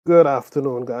Good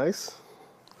afternoon, guys.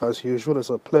 As usual,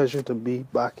 it's a pleasure to be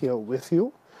back here with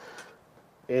you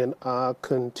in our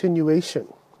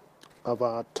continuation of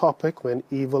our topic when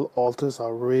evil altars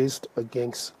are raised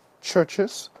against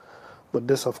churches. But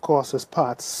this, of course, is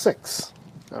part 6.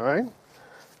 All right?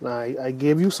 Now, I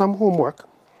gave you some homework,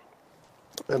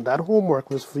 and that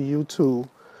homework was for you to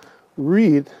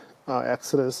read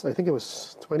Exodus, I think it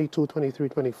was 22, 23,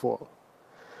 24.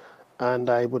 And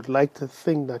I would like to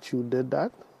think that you did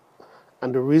that.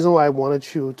 And the reason why I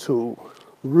wanted you to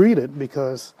read it,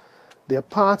 because there are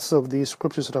parts of these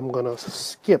scriptures that I'm going to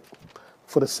skip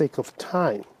for the sake of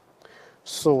time.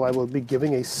 So I will be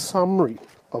giving a summary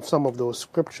of some of those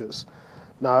scriptures.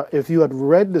 Now, if you had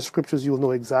read the scriptures, you will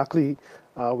know exactly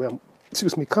where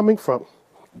I'm, coming from.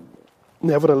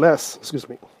 Nevertheless,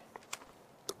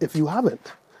 if you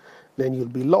haven't, then you'll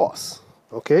be lost.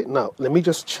 Okay, now let me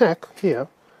just check here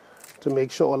to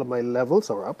make sure all of my levels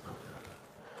are up.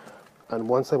 And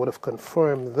once I would have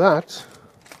confirmed that,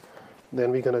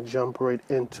 then we're going to jump right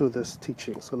into this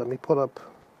teaching. So let me put up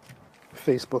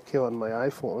Facebook here on my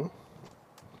iPhone,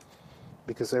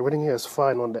 because everything here is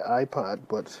fine on the iPad,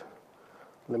 but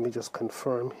let me just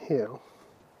confirm here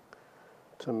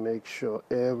to make sure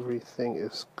everything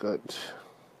is good.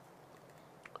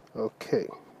 Okay,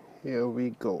 here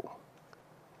we go.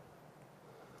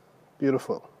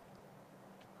 Beautiful.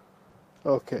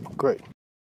 Okay, great.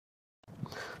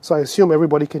 So I assume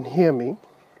everybody can hear me.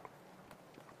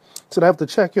 So I have to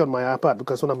check here on my iPad,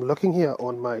 because when I'm looking here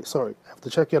on my, I have to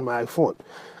check here on my iPhone,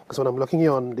 because when I'm looking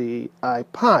here on the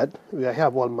iPad, where I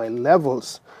have all my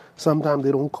levels, sometimes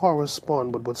they don't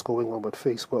correspond with what's going on with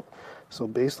Facebook. So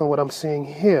based on what I'm seeing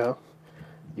here,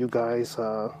 you guys,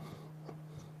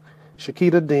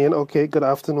 Shakita Dean, okay, good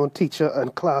afternoon, teacher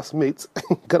and classmates.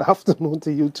 Good afternoon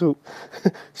to you too.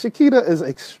 Shakita is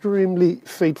extremely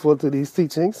faithful to these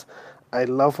teachings. I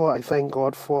love her. I thank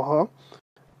God for her.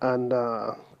 And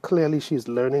clearly she's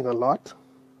learning a lot.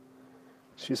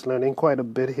 She's learning quite a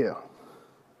bit here.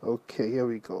 Okay, here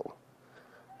we go.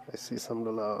 I see some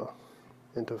little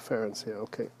interference here.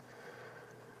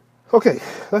 Okay,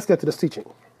 let's get to this teaching.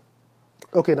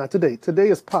 Okay, now today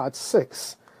is part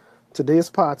 6. Today is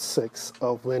part 6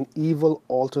 of when evil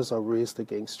altars are raised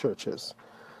against churches.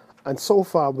 And so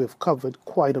far we've covered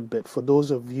quite a bit. For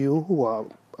those of you who are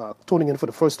tuning in for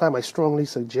the first time, I strongly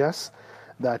suggest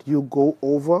that you go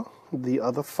over the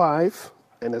other 5,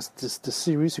 and it's just the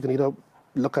series. You can either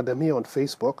look at them here on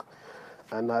Facebook,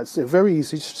 and it's a very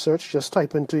easy search. Just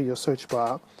type into your search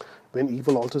bar when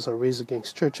evil altars are raised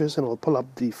against churches, and it'll pull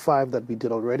up the 5 that we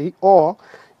did already. Or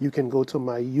you can go to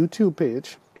my YouTube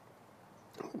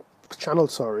channel,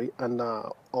 and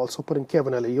also put in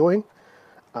Kevin L. Ewing,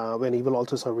 when evil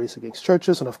altars are raised against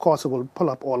churches, and of course it will pull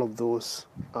up all of those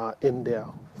in there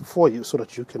for you, so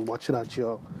that you can watch it at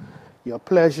your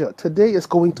pleasure. Today is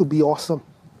going to be awesome.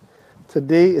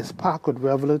 Today is packed with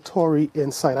revelatory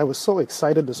insight. I was so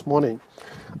excited this morning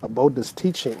about this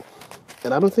teaching,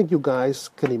 and I don't think you guys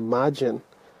can imagine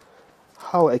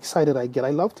how excited I get. I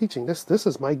love teaching. This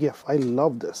is my gift. I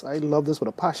love this. I love this with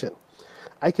a passion.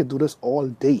 I could do this all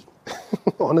day,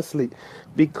 honestly,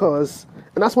 because,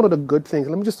 and that's one of the good things.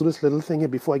 Let me just do this little thing here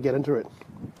before I get into it.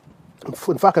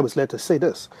 In fact, I was led to say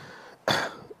this.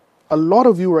 A lot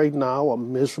of you right now are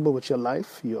miserable with your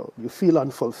life. You feel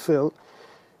unfulfilled.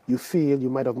 You feel you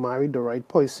might have married the right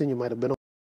person. You might have been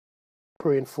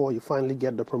praying for. You finally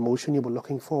get the promotion you were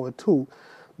looking forward to.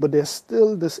 But there's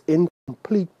still this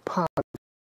incomplete part of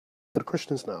the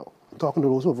Christians now. I'm talking to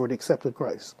those who have already accepted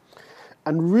Christ.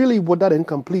 And really what that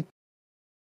incomplete,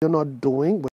 you're not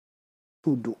doing what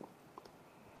you do.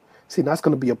 See, that's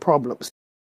going to be a problem.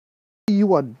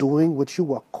 You are doing what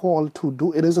you are called to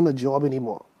do. It isn't a job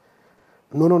anymore.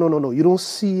 No. You don't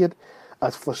see it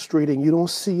as frustrating. You don't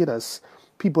see it as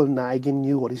people nagging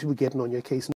you or these people getting on your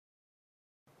case.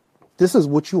 This is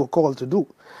what you are called to do.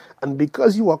 And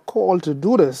because you are called to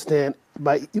do this, then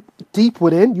by deep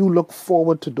within, you look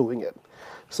forward to doing it.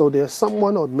 So there's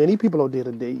someone or many people out there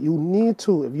today, you need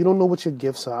to, if you don't know what your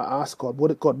gifts are, ask God,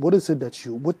 what is it that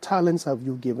what talents have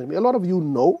you given me? A lot of you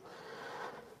know,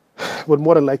 but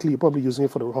more than likely you're probably using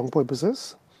it for the wrong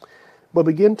purposes. But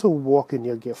begin to walk in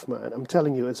your gift, man. I'm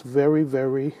telling you, it's very,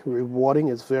 very rewarding.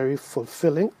 It's very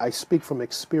fulfilling. I speak from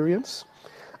experience.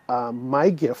 My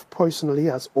gift personally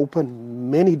has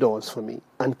opened many doors for me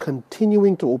and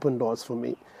continuing to open doors for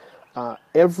me.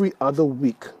 Every other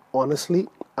week, honestly,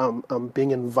 I'm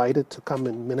being invited to come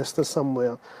and minister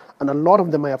somewhere. And a lot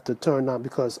of them I have to turn down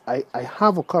because I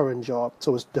have a current job,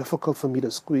 so it's difficult for me to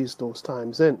squeeze those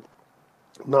times in.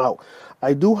 Now,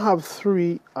 I do have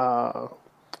 3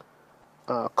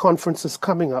 conferences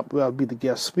coming up where I'll be the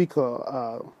guest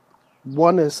speaker.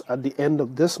 One is at the end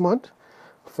of this month,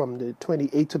 from the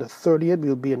 28th to the 30th.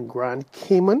 We'll be in Grand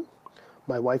Cayman.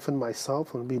 My wife and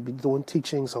myself will be doing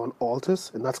teachings on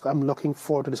altars, and I'm looking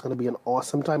forward to. It's going to be an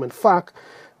awesome time. In fact,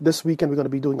 this weekend we're going to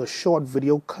be doing a short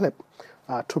video clip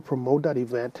to promote that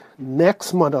event.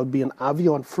 Next month I'll be in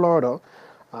Avion, Florida.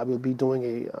 I will be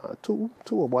doing a two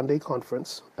or 1 day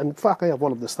conference. And in fact, I have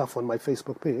all of the stuff on my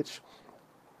Facebook page.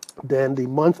 Then the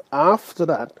month after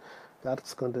that,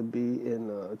 that's going to be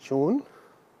in June.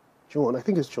 I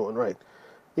think it's June, right?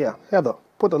 Yeah, Heather,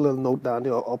 put a little note down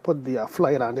there, or put the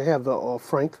flyer down there. Heather or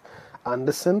Frank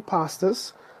Anderson,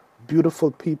 pastors,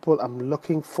 beautiful people. I'm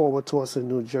looking forward to us in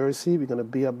New Jersey. We're going to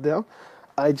be up there.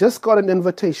 I just got an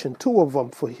invitation, 2 of them,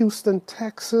 for Houston,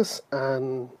 Texas,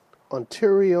 and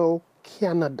Ontario,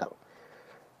 Canada.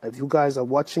 If you guys are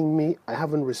watching me, I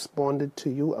haven't responded to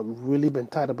you. I've really been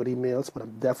tired about emails, but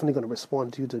I'm definitely going to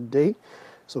respond to you today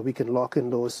so we can lock in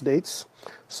those dates.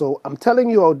 So I'm telling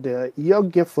you out there, your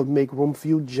gift will make room for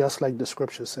you, just like the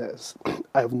scripture says.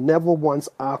 I've never once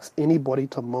asked anybody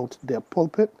to mount their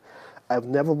pulpit. I've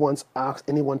never once asked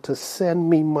anyone to send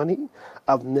me money.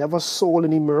 I've never sold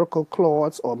any miracle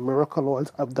cloths or miracle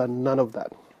oils. I've done none of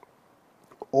that.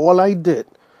 All I did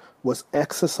was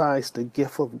exercise the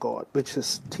gift of God, which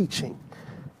is teaching,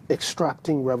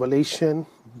 extracting revelation,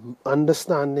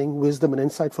 understanding, wisdom, and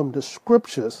insight from the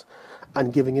scriptures,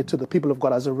 and giving it to the people of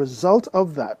God. As a result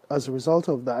of that,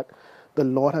 the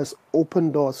Lord has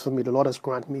opened doors for me. The Lord has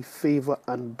granted me favor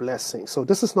and blessing. So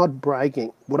this is not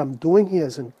bragging. What I'm doing here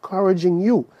is encouraging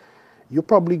you. You're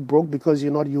probably broke because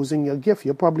you're not using your gift.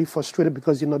 You're probably frustrated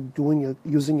because you're not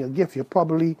using your gift. You're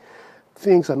probably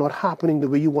things are not happening the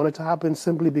way you want it to happen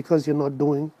simply because you're not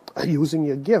using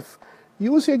your gift.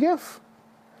 Use your gift.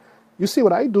 You see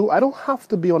what I do? I don't have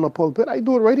to be on a pulpit. I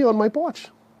do it right here on my porch.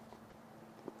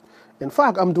 In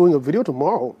fact, I'm doing a video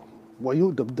tomorrow.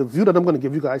 The view that I'm going to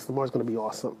give you guys tomorrow is going to be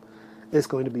awesome. It's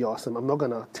going to be awesome. I'm not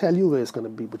going to tell you where it's going to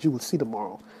be, but you will see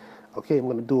tomorrow. Okay, I'm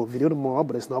going to do a video tomorrow,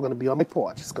 but it's not going to be on my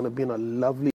porch. It's going to be in a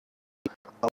lovely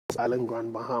island,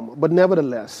 Grand Bahama. But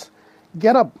nevertheless,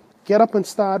 get up and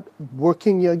start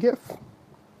working your gift.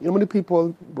 You know, many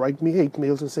people write me hate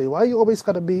mails and say, why you always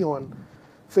got to be on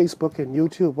Facebook and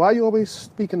YouTube? Why are you always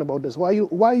speaking about this? Why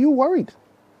are you worried?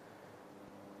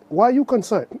 Why are you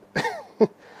concerned?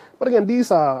 But again, these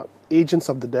are agents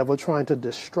of the devil trying to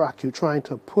distract you, trying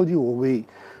to pull you away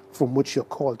from what you're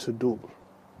called to do.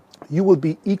 You will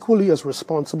be equally as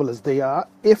responsible as they are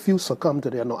if you succumb to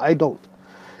their. No, I don't.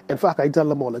 In fact, I tell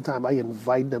them all the time, I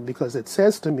invite them, because it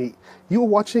says to me, you're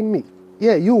watching me.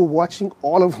 Yeah, you are watching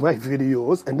all of my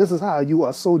videos, and this is how you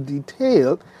are so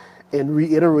detailed in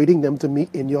reiterating them to me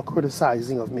in your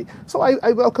criticizing of me. So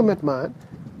I welcome it, man.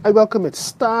 I welcome it.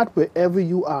 Start wherever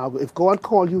you are. If God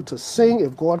called you to sing,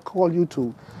 if God called you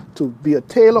to be a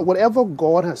tailor, whatever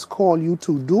God has called you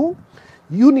to do,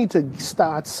 you need to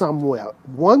start somewhere.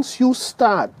 Once you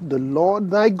start, the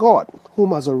Lord thy God,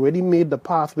 whom has already made the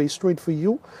pathway straight for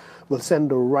you, will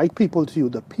send the right people to you,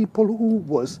 the people who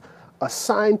was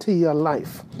assigned to your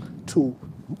life to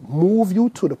move you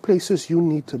to the places you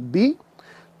need to be,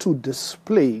 to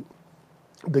display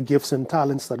the gifts and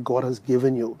talents that God has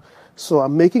given you. So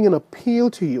I'm making an appeal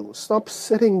to you. Stop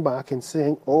sitting back and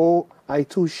saying, oh, I'm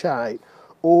too shy.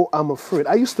 Oh, I'm afraid.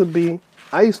 I used to be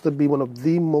one of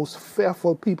the most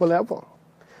fearful people ever.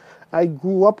 I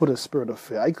grew up with a spirit of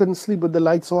fear. I couldn't sleep with the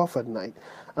lights off at night.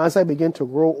 As I began to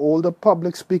grow older,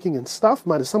 public speaking and stuff,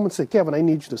 man, if someone said, Kevin, I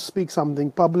need you to speak something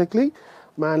publicly,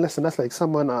 man, listen, that's like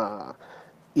someone,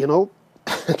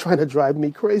 trying to drive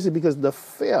me crazy, because the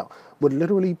fear would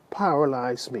literally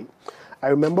paralyze me. I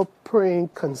remember praying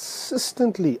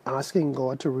consistently, asking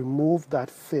God to remove that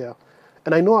fear.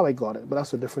 And I know how I got it, but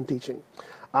that's a different teaching.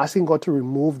 Asking God to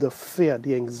remove the fear,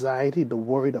 the anxiety, the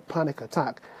worry, the panic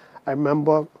attack. I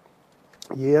remember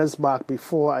years back,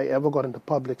 before I ever got into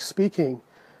public speaking,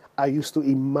 I used to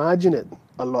imagine it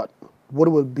a lot, what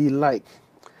it would be like.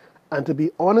 And to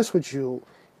be honest with you,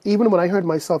 even when I heard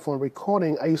myself on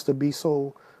recording, I used to be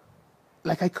so,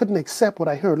 like I couldn't accept what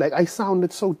I heard. Like I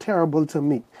sounded so terrible to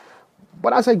me.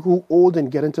 But as I grew old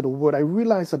and get into the word, I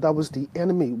realized that was the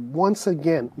enemy once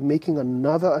again making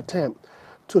another attempt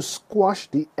to squash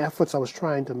the efforts I was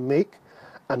trying to make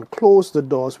and close the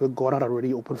doors where God had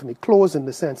already opened for me. Closed in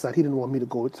the sense that he didn't want me to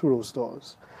go through those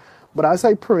doors. But as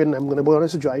I prayed, and I'm going to be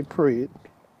honest with you, I prayed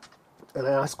and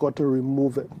I asked God to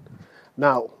remove it.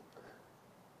 Now,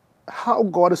 how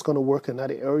God is going to work in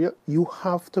that area, you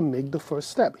have to make the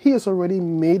first step. He has already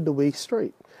made the way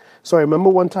straight. So I remember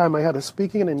one time I had a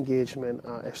speaking engagement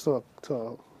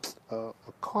to a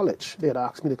college. They had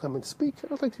asked me to come and speak.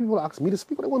 I was like, people ask me to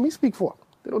speak. What do they want me to speak for?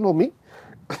 They don't know me.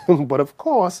 But of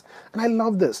course, and I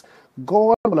love this,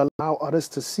 God will allow others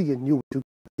to see in you what you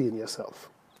see in yourself.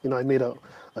 I made a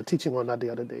teaching on that the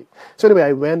other day. So anyway,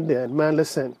 I went there, and man,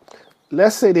 listen,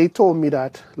 let's say they told me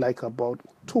that like about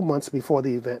 2 months before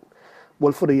the event.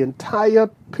 Well, for the entire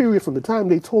period from the time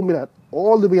they told me that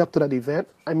all the way up to that event,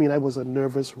 I was a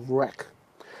nervous wreck.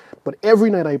 But every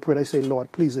night I prayed, I say,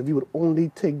 Lord, please, if you would only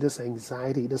take this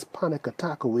anxiety, this panic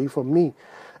attack away from me,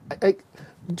 I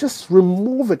just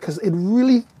remove it, because it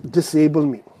really disabled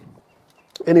me.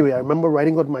 Anyway, I remember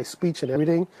writing out my speech and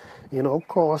everything,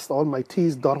 crossed all my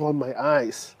T's, dot all my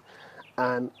I's.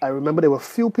 And I remember there were a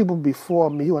few people before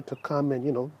me who had to come and,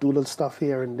 do little stuff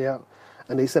here and there.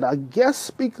 And they said, our guest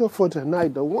speaker for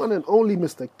tonight, the one and only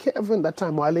Mr. Kevin. That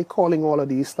time, while they calling all of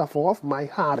these stuff off, my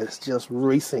heart is just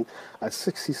racing at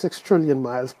 66 trillion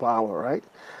miles per hour, right?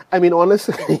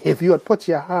 Honestly, if you had put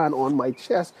your hand on my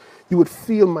chest, you would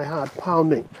feel my heart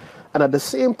pounding. And at the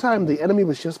same time, the enemy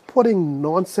was just putting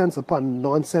nonsense upon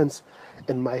nonsense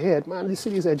in my head. Man, you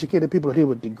see these educated people here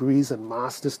with degrees and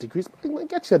master's degrees. Man,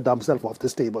 get your dumb self off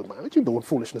this table, man. What you doing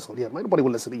foolishness out here, man? Nobody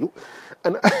will listen to you.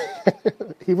 And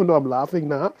even though I'm laughing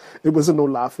now, it wasn't no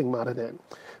laughing matter then.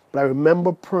 But I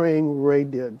remember praying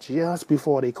right there just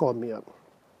before they called me up.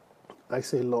 I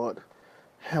say, Lord,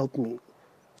 help me.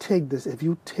 Take this. If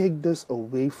you take this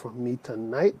away from me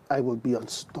tonight, I will be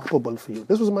unstoppable for you.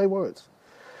 This was my words.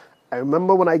 I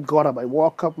remember when I got up, I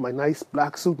walk up, my nice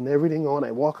black suit and everything on,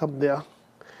 I walk up there,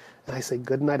 and I say,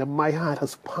 good night, and my heart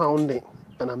is pounding.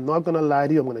 And I'm not going to lie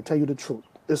to you, I'm going to tell you the truth.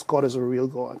 This God is a real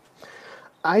God.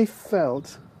 I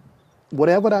felt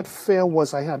whatever that fear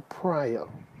was I had prior,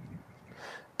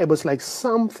 it was like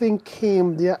something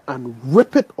came there and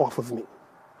ripped it off of me.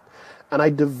 And I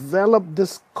developed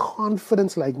this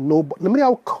confidence like nobody. Let me tell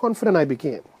you how confident I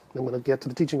became. I'm going to get to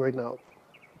the teaching right now.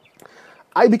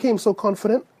 I became so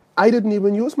confident, I didn't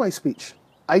even use my speech.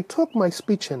 I took my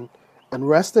speech and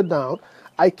rested down.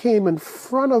 I came in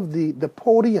front of the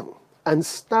podium and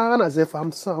stand as if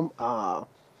I'm some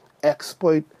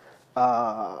expert,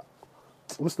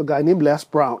 what's the guy named Les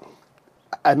Brown.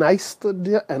 And I stood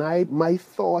there and my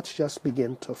thoughts just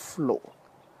began to flow.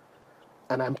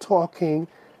 And I'm talking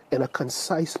in a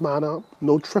concise manner,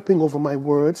 no tripping over my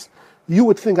words. You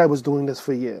would think I was doing this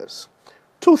for years.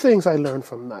 2 things I learned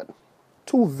from that.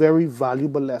 2 very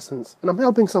valuable lessons. And I'm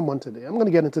helping someone today. I'm going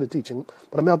to get into the teaching,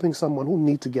 but I'm helping someone who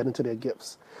needs to get into their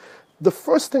gifts. The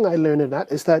first thing I learned in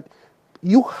that is that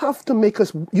you have to make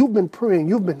us, you've been praying,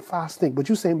 you've been fasting, but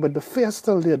you're saying, but the fear's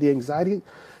still there, the anxiety.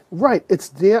 Right, it's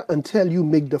there until you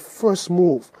make the first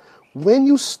move. When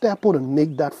you step out and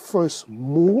make that first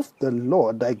move, the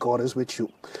Lord thy God is with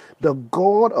you. The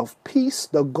God of peace,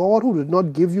 the God who did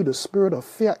not give you the spirit of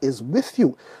fear is with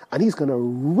you, and he's going to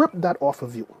rip that off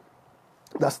of you.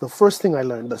 That's the first thing I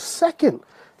learned. The second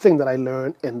thing that I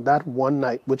learned in that one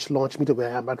night, which launched me to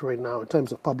where I'm at right now in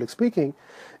terms of public speaking,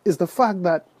 is the fact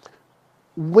that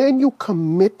when you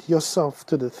commit yourself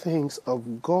to the things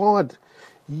of God,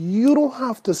 you don't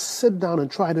have to sit down and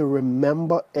try to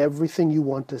remember everything you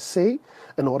want to say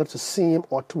in order to seem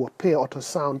or to appear or to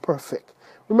sound perfect.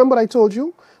 Remember I told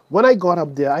you, when I got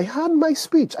up there, I had my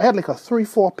speech. I had like a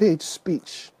 3-4 page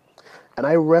speech. And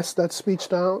I rest that speech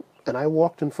down and I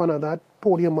walked in front of that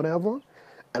podium, whatever,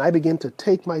 and I began to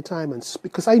take my time and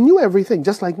speak, because I knew everything,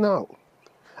 just like now.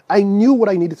 I knew what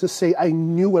I needed to say. I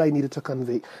knew what I needed to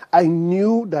convey. I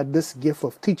knew that this gift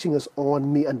of teaching is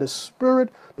on me, and the Spirit,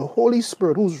 the Holy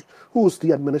Spirit, who's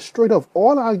the administrator of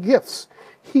all our gifts,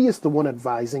 he is the one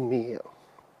advising me here.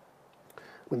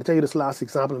 I'm going to tell you this last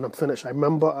example and I'm finished. I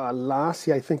remember last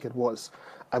year, I think it was,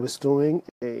 I was doing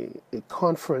a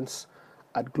conference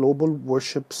at Global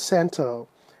Worship Center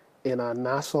in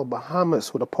Nassau,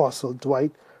 Bahamas, with Apostle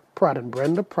Dwight Pratt and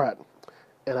Brenda Pratt.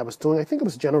 And I was doing, I think it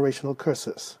was generational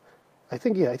curses. I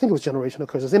think it was generational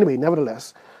curses. Anyway,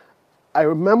 nevertheless, I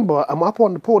remember I'm up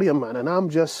on the podium, man, and I'm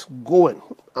just going.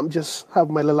 I'm just have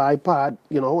my little iPad,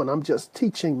 and I'm just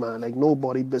teaching, man, like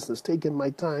nobody business, taking my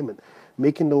time and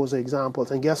making those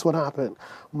examples. And guess what happened?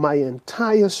 My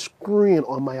entire screen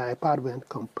on my iPad went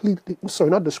completely,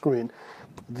 sorry, not the screen,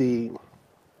 the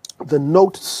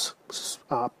notes,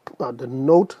 the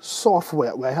note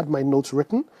software where I had my notes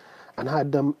written and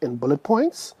had them in bullet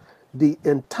points, the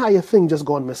entire thing just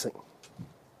gone missing.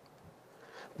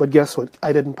 But guess what?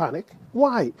 I didn't panic.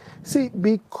 Why? See,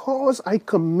 because I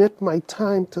commit my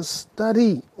time to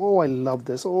study. Oh, I love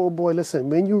this. Oh boy, listen,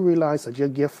 when you realize that your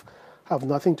gift have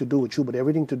nothing to do with you, but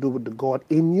everything to do with the God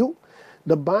in you,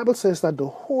 the Bible says that the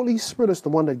Holy Spirit is the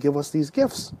one that gives us these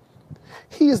gifts.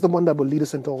 He is the one that will lead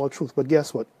us into all truth. But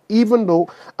guess what? Even though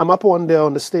I'm up on there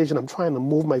on the stage and I'm trying to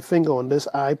move my finger on this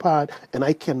iPad and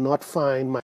I cannot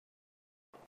find my,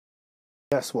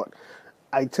 guess what?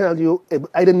 I tell you,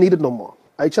 I didn't need it no more.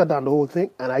 I shut down the whole thing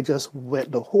and I just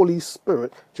went, the Holy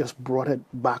Spirit just brought it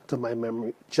back to my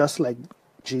memory, just like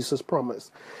Jesus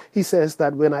promised. He says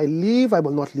that when I leave, I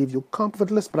will not leave you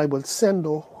comfortless, but I will send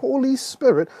the Holy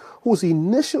Spirit, whose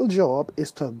initial job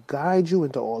is to guide you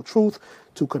into all truth,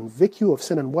 to convict you of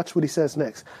sin, and watch what he says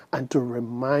next, and to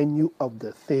remind you of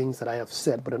the things that I have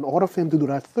said. But in order for him to do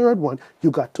that third one, you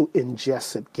got to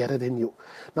ingest it, get it in you.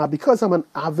 Now, because I'm an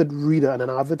avid reader and an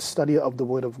avid studier of the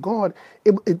Word of God,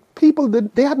 people,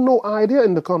 they had no idea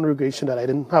in the congregation that I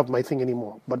didn't have my thing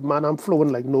anymore. But man, I'm flowing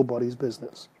like nobody's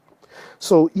business.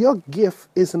 So your gift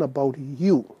isn't about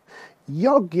you.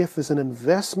 Your gift is an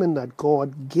investment that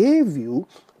God gave you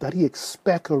that he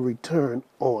expects a return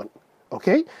on.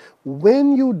 Okay?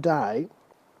 When you die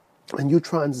and you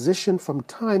transition from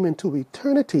time into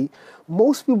eternity,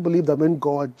 most people believe that when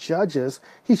God judges,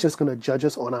 he's just going to judge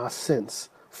us on our sins.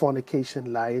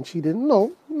 Fornication, lying, cheating.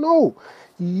 No.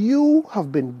 You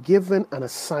have been given an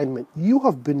assignment. You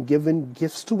have been given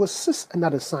gifts to assist in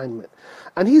that assignment.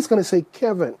 And he's going to say,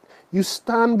 Kevin, you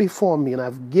stand before me and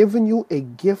I've given you a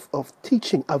gift of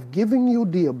teaching. I've given you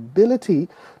the ability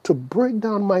to break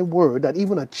down my word that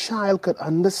even a child could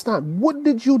understand. What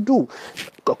did you do?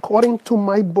 According to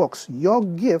my books, your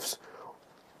gifts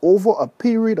over a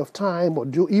period of time, or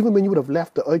even when you would have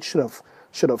left the earth,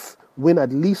 should have win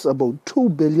at least about 2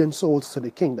 billion souls to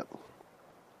the kingdom.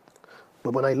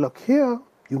 But when I look here,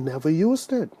 you never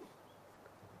used it.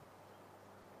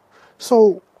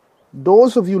 So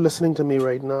those of you listening to me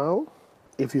right now,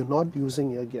 if you're not using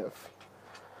your gift,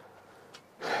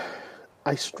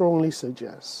 I strongly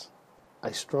suggest,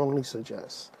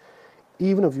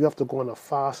 even if you have to go on a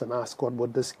fast and ask God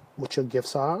what your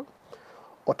gifts are,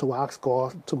 or to ask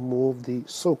God to move the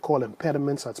so-called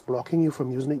impediments that's blocking you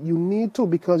from using it, you need to,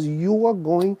 because you are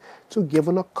going to give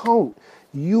an account.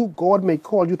 God may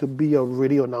call you to be a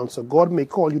radio announcer. God may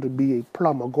call you to be a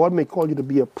plumber. God may call you to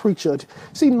be a preacher.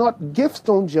 See, gifts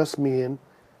don't just mean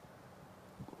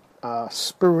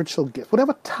spiritual gifts.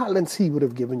 Whatever talents he would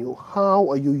have given you, how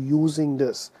are you using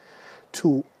this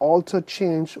to alter,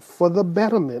 change for the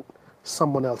betterment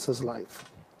someone else's life?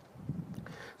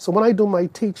 So when I do my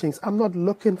teachings, I'm not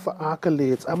looking for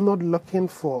accolades. I'm not looking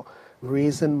for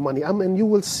raising money. And you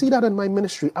will see that in my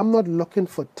ministry. I'm not looking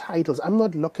for titles. I'm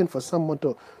not looking for someone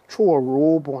to throw a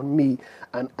robe on me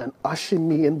and usher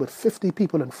me in with 50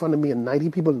 people in front of me and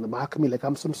 90 people in the back of me like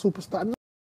I'm some superstar.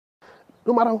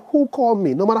 No matter who called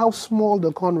me, no matter how small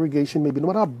the congregation may be, no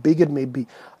matter how big it may be,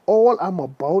 all I'm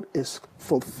about is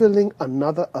fulfilling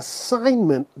another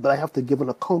assignment that I have to give an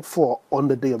account for on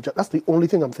the day of judgment. That's the only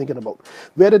thing I'm thinking about.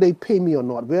 Whether they pay me or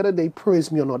not, whether they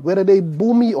praise me or not, whether they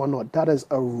boo me or not, that is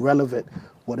irrelevant.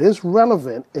 What is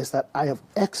relevant is that I have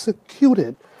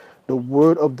executed the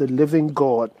word of the living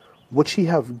God, which he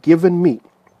have given me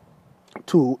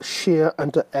to share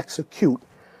and to execute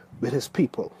with his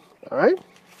people. All right?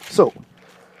 So,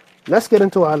 let's get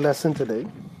into our lesson today.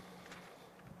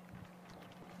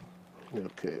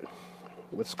 Okay,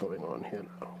 what's going on here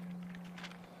now?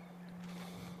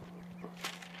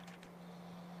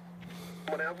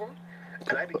 Whatever,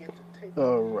 and I begin to take.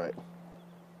 All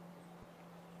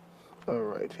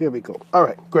right, here we go. All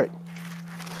right, great.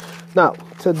 Now,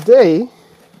 today,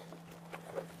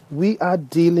 we are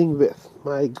dealing with,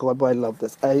 my God, boy, I love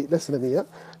this. Listen to me, yeah?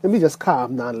 Let me just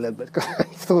calm down a little bit, because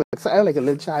I'm so excited. I'm like a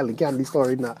little child in Candy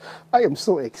Story now. I am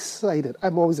so excited.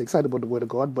 I'm always excited about the Word of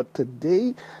God, but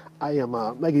today, I am,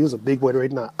 I can use a big word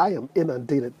right now. I am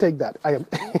inundated. Take that. I am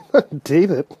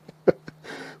inundated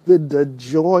with the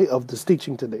joy of this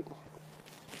teaching today.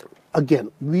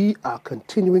 Again, we are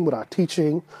continuing with our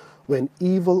teaching, When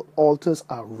Evil Altars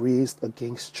Are Raised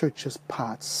Against Churches,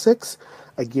 Part 6.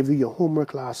 I gave you your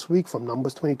homework last week from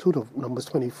Numbers 22 to Numbers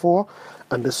 24.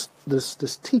 And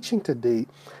this teaching today,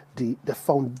 the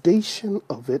foundation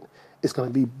of it is going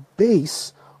to be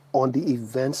based on the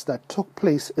events that took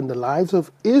place in the lives of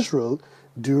Israel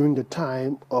during the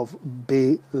time of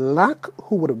Balak,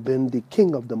 who would have been the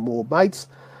king of the Moabites,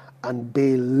 and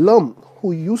Balaam,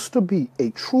 who used to be a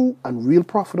true and real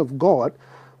prophet of God,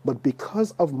 but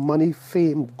because of money,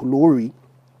 fame, glory,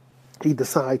 he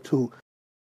decided to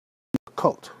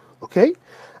cult. Okay?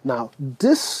 Now,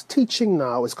 this teaching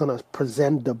now is going to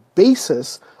present the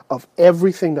basis of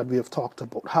everything that we have talked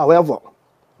about. However,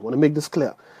 I want to make this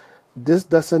clear. This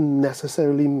doesn't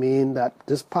necessarily mean that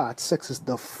this part 6 is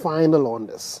the final on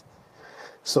this.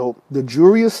 So the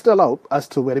jury is still out as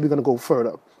to whether we're going to go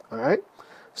further. All right?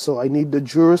 So I need the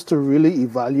jurors to really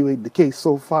evaluate the case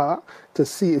so far to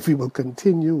see if we will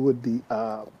continue with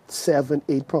the 7,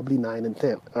 8, probably 9 and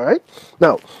 10. All right.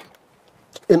 Now,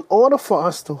 in order for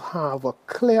us to have a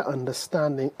clear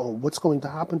understanding of what's going to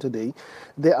happen today,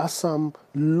 there are some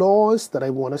laws that I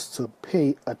want us to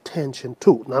pay attention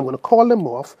to. Now, I'm going to call them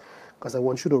off because I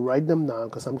want you to write them down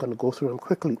because I'm going to go through them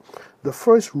quickly. The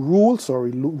first rule,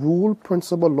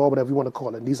 principle, law, whatever you want to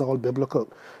call it, these are all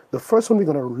biblical. The first one we're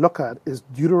going to look at is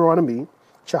Deuteronomy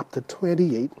chapter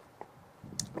 28,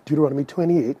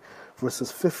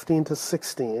 verses 15 to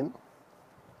 16.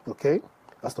 Okay?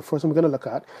 That's the first one we're going to look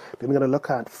at. Then we're going to look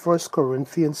at 1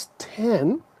 Corinthians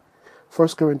 10,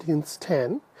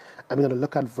 and we're going to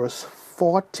look at verse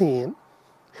 14.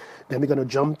 Then we're going to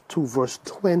jump to verse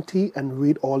 20 and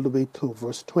read all the way to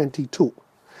verse 22.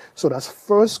 So that's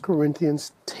 1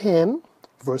 Corinthians 10,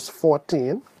 verse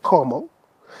 14, comma.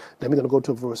 Then we're going to go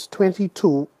to verse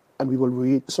 22, and we will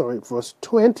read, verse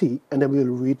 20, and then we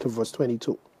will read to verse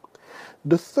 22.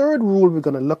 The third rule we're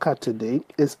going to look at today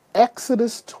is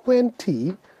Exodus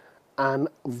 20 and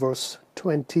verse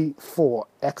 24.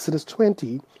 Exodus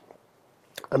 20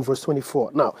 and verse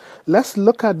 24. Now, let's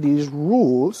look at these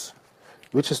rules,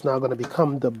 which is now going to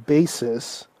become the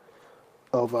basis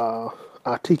of our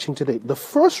teaching today. The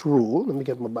first rule, let me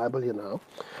get my Bible here now.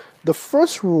 The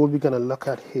first rule we're going to look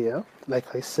at here,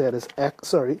 like I said, is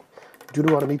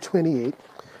Deuteronomy 28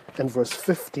 and verse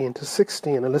 15 to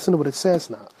 16. And listen to what it says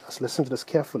now. Let's listen to this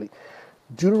carefully.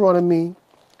 Deuteronomy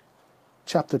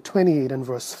chapter 28 and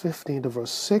verse 15 to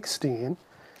verse 16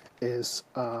 is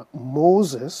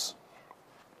Moses,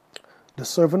 the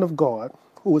servant of God,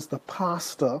 who is the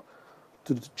pastor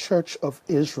to the church of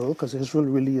Israel, because Israel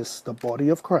really is the body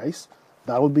of Christ.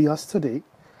 That will be us today.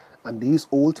 And these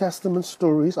Old Testament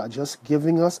stories are just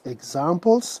giving us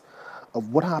examples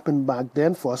of what happened back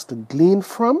then for us to glean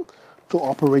from to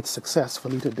operate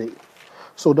successfully today.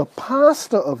 So the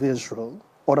pastor of Israel,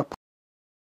 or the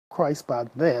Christ back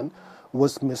then,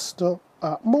 was Mr.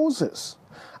 Moses.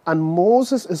 And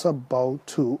Moses is about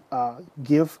to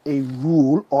give a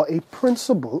rule or a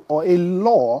principle or a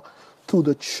law to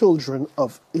the children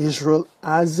of Israel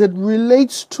as it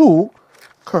relates to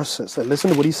curses. And listen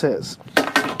to what he says.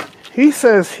 He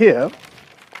says here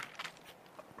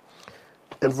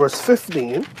in verse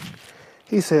 15,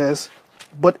 he says,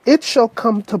 "But it shall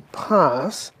come to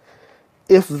pass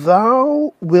if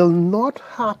thou wilt not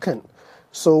hearken."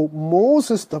 So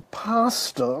Moses, the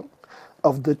pastor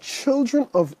of the children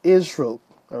of Israel,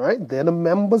 all right, they're the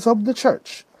members of the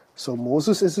church. So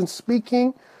Moses isn't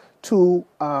speaking to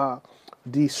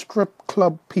the strip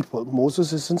club people.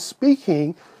 Moses isn't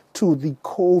speaking to the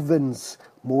covens.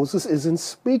 Moses isn't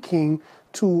speaking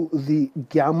to the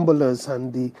gamblers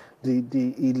and the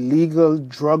illegal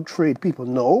drug trade people.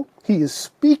 No, he is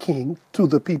speaking to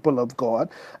the people of God,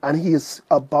 and he is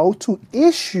about to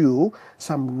issue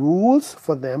some rules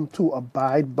for them to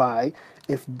abide by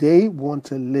if they want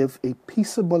to live a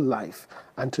peaceable life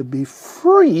and to be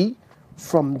free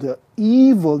from the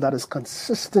evil that is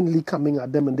consistently coming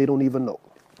at them and they don't even know.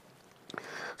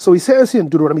 So he says here in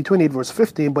Deuteronomy 28 verse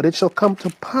 15, "But it shall come to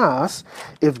pass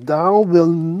if thou wilt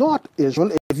not,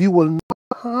 Israel, if you will not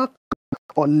hearken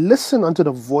or listen unto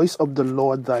the voice of the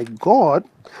Lord thy God,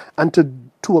 and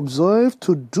to observe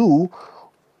to do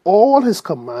all his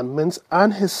commandments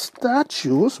and his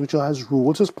statutes," which are his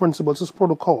rules, his principles, his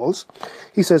protocols,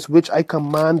 he says, "which I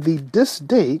command thee this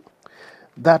day,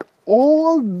 that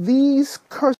all these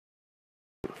curses,"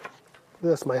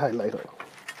 that's my highlighter.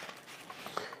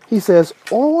 He says,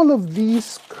 all of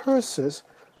these curses,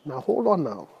 now hold on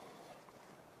now.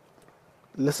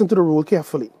 Listen to the rule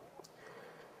carefully.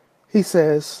 He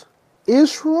says,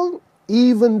 Israel,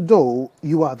 even though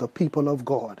you are the people of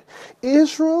God.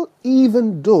 Israel,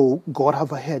 even though God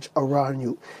have a hedge around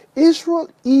you. Israel,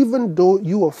 even though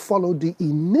you have followed the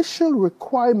initial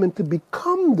requirement to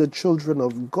become the children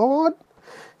of God.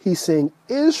 He's saying,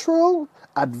 Israel,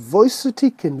 adversity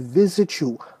can visit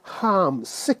you. Harm,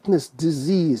 sickness,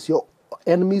 disease, your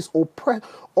enemies oppress.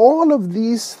 All of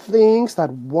these things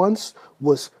that once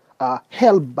was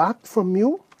held back from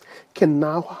you can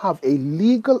now have a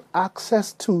legal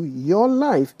access to your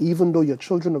life, even though you're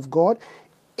children of God,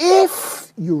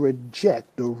 if you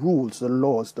reject the rules, the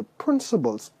laws, the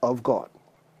principles of God.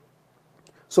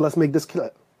 So let's make this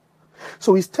clear.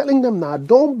 So he's telling them now,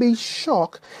 don't be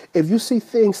shocked if you see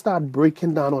things start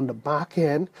breaking down on the back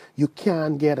end. You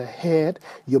can't get ahead.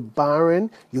 You're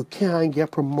barren. You can't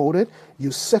get promoted.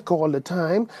 You're sick all the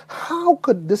time. How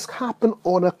could this happen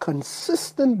on a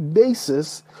consistent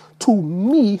basis to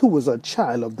me, who was a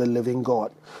child of the living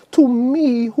God? To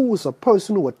me, who was a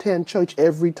person who attend church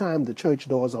every time the church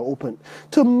doors are open?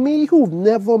 To me, who've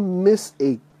never missed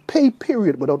a pay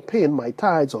period without paying my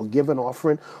tithes or giving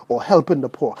offering or helping the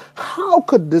poor. How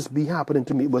could this be happening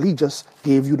to me? Well, he just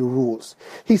gave you the rules.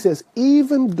 He says,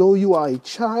 even though you are a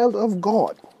child of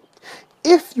God,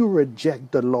 if you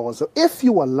reject the laws, or if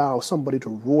you allow somebody to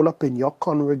roll up in your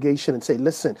congregation and say,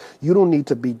 listen, you don't need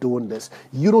to be doing this,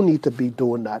 you don't need to be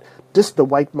doing that, this the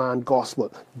white man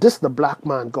gospel, this the black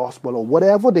man gospel, or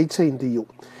whatever they say to you,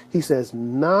 he says,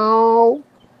 now,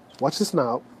 watch this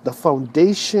now, the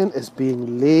foundation is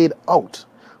being laid out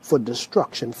for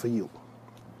destruction for you,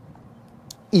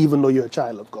 even though you're a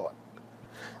child of God.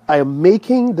 I am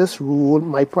making this rule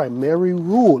my primary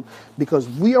rule because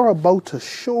we are about to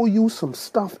show you some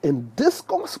stuff in this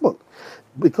gospel,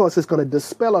 because it's going to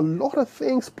dispel a lot of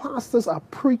things pastors are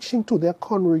preaching to their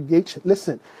congregation.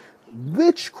 Listen,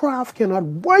 witchcraft cannot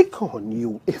work on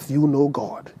you if you know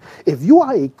God. If you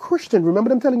are a Christian, remember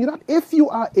them telling you that? If you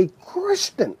are a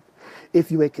Christian,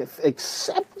 if you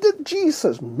accepted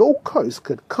Jesus, no curse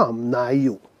could come nigh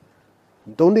you.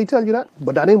 Don't they tell you that?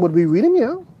 But that ain't what we're reading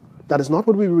here. That is not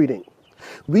what we're reading.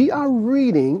 We are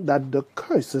reading that the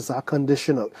curses are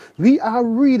conditional. We are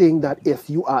reading that if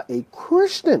you are a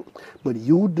Christian, but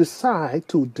you decide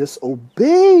to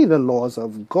disobey the laws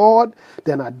of God,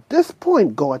 then at this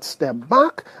point, God step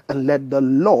back and let the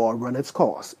law run its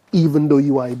course, even though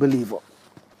you are a believer.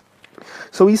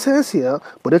 So he says here,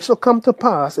 but it shall come to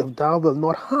pass, if thou wilt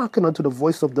not hearken unto the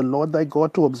voice of the Lord thy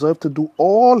God, to observe to do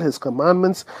all his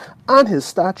commandments and his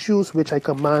statutes, which I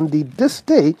command thee this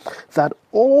day, that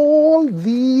all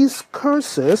these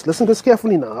curses, listen to this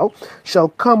carefully now, shall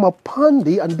come upon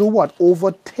thee and do what?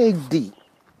 Overtake thee.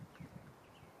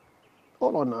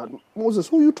 Hold on now. Moses,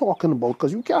 who are you talking about?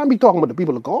 Because you can't be talking about the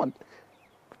people of God.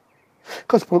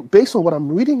 Because based on what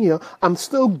I'm reading here, I'm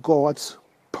still God's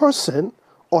person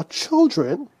or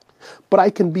children, but I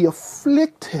can be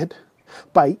afflicted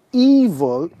by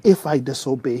evil if I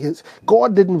disobey his.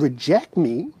 God didn't reject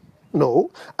me.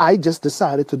 No, I just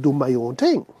decided to do my own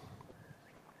thing.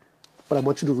 But I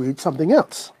want you to read something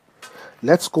else.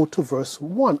 Let's go to verse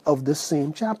 1 of this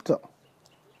same chapter.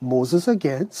 Moses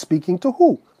again speaking to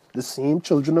who? The same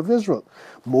children of Israel.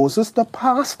 Moses, the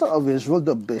pastor of Israel,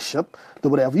 the bishop, the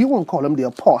whatever you want to call him, the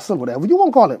apostle, whatever you want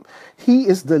to call him. He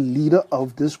is the leader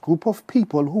of this group of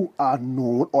people who are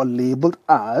known or labeled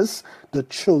as the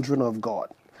children of God.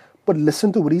 But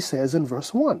listen to what he says in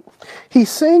verse 1. He's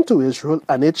saying to Israel,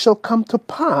 and it shall come to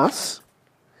pass,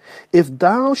 if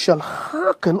thou shalt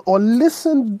hearken or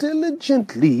listen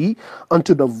diligently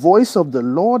unto the voice of the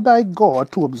Lord thy God,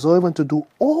 to observe and to do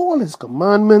all his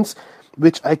commandments,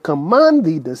 which I command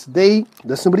thee this day.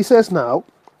 Listen what he says now,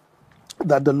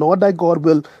 that the Lord thy God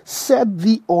will set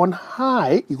thee on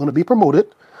high, you're going to be promoted,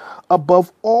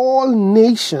 above all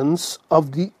nations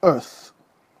of the earth.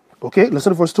 Okay,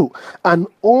 listen to verse 2. And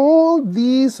all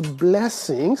these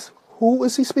blessings, who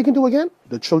is he speaking to again?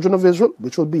 The children of Israel,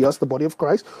 which will be us, the body of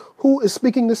Christ. Who is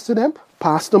speaking this to them?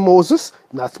 Pastor Moses.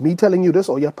 That's me telling you this,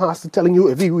 or your pastor telling you,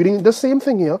 if you're reading the same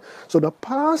thing here. So the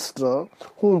pastor,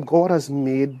 whom God has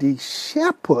made the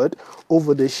shepherd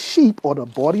over the sheep or the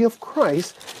body of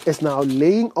Christ, is now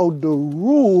laying out the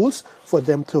rules for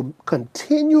them to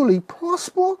continually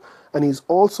prosper. And he's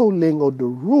also laying out the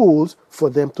rules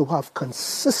for them to have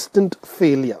consistent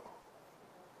failure.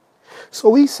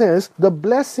 So he says the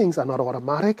blessings are not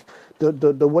automatic.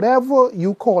 The whatever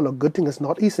you call a good thing is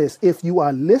not. He says if you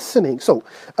are listening. So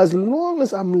as long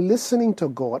as I'm listening to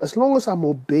God, as long as I'm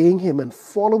obeying him and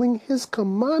following his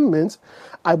commandments,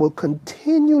 I will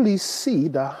continually see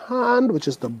the hand, which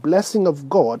is the blessing of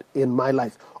God in my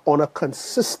life on a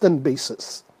consistent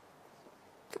basis.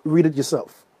 Read it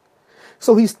yourself.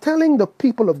 So he's telling the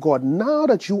people of God, now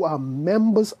that you are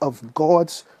members of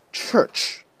God's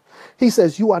church, he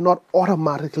says you are not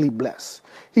automatically blessed.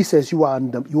 He says you are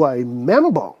a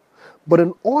member, but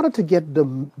in order to get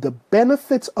the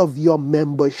benefits of your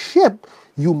membership,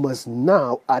 you must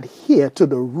now adhere to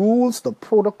the rules, the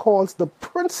protocols, the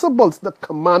principles, the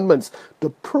commandments, the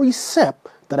precept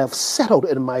that I've set out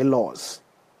in my laws.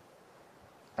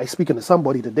 I speaking to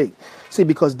somebody today. See,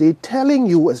 because they telling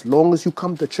you as long as you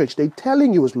come to church, they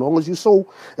telling you as long as you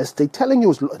sow, as they telling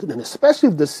you, and especially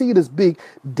if the seed is big,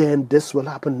 then this will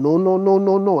happen. No, no, no,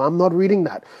 no, no. I'm not reading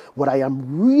that. What I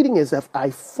am reading is if I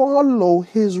follow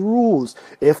his rules,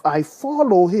 if I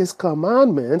follow his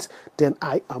commandments, then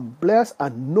I am blessed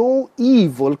and no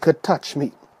evil could touch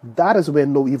me. That is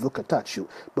when no evil could touch you.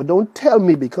 But don't tell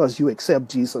me because you accept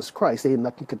Jesus Christ, ain't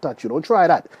nothing can touch you. Don't try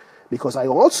that. Because I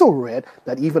also read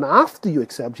that even after you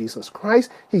accept Jesus Christ,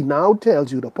 he now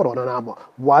tells you to put on an armor.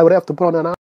 Why would I have to put on an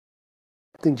armor?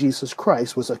 I think Jesus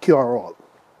Christ was a cure-all.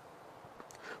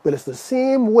 But it's the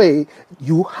same way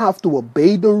you have to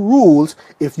obey the rules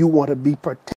if you want to be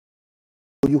protected.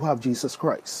 You have Jesus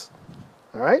Christ.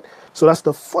 All right? So that's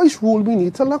the first rule we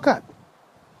need to look at.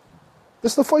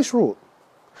 That's the first rule.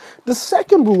 The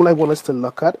second rule I want us to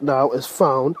look at now is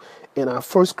found in our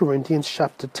 1 Corinthians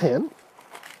chapter 10.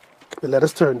 Let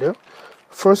us turn there.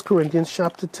 1 Corinthians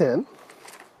chapter 10.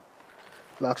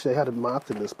 Well, actually, I had it marked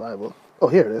in this Bible. Oh,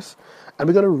 here it is. And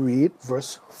we're going to read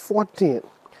verse 14.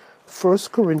 1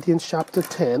 Corinthians chapter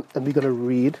 10, and we're going to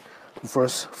read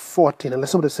verse 14. And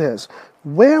listen what it says.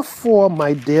 Wherefore,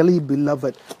 my dearly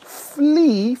beloved,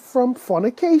 flee from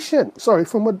fornication. Sorry,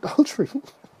 from adultery.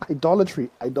 Idolatry.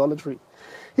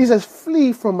 He says,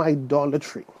 flee from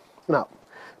idolatry. Now,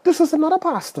 this is another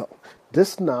pastor.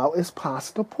 This now is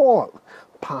Pastor Paul.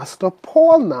 Pastor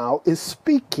Paul now is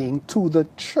speaking to the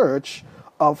church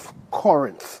of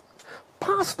Corinth.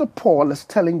 Pastor Paul is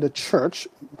telling the church,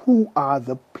 who are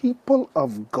the people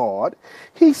of God,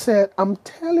 he said, I'm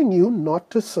telling you not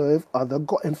to serve other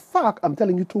gods. In fact, I'm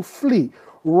telling you to flee,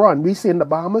 run. We say in the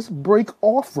Bahamas, break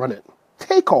off running,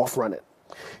 take off running.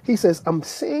 He says, I'm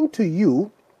saying to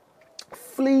you,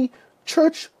 flee,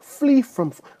 church, flee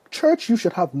from church. You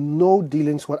should have no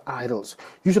dealings with idols.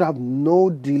 You should have no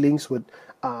dealings with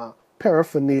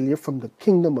paraphernalia from the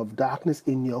kingdom of darkness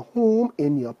in your home,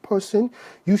 in your person.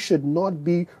 You should not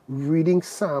be reading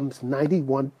Psalms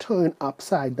 91 turned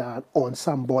upside down on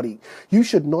somebody. You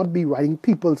should not be writing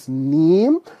people's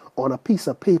name on a piece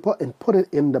of paper and put it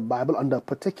in the Bible under a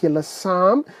particular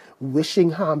psalm, wishing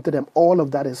harm to them. All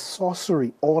of that is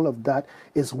sorcery. All of that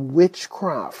is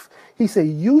witchcraft. He said,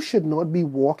 you should not be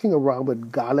walking around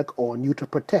with garlic on you to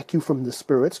protect you from the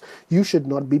spirits. You should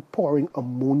not be pouring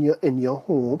ammonia in your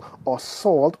home or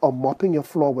salt or mopping your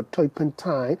floor with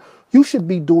turpentine. You should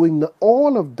be doing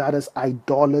all of that is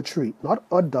idolatry, not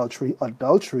adultery.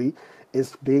 Adultery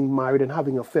is being married and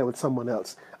having an affair with someone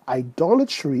else.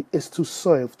 Idolatry is to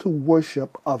serve, to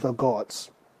worship other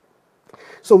gods.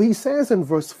 So he says in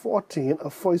verse 14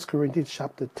 of 1 Corinthians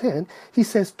chapter 10, he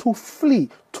says to flee,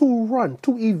 to run,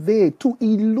 to evade, to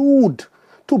elude,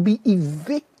 to be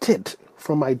evicted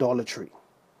from idolatry.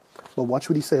 But watch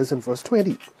what he says in verse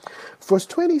 20. Verse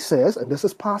 20 says, and this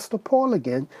is Pastor Paul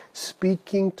again,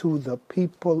 speaking to the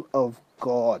people of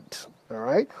God, all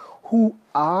right, who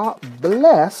are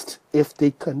blessed if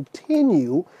they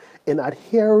continue in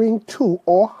adhering to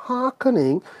or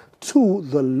hearkening to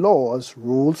the laws,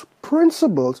 rules,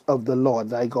 principles of the Lord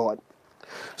thy God.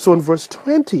 So in verse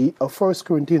 20 of 1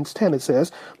 Corinthians 10 it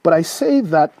says, but I say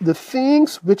that the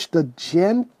things which the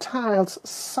Gentiles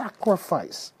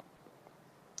sacrifice,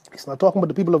 he's not talking about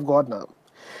the people of God now.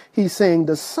 He's saying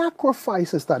the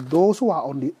sacrifices that those who are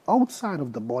on the outside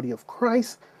of the body of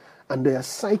Christ and they are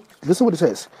listen what it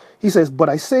says. He says, but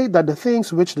I say that the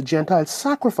things which the Gentiles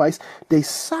sacrifice, they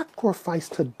sacrifice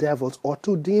to devils or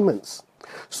to demons.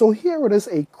 So here it is,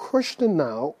 a Christian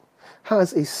now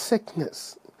has a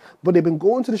sickness, but they've been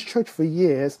going to this church for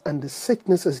years and the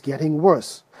sickness is getting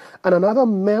worse. And another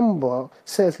member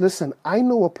says, listen, I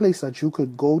know a place that you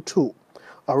could go to,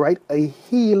 all right, a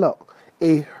healer,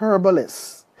 a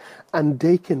herbalist, and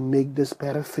they can make this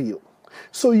better for you.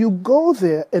 So you go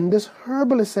there and this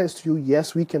herbalist says to you,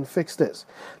 yes, we can fix this.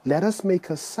 Let us make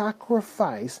a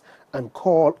sacrifice and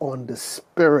call on the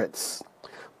spirits.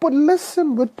 But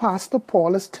listen what Pastor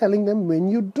Paul is telling them when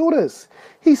you do this.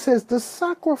 He says the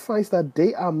sacrifice that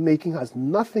they are making has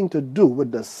nothing to do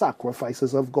with the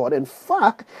sacrifices of God. In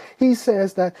fact, he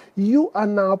says that you are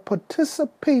now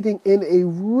participating in a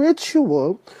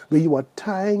ritual where you are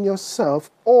tying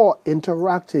yourself or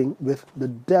interacting with the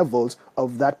devils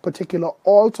of that particular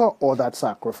altar or that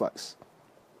sacrifice.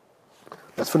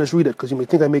 Let's finish reading it because you may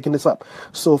think I'm making this up.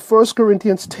 So 1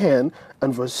 Corinthians 10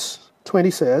 and verse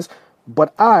 20 says,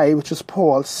 but I, which is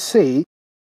Paul, say,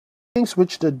 things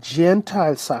which the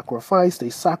Gentiles sacrifice, they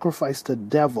sacrifice to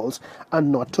devils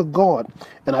and not to God.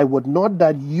 And I would not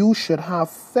that you should have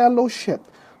fellowship.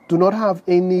 Do not have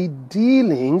any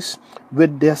dealings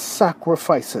with their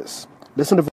sacrifices.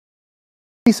 Listen to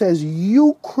He says,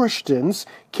 you Christians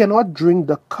cannot drink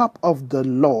the cup of the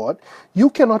Lord. You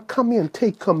cannot come here and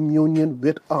take communion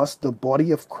with us, the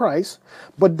body of Christ.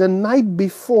 But the night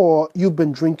before, you've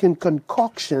been drinking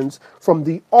concoctions from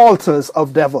the altars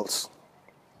of devils.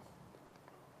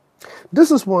 This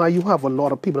is why you have a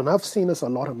lot of people, and I've seen this a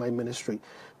lot in my ministry.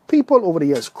 People over the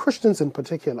years, Christians in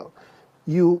particular,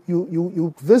 you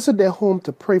visit their home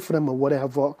to pray for them or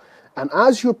whatever, and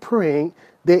as you're praying,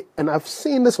 and I've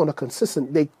seen this on a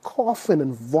consistent, they coughing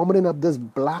and vomiting up this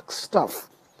black stuff.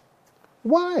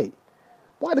 Why?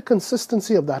 Why the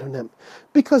consistency of that in them?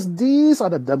 Because these are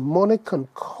the demonic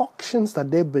concoctions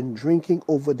that they've been drinking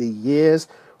over the years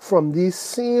from these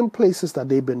same places that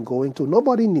they've been going to.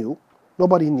 Nobody knew.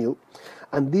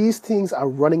 And these things are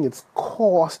running its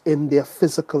course in their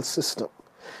physical system.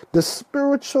 The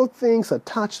spiritual things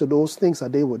attached to those things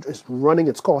that they were just running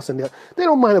its course in there. They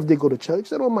don't mind if they go to church.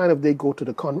 They don't mind if they go to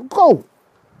the convent. Go!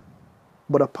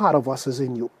 But a part of us is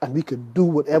in you. And we can do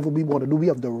whatever we want to do. We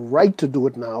have the right to do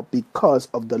it now because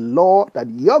of the law that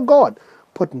your God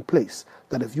put in place.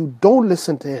 That if you don't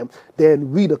listen to him,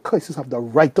 then we, the curses, have the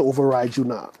right to override you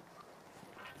now.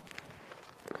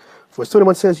 Verse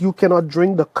 21 says, you cannot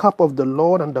drink the cup of the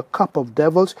Lord and the cup of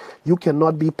devils. You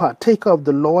cannot be partaker of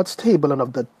the Lord's table and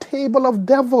of the table of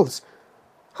devils.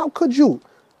 How could you?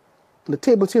 The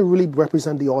tables here really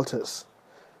represent the altars.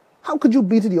 How could you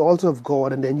be to the altar of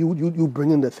God and then you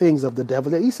bring in the things of the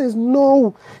devil? He says,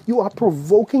 no, you are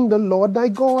provoking the Lord thy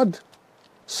God.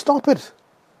 Stop it.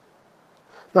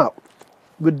 Now,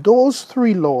 with those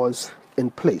three laws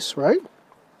in place, right?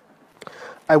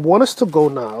 I want us to go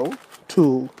now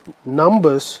to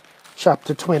Numbers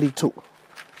chapter 22.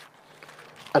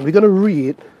 And we're going to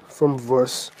read from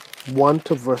verse 1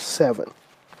 to verse 7.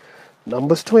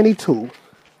 Numbers 22.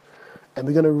 And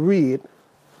we're going to read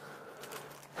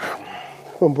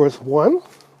from verse 1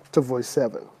 to verse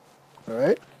 7. All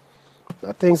right?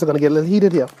 Now things are going to get a little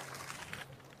heated here.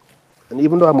 And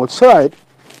even though I'm outside,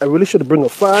 I really should bring a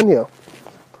fan here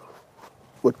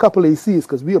with a couple ACs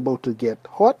because we're about to get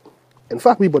hot. In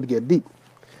fact, we're about to get deep.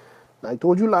 I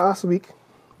told you last week,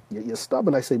 you're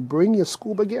stubborn. I say, bring your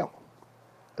scuba gear.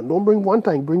 And don't bring one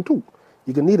tank, bring two.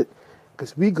 You're going to need it.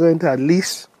 Because we're going to at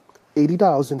least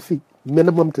 80,000 feet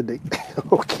minimum today.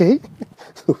 Okay?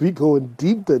 So we're going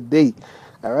deep today.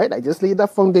 All right? I just laid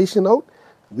that foundation out.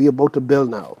 We're about to build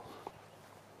now.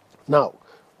 Now,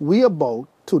 we're about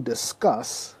to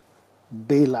discuss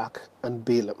Balak and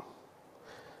Balaam.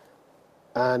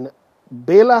 And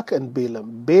Balak and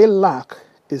Balaam. Balak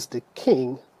is the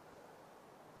king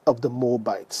of the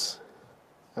Moabites,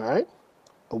 all right?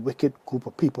 A wicked group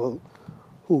of people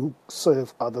who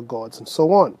serve other gods and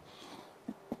so on.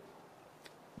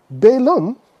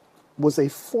 Balaam was a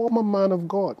former man of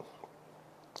God,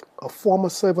 a former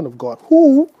servant of God,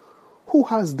 who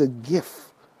has the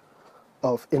gift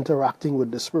of interacting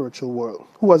with the spiritual world,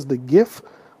 who has the gift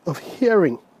of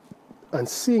hearing and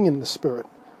seeing in the spirit.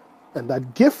 And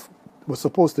that gift was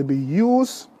supposed to be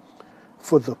used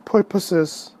for the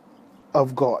purposes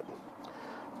of God.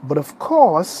 But of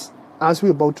course, as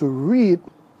we're about to read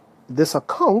this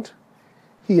account,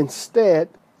 he instead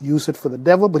used it for the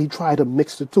devil, but he tried to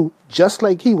mix the two, just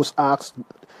like he was asked,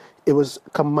 it was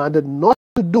commanded not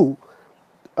to do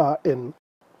in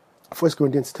 1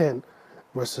 Corinthians 10,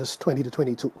 verses 20 to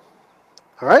 22.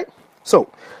 All right? So,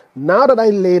 now that I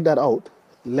laid that out,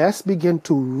 let's begin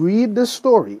to read this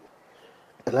story,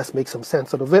 and let's make some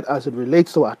sense out of it as it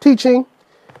relates to our teaching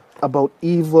about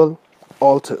evil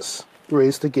altars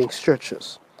raised against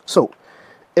churches. So,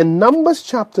 in Numbers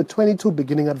chapter 22,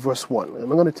 beginning at verse 1, and I'm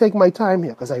going to take my time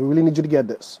here because I really need you to get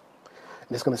this.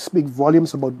 And it's going to speak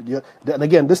volumes about, and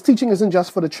again, this teaching isn't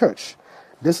just for the church.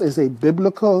 This is a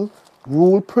biblical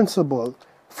rule principle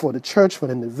for the church,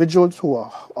 for individuals who are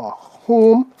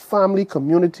home, family,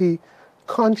 community,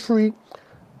 country,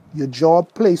 your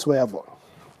job, place, wherever.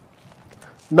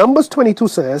 Numbers 22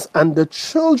 says, and the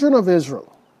children of Israel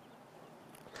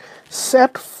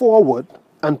set forward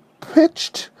and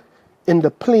pitched in the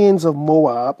plains of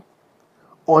Moab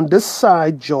on this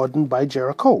side Jordan by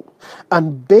Jericho.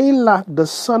 And Balak the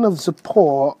son of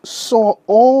Zippor saw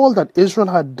all that Israel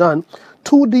had done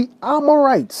to the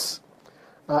Amorites.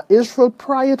 Israel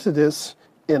prior to this,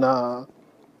 in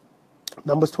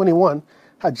Numbers 21,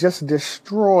 had just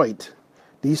destroyed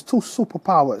these two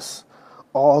superpowers,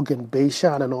 Og and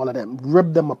Bashan and all of them,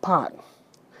 ripped them apart.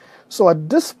 So at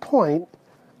this point,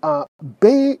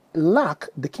 Balak,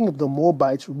 the king of the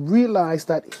Moabites, realized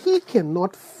that he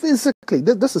cannot physically,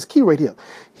 this is key right here,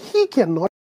 he cannot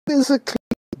physically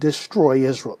destroy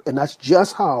Israel. And that's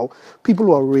just how people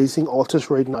who are raising altars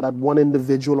right now, that one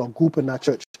individual or group in that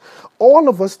church, all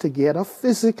of us together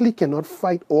physically cannot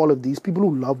fight all of these people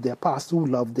who love their pastor, who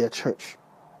love their church.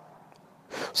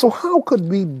 So how could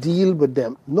we deal with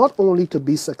them? Not only to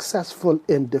be successful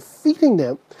in defeating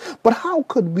them, but how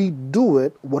could we do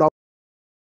it without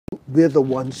we're the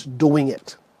ones doing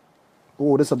it?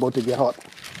 Oh, this is about to get hot.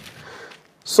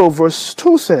 So verse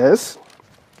 2 says,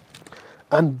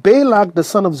 and Balak the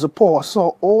son of Zippor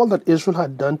saw all that Israel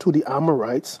had done to the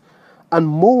Amorites, and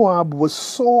Moab was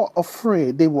so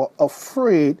afraid. They were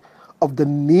afraid of the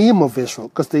name of Israel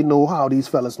because they know how these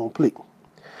fellas don't play.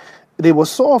 They were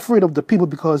so afraid of the people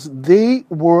because they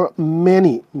were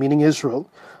many, meaning Israel,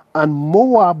 and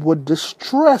Moab were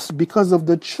distressed because of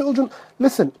the children.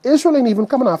 Listen, Israel ain't even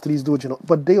coming after these dudes,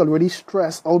 but they already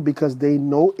stressed out because they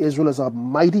know Israel is a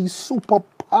mighty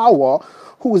superpower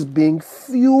who is being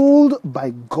fueled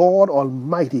by God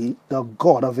Almighty, the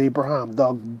God of Abraham,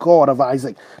 the God of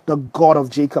Isaac, the God of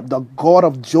Jacob, the God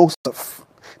of Joseph.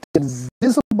 The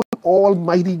invisible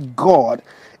Almighty God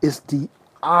is the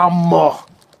armor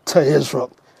to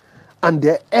Israel. And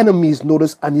their enemies,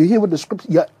 notice, and you hear what the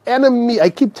scripture, your enemy, I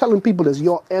keep telling people this,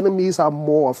 your enemies are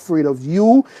more afraid of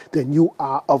you than you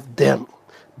are of them.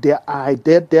 Their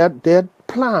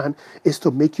plan is to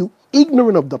make you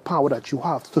ignorant of the power that you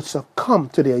have to succumb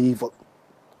to their evil.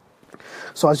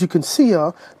 So as you can see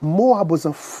here, Moab was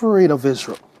afraid of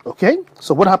Israel. Okay,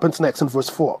 so what happens next in verse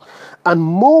 4? And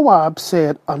Moab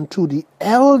said unto the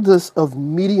elders of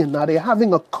Midian, now they're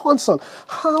having a consult,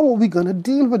 how are we going to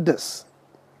deal with this?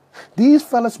 These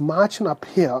fellas marching up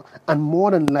here, and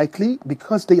more than likely,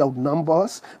 because they outnumber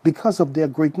us, because of their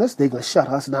greatness, they're going to shut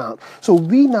us down. So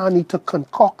we now need to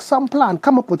concoct some plan,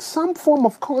 come up with some form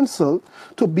of counsel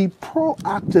to be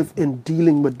proactive in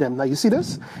dealing with them. Now you see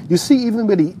this? You see even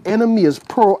where the enemy is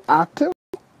proactive,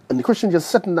 and the Christian just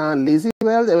sitting down lazy,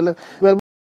 well,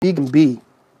 we can be,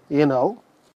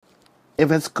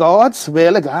 If it's God's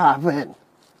will, it can happen.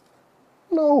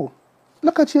 No.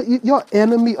 Look at your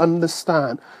enemy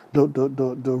understand the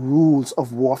rules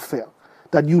of warfare,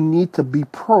 that you need to be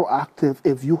proactive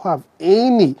if you have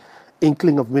any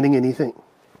inkling of winning anything.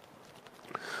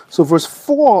 So verse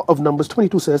 4 of Numbers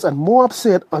 22 says, and Moab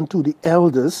said unto the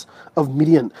elders of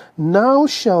Midian, now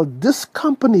shall this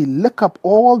company lick up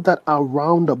all that are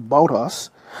round about us,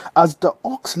 as the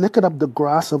ox licketh up the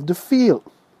grass of the field.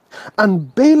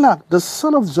 And Balak the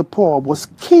son of Zippor was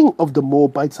king of the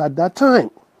Moabites at that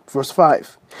time. Verse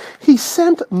 5, he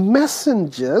sent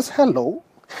messengers,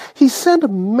 he sent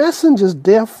messengers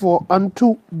therefore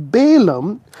unto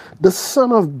Balaam the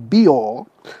son of Beor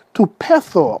to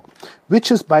Pethor,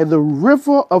 which is by the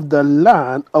river of the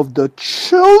land of the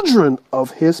children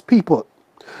of his people,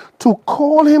 to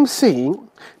call him, saying,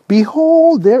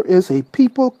 behold, there is a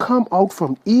people come out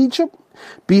from Egypt.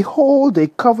 Behold, they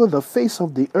cover the face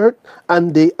of the earth,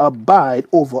 and they abide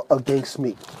over against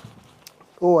me.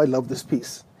 Oh, I love this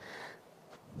piece.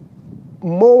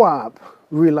 Moab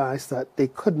realized that they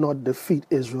could not defeat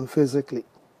Israel physically.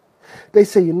 They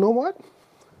say, you know what?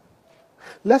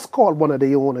 Let's call one of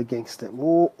their own against them.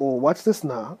 Oh, watch this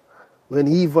now. When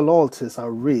evil altars are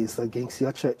raised against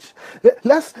your church,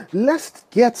 let's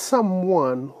get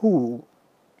someone who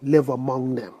live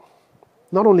among them.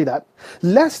 Not only that,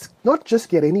 let's not just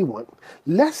get anyone.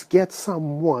 Let's get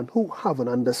someone who have an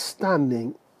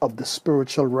understanding of the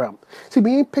spiritual realm. See,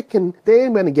 we ain't picking, they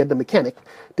ain't going to get the mechanic.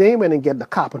 They ain't going to get the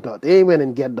carpenter. They ain't going to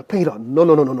get the painter.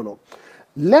 No.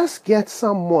 Let's get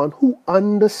someone who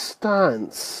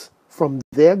understands from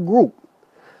their group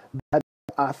that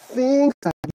there are things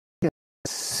that you can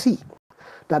see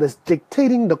that is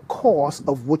dictating the course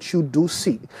of what you do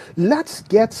see. Let's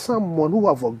get someone who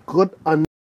have a good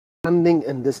understanding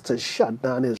in this to shut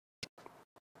down Israel.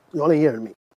 You all hearing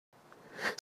me?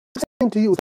 Saying to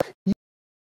you,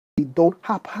 don't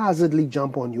haphazardly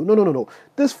jump on you. No.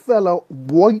 This fellow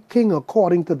working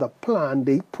according to the plan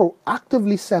they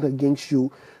proactively set against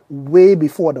you way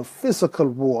before the physical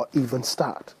war even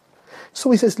start.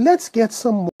 So he says, let's get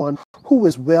someone who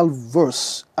is well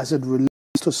versed as it relates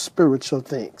to spiritual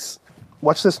things.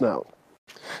 Watch this now.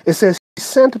 It says, he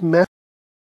sent messengers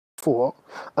for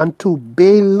unto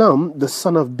Balaam the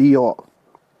son of Beor,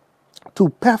 to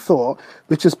Pethor,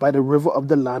 which is by the river of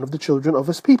the land of the children of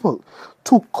his people,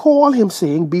 to call him,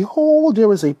 saying, behold,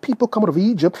 there is a people come out of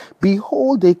Egypt.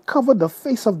 Behold, they cover the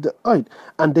face of the earth,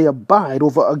 and they abide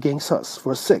over against us.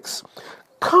 Verse 6,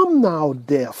 come now,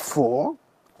 therefore,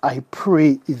 I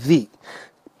pray thee.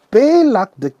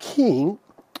 Balak the king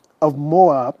of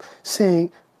Moab,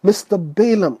 saying, Mr.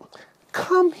 Balaam,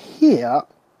 come here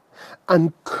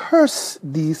and curse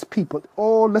these people.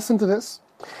 Oh, listen to this.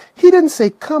 He didn't say,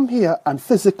 come here and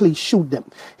physically shoot them.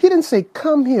 He didn't say,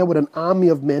 come here with an army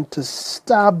of men to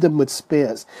stab them with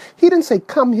spears. He didn't say,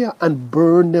 come here and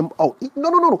burn them out.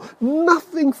 No.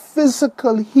 Nothing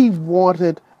physical he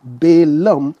wanted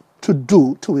Balaam to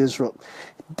do to Israel.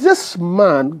 This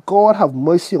man, God have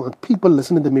mercy on people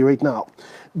listening to me right now.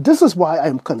 This is why I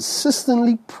am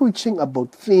consistently preaching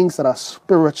about things that are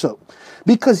spiritual.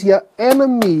 Because your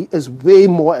enemy is way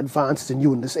more advanced than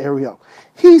you in this area.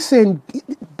 He's saying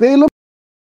Balaam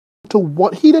to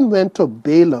what he didn't went to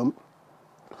Balaam,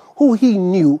 who he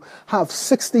knew have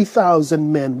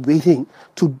 60,000 men waiting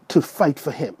to fight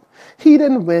for him. He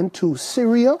didn't went to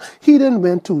Syria. He didn't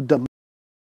went to Damascus,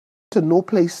 to no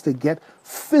place to get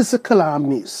physical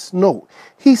armies. No.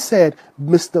 He said,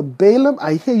 Mr. Balaam,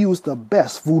 I hear you is the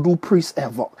best voodoo priest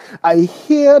ever. I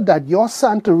hear that your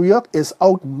Santeria is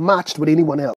outmatched with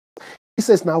anyone else. He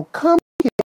says, now come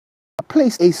here,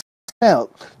 place a spell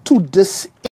to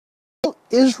disable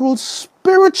Israel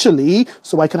spiritually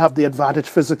so I can have the advantage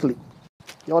physically.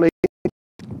 Y'all,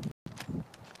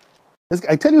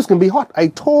 I tell you it's going to be hot. I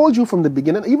told you from the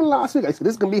beginning, even last week, I said,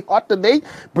 this is going to be hot today.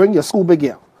 Bring your scuba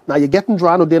gear. Now you're getting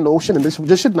drowned out there in the ocean and this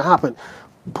shouldn't happen.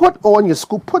 Put your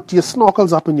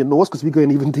snorkels up in your nose because we're going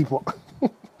even deeper.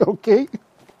 Okay?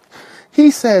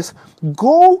 He says,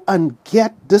 go and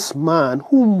get this man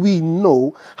whom we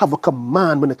know have a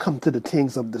command when it comes to the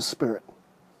things of the Spirit.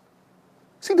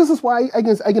 See, this is why I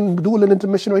can do a little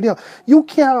intermission right here. You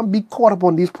can't be caught up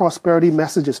on these prosperity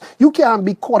messages. You can't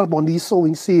be caught up on these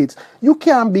sowing seeds. You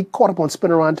can't be caught up on spin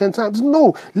around 10 times.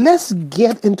 No, let's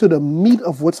get into the meat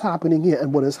of what's happening here.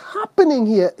 And what is happening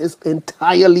here is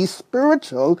entirely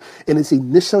spiritual in its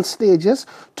initial stages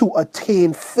to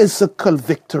attain physical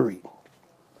victory.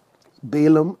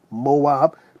 Balaam,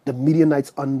 Moab, the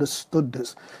Midianites understood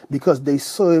this because they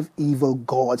serve evil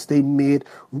gods. They made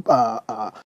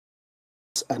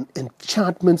and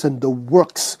enchantments and the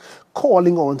works,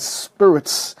 calling on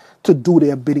spirits to do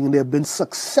their bidding, and they've been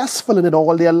successful in it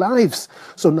all their lives.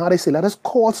 So now they say, let us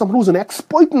call someone who's an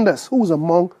expert in this, who's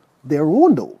among their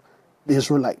own though, the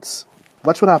Israelites.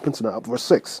 Watch what happens now, verse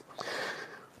 6.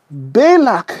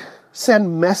 Balak sent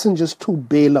messengers to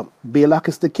Balaam. Balak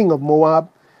is the king of Moab.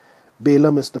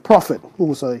 Balaam is the prophet, who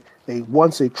was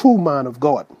once a true man of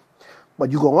God.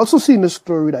 But you can also see in the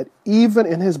story that even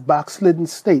in his backslidden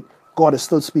state, God is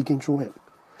still speaking through him.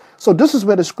 So this is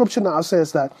where the scripture now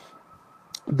says that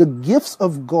the gifts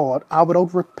of God are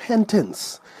without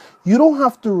repentance. You don't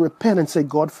have to repent and say,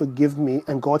 God, forgive me.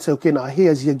 And God say, okay, now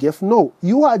here's your gift. No,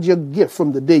 you had your gift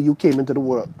from the day you came into the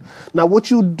world. Now what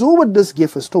you do with this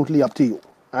gift is totally up to you.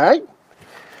 All right?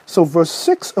 So verse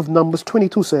 6 of Numbers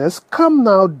 22 says, come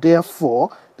now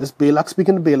therefore, this Balak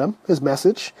speaking to Balaam, his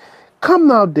message, come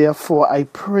now therefore, I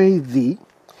pray thee,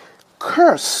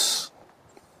 curse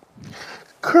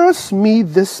me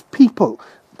this people.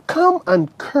 Come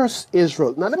and curse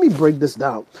Israel. Now let me break this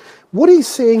down. What he's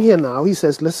saying here now, he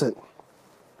says, listen,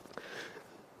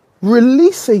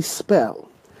 release a spell,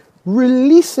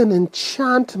 release an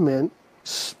enchantment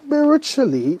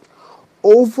spiritually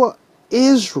over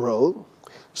Israel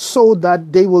so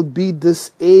that they will be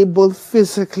disabled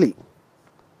physically.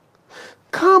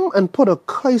 Come and put a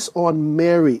curse on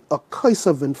Mary, a curse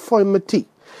of infirmity.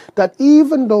 That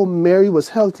even though Mary was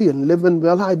healthy and living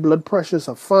well, high blood pressures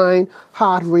are fine,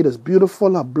 heart rate is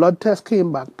beautiful, her blood test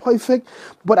came back perfect,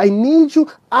 but I need you,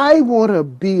 I want to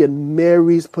be in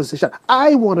Mary's position.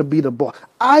 I want to be the boss.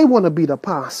 I want to be the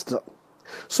pastor.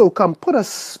 So come put a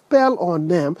spell on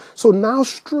them. So now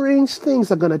strange things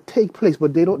are going to take place,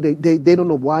 but they don't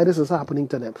know why this is happening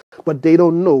to them. But they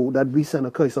don't know that we sent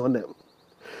a curse on them.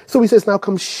 So he says, now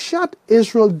come shut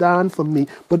Israel down for me,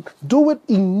 but do it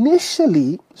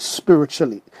initially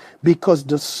spiritually, because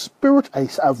the spirit,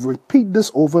 I've repeated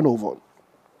this over and over,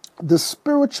 the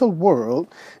spiritual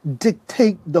world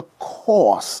dictate the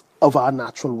course of our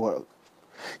natural world.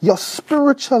 Your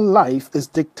spiritual life is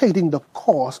dictating the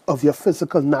course of your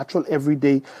physical, natural,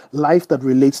 everyday life that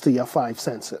relates to your five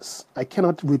senses. I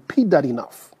cannot repeat that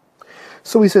enough.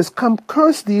 So he says, come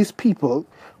curse these people,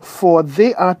 for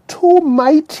they are too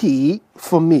mighty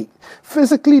for me.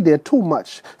 Physically, they're too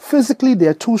much. Physically,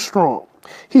 they're too strong.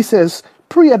 He says,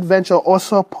 peradventure, or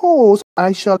suppose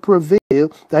I shall prevail,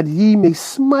 that ye may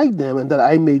smite them, and that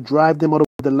I may drive them out of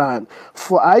the land.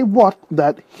 For I wot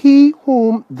that he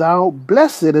whom thou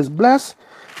blessed is blessed,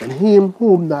 and him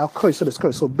whom thou cursed is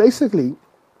cursed. So basically,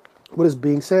 what is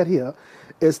being said here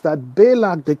is that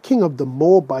Balak, the king of the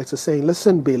Moabites, is saying,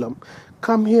 listen, Balaam,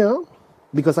 come here,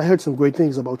 because I heard some great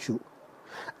things about you.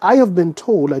 I have been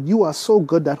told that you are so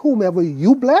good that whomever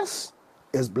you bless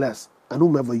is blessed. and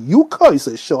whomever you curse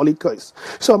is surely cursed.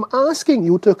 So I'm asking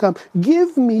you to come,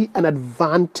 give me an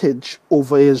advantage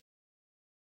over Israel.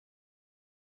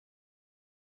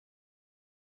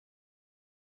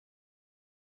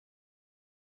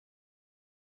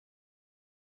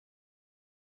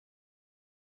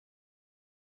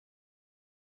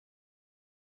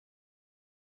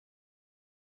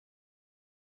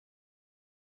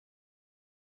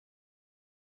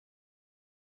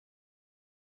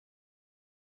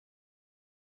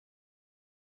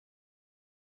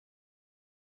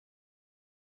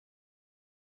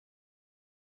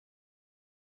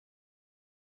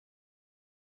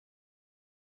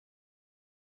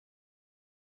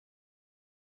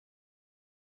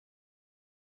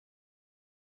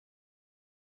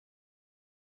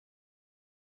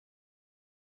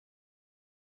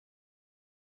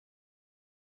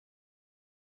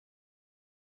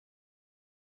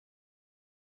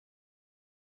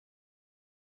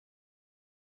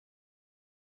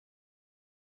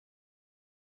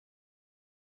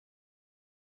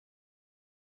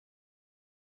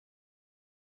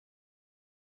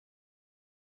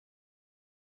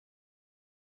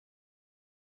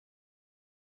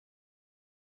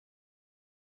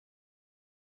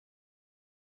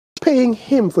 Paying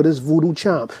him for this voodoo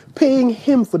charm, paying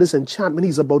him for this enchantment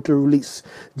he's about to release.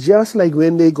 Just like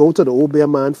when they go to the old bear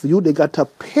man for you, they got to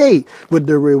pay with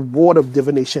the reward of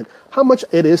divination. How much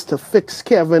it is to fix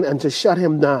Kevin and to shut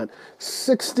him down?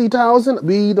 60,000?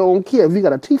 We don't care. If we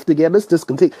got a teeth together, this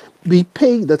can take. Be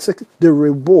paid the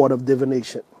reward of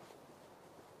divination.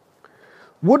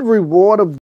 What reward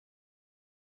of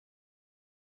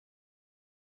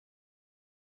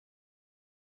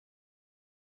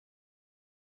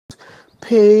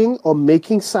paying or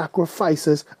making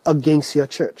sacrifices against your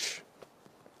church?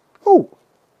 Oh.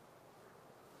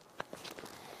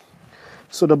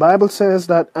 So the Bible says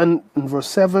that, and in verse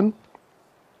 7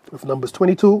 of Numbers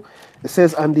 22, it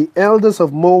says, and the elders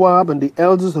of Moab and the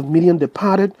elders of Midian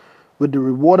departed with the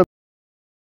reward of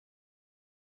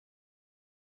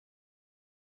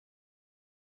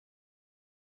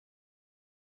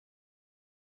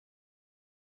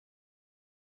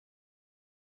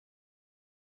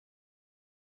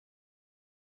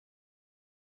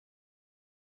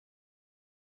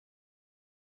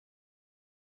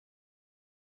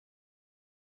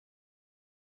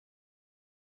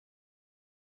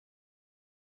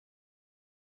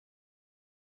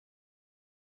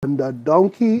and the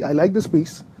donkey. I like this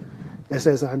piece. It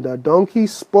says, and the donkey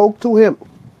spoke to him.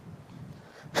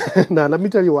 Now, let me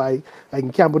tell you why I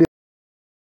can camp with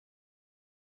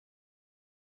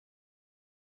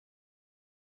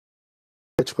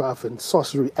witchcraft and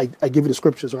sorcery. I give you the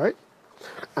scriptures, right?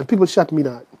 And people shut me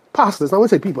down. Pastors, I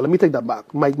won't say people, let me take that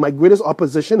back. My greatest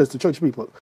opposition is the church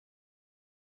people.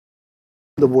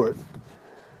 The word.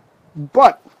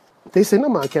 But they say, no,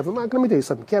 man, Kevin, man, let me tell you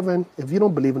something. Kevin, if you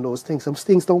don't believe in those things, some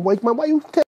things don't work, man, why you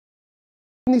telling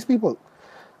these people?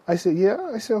 I said, yeah.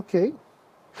 I said, okay.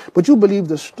 But you believe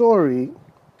the story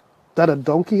that a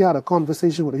donkey had a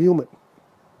conversation with a human.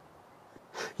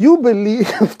 You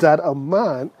believe that a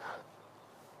man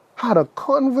had a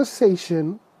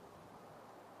conversation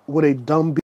with a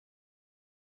dumb beast.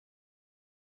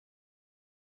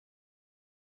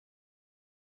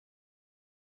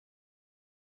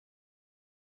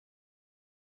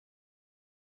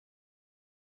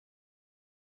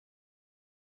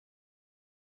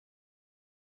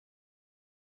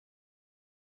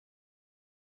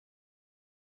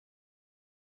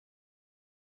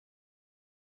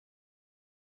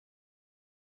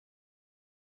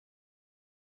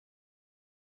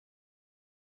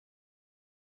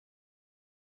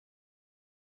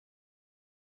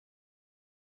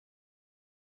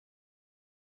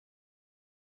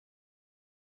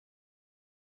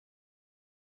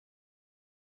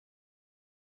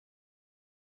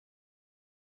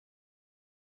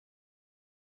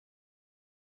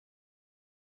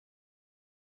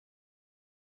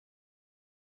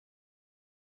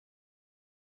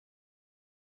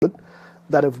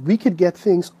 That if we could get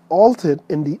things altered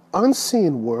in the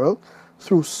unseen world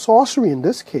through sorcery in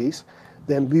this case,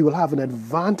 then we will have an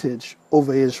advantage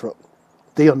over Israel.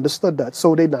 They understood that.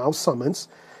 So they now summons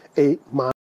a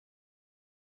man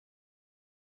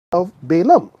of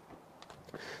Balaam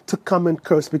to come and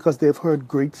curse because they've heard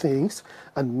great things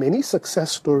and many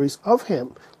success stories of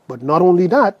him. But not only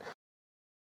that,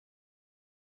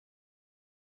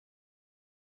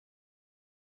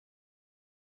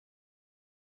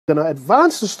 going to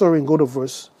advance the story and go to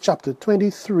chapter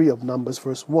 23 of Numbers,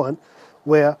 verse 1,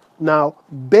 where now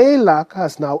Balak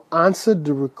has now answered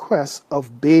the request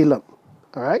of Balaam.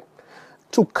 All right?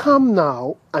 to come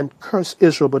now and curse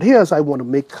Israel. But here's I want to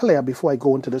make clear before I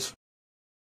go into this.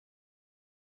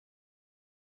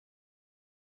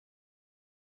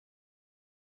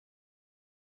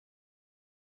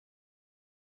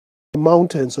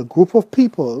 Mountains, a group of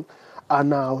people are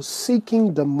now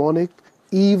seeking demonic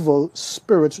evil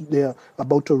spirits. They're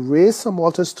about to raise some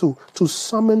altars to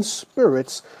summon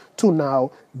spirits to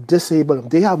now disable them.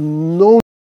 They have no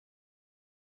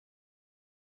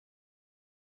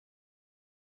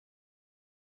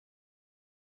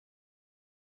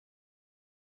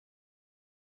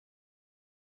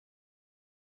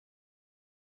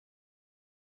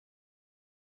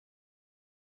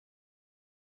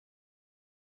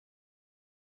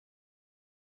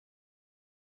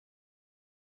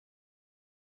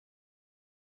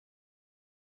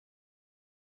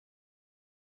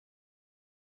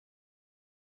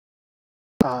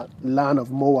land of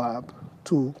Moab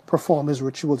to perform his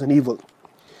rituals and evil.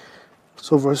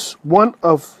 So verse 1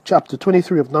 of chapter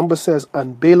 23 of Numbers says,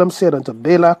 and Balaam said unto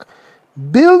Balak,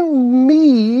 build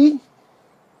me,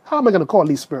 how am I going to call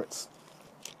these spirits?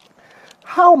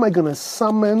 How am I going to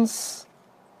summon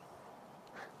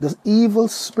the evil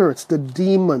spirits, the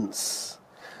demons,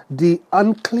 the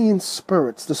unclean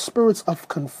spirits, the spirits of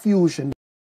confusion,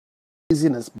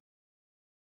 laziness,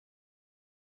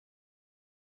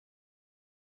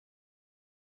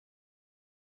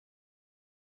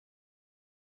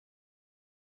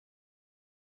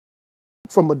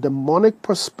 from a demonic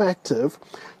perspective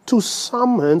to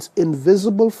summon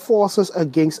invisible forces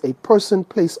against a person,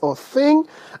 place, or thing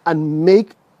and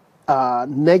make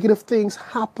negative things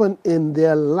happen in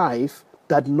their life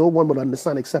that no one would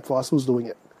understand except for us who's doing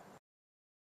it.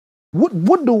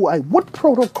 What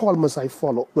protocol must I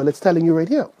follow? Well, it's telling you right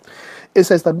here. It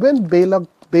says that when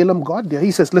Balaam got there,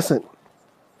 he says, listen,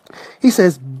 he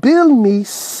says, build me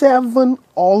 7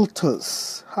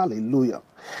 altars. Hallelujah.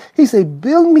 He said,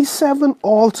 build me 7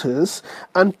 altars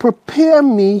and prepare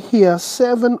me here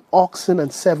 7 oxen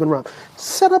and 7 rams.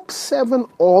 Set up 7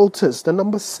 altars. The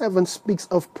number 7 speaks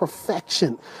of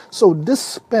perfection. So this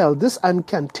spell, this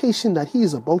incantation that he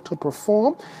is about to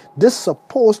perform, this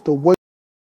supposed to work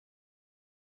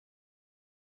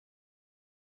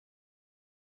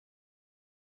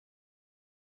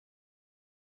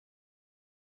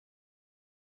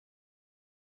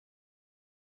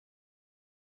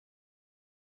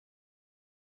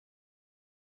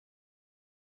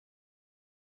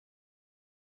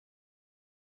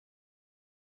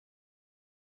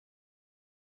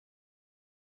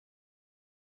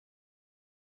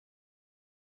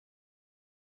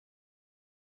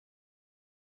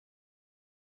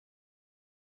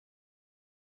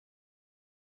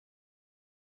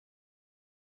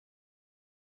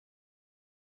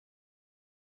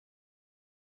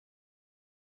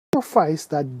sacrifice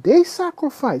that they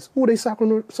sacrifice. Who are they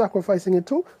sacrificing it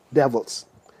to? Devils.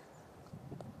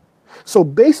 So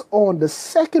based on the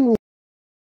second,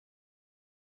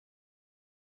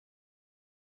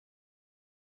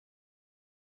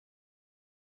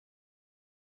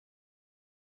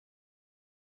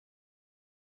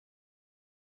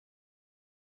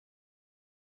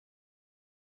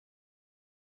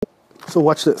 so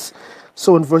watch this.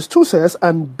 So in verse 2 says,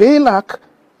 and Balak,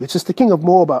 which is the king of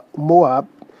Moab,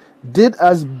 did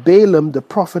as Balaam the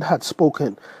prophet had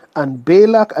spoken. And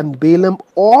Balak and Balaam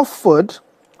offered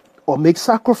or make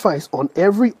sacrifice on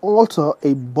every altar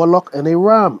a bullock and a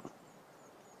ram.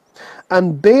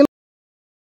 And Balaam,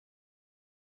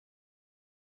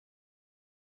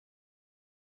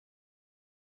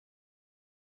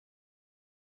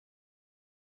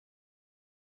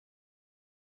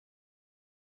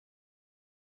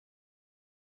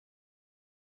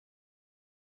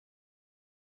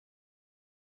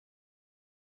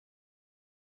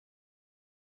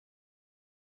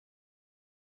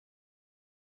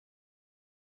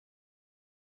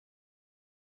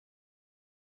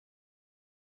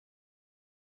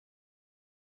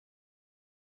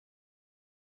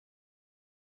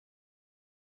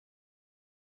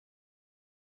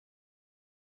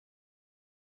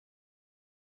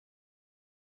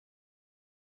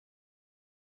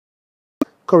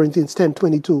 Corinthians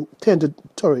 10:22, 10 to,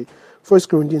 sorry, 1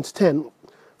 Corinthians 10,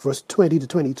 verse 20 to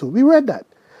 22. We read that.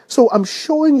 So I'm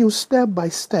showing you step by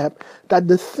step that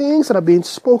the things that are being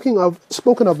spoken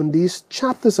of in these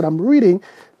chapters that I'm reading,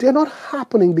 they're not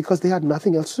happening because they had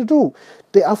nothing else to do.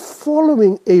 They are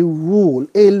following a rule,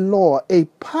 a law, a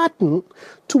pattern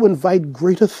to invite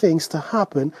greater things to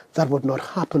happen that would not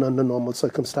happen under normal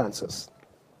circumstances.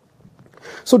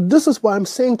 So this is why I'm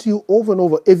saying to you over and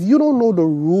over, if you don't know the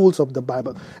rules of the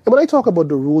Bible, and when I talk about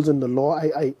the rules in the law,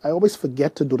 I always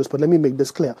forget to do this, but let me make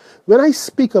this clear. When I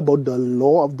speak about the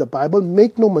law of the Bible,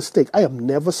 make no mistake, I am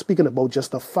never speaking about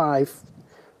just the five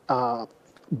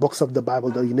books of the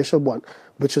Bible, the initial one,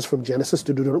 which is from Genesis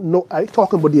to Deuteronomy. No, I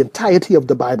talk about the entirety of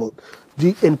the Bible.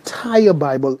 The entire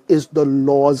Bible is the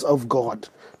laws of God,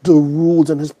 the rules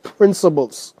and his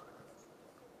principles.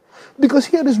 Because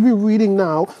here it is we're reading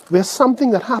now where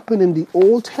something that happened in the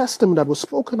Old Testament that was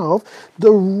spoken of,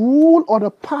 the rule or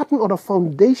the pattern or the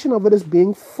foundation of it is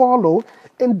being followed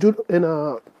in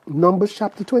Numbers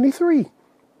chapter 23.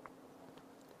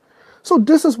 So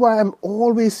this is why I'm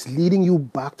always leading you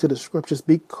back to the scriptures,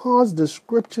 because the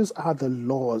scriptures are the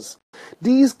laws.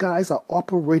 These guys are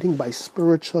operating by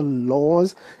spiritual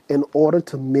laws in order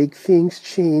to make things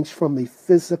change from a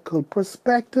physical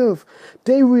perspective.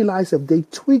 They realize if they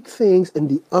tweak things in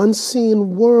the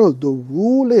unseen world, the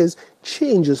rule is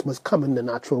changes must come in the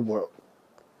natural world.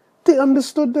 They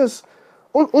understood this.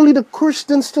 Only the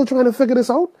Christians still trying to figure this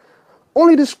out.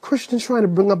 Only this Christians trying to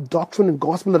bring up doctrine and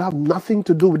gospel that have nothing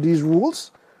to do with these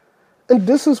rules. And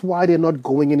this is why they're not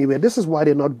going anywhere. This is why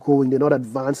they're not growing. They're not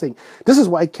advancing. This is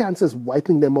why cancer is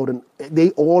wiping them out. And they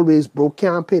always broke,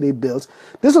 can't pay their bills.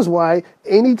 This is why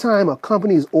anytime a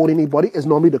company is owed anybody, it's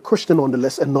normally the Christian on the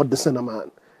list and not the sinner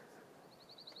man.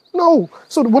 No.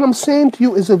 So what I'm saying to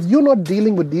you is if you're not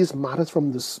dealing with these matters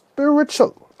from the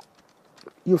spiritual,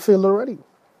 you fail already.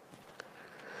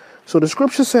 So the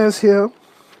scripture says here,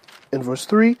 in verse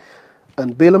 3,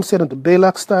 and Balaam said unto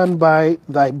Balak, stand by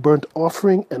thy burnt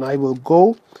offering, and I will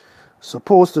go.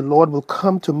 Suppose the Lord will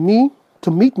come to me,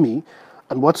 to meet me,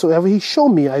 and whatsoever he show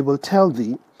me, I will tell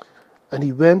thee. And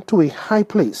he went to a high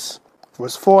place.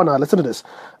 Verse 4, now listen to this.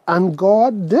 And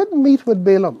God did meet with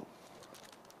Balaam.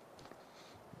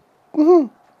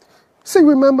 See,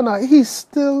 remember now, he's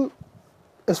still,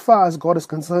 as far as God is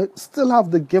concerned, still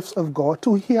have the gifts of God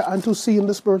to hear and to see in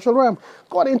the spiritual realm.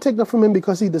 God ain't take that from him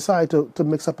because he decided to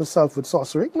mix up himself with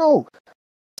sorcery. No.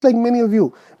 It's like many of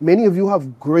you. Many of you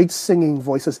have great singing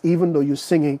voices, even though you're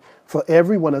singing for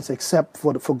everyone else except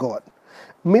for God.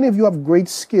 Many of you have great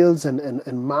skills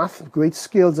in math, great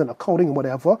skills in accounting and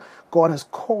whatever. God has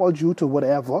called you to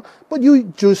whatever, but you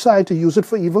decide to use it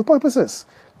for evil purposes.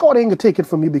 God ain't going to take it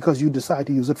from you because you decide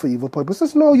to use it for evil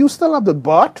purposes. No, you still have the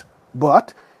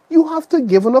but you have to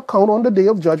give an account on the day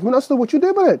of judgment as to what you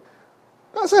did with it.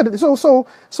 That's it.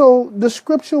 So the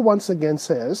scripture once again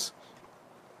says,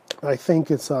 I think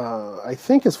it's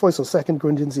first or 2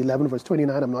 Corinthians 11 verse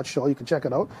 29. I'm not sure. You can check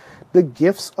it out. The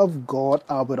gifts of God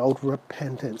are without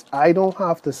repentance. I don't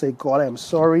have to say, God, I am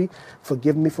sorry.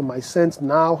 Forgive me for my sins.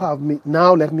 Now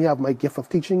let me have my gift of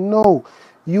teaching. No,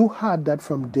 you had that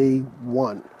from day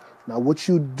one. Now what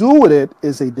you do with it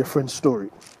is a different story.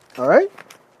 All right.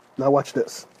 Now watch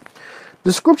this.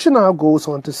 The scripture now goes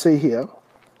on to say here,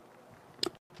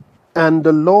 and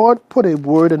the Lord put a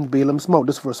word in Balaam's mouth,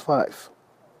 this is verse 5,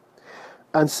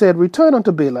 and said, return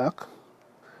unto Balak,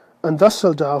 and thus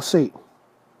shalt thou say.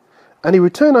 And he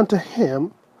returned unto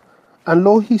him, and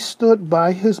lo, he stood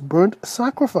by his burnt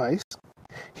sacrifice,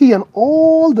 he and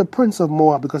all the prince of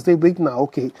Moab, because they wait now,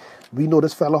 okay, we know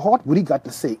this fellow hot, what he got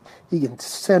to say? He can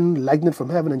send lightning from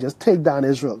heaven and just take down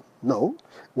Israel. No.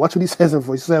 Watch what he says in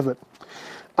verse 7.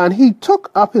 And he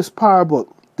took up his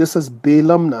parable. This is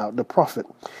Balaam now, the prophet.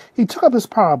 He took up his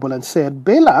parable and said,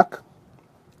 Balak,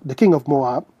 the king of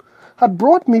Moab, had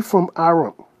brought me from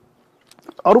Aram,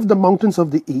 out of the mountains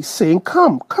of the east, saying,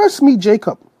 come, curse me,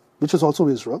 Jacob, which is also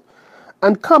Israel,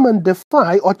 and come and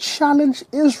defy or challenge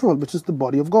Israel, which is the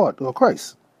body of God, or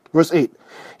Christ. Verse 8.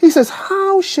 He says,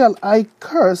 how shall I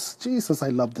curse? Jesus, I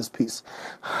love this piece.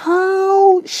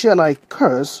 How shall I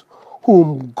curse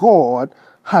whom God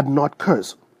had not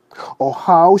cursed? Or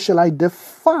how shall I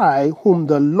defy whom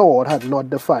the Lord had not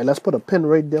defied? Let's put a pin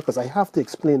right there because I have to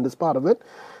explain this part of it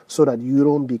so that you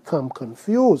don't become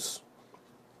confused.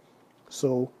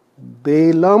 So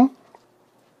Balaam,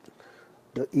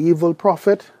 the evil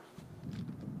prophet,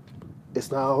 is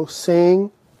now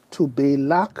saying to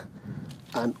Balak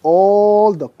and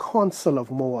all the council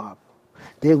of Moab,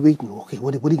 they're waiting. Okay,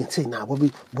 what are you going to say now?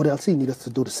 What else he need us to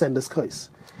do to send this curse?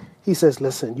 He says,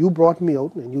 listen, you brought me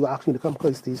out and you asked me to come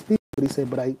curse these people. But he said,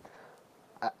 but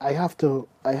I have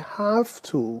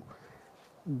to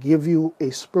give you a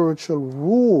spiritual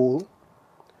rule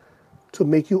to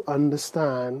make you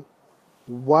understand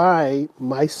why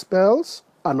my spells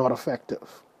are not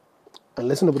effective. And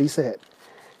listen to what he said.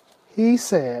 He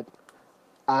said,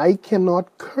 I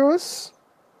cannot curse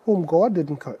whom God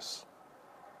didn't curse.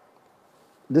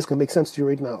 This can make sense to you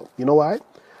right now. You know why?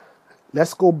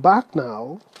 Let's go back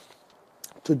now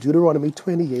to Deuteronomy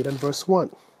 28 and verse 1.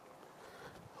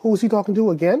 Who is he talking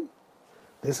to again?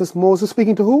 This is Moses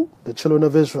speaking to who? The children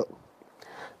of Israel.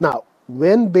 Now,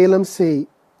 when Balaam say,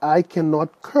 I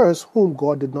cannot curse whom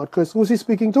God did not curse, who is he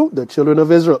speaking to? The children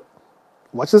of Israel.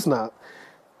 Watch this now.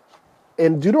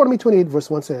 In Deuteronomy 28 verse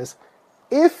 1 says,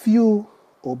 if you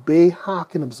obey,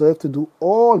 hearken, observe to do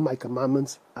all my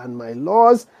commandments and my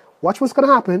laws, watch what's going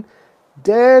to happen.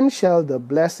 Then shall the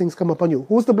blessings come upon you.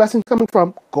 Who's the blessings coming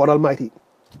from? God Almighty.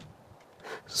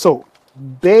 So,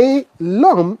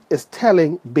 Balaam is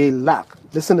telling Balak,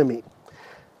 listen to me.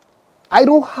 I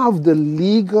don't have the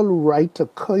legal right to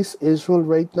curse Israel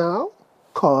right now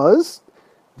because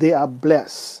they are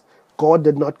blessed. God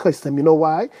did not curse them. You know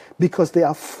why? Because they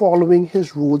are following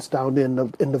his rules down there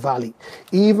in the valley.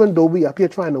 Even though we up here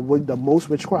trying to work the most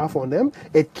witchcraft on them,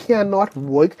 it cannot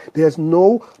work. There's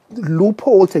no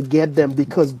loophole to get them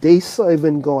because they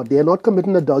serving God. They're not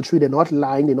committing adultery. They're not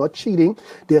lying. They're not cheating.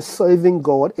 They're serving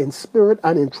God in spirit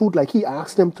and in truth like he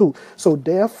asked them to. So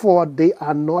therefore, they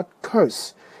are not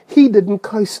cursed. He didn't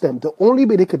curse them. The only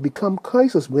way they could become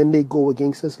cursed is when they go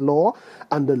against his law,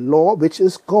 and the law, which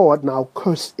is God, now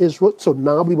cursed Israel. So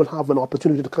now we will have an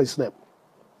opportunity to curse them.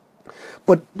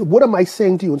 But what am I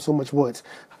saying to you in so much words?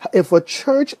 If a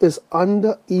church is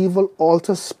under evil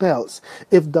altar spells,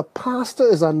 if the pastor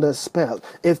is under a spell,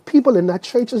 if people in that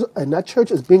church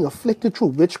is being afflicted through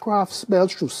witchcraft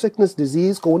spells, through sickness,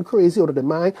 disease, going crazy out of their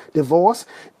mind, divorce,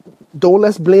 don't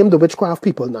let's blame the witchcraft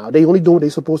people now. They only do what they're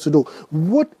supposed to do.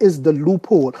 What is the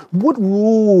loophole? What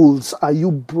rules are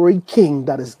you breaking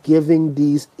that is giving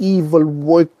these evil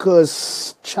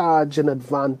workers charge and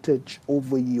advantage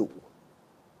over you?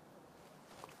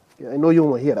 Yeah, I know you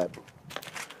won't hear that.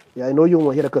 Yeah, I know you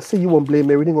won't hear that because see, you won't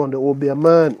blame everything on the old bear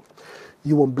man.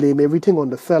 You won't blame everything on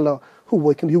the fella who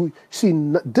working. You see,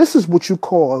 this is what you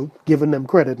call giving them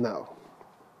credit now.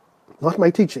 Not my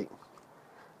teaching.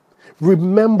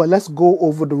 Remember, let's go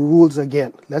over the rules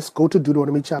again. Let's go to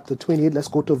Deuteronomy chapter 28. Let's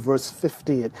go to verse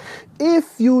 15.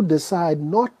 If you decide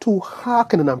not to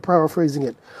hearken, and I'm paraphrasing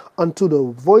it, unto the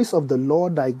voice of the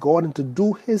Lord thy God and to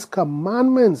do his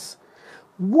commandments.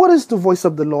 What is the voice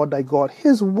of the Lord thy God?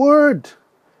 His word,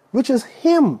 which is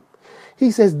him. He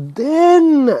says,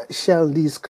 then shall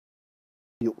these come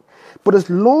to you. But as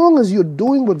long as you're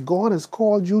doing what God has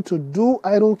called you to do,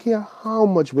 I don't care how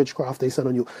much witchcraft they send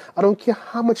on you. I don't care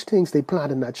how much things they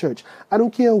plant in that church. I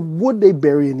don't care what they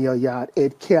bury in your yard.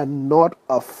 It cannot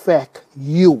affect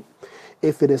you.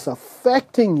 If it is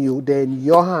affecting you, then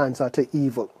your hands are to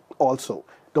evil also.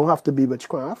 Don't have to be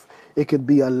witchcraft. It could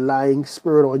be a lying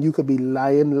spirit, or you could be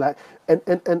lying.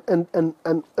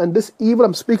 And this evil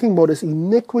I'm speaking about is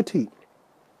iniquity.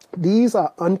 These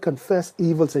are unconfessed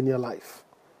evils in your life.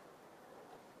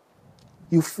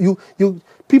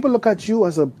 People look at you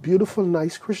as a beautiful,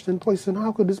 nice Christian person.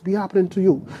 How could this be happening to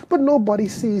you? But nobody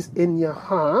sees in your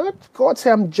heart. God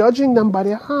said, I'm judging them by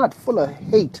their heart, full of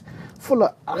hate, full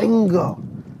of anger.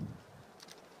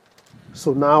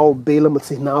 So now Balaam would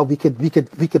say, now we could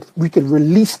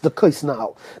release the curse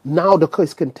now. Now the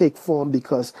curse can take form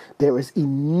because there is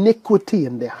iniquity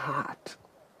in their heart,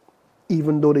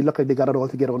 even though they look like they got it all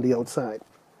together on the outside.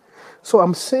 So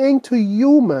I'm saying to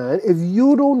you, man, if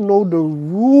you don't know the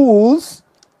rules,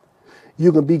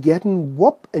 you're going to be getting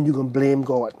whooped and you're going to blame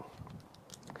God.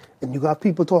 And you got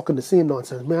people talking the same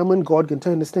nonsense. Man, when God can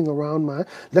turn this thing around, man,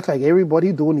 look like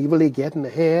everybody doing evil, they getting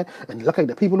ahead. And look like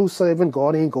the people who serving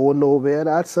God ain't going nowhere.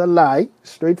 That's a lie.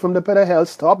 Straight from the pit of hell.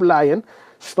 Stop lying.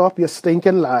 Stop your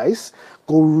stinking lies.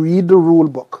 Go read the rule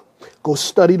book. Go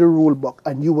study the rule book,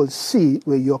 and you will see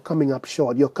where you're coming up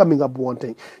short. You're coming up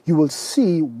wanting. You will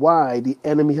see why the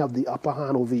enemy have the upper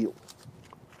hand over you.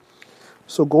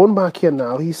 So going back here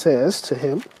now, he says to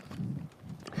him,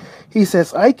 he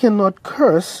says, I cannot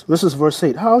curse. This is verse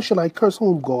 8. How shall I curse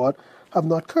whom God have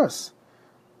not cursed?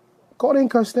 God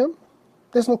ain't cursed them.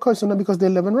 There's no curse on them because they're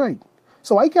living right.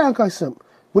 So I can't curse them.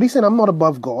 What he's saying, I'm not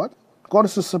above God. God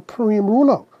is the supreme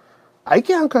ruler. I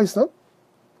can't curse them.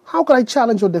 How can I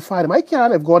challenge or defy them? I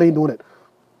can't if God ain't doing it.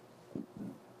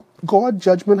 God's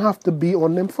judgment have to be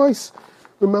on them first.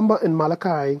 Remember in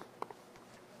Malachi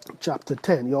chapter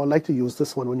 10, y'all like to use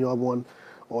this one when y'all want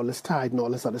all this tithe and all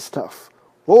this other stuff.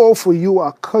 Oh, for you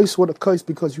are cursed with a curse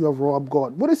because you have robbed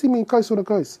God. What does he mean, cursed with a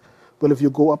curse? Well, if you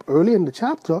go up early in the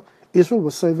chapter, Israel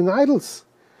was serving idols,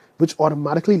 which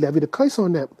automatically levied a curse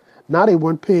on them. Now they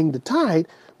weren't paying the tithe,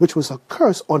 which was a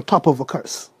curse on top of a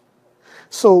curse.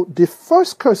 So the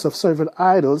first curse of serving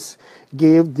idols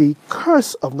gave the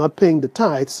curse of not paying the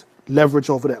tithes leverage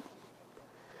over them.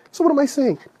 So what am I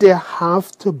saying? There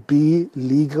have to be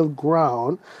legal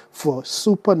ground for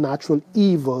supernatural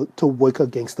evil to work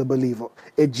against the believer.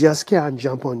 It just can't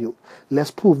jump on you.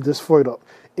 Let's prove this further.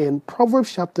 In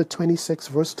Proverbs chapter 26,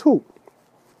 verse 2,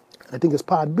 I think it's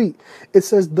part B, it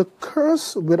says, the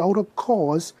curse without a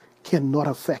cause cannot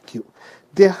affect you.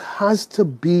 There has to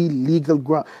be legal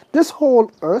ground. This whole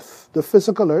earth, the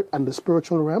physical earth and the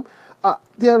spiritual realm,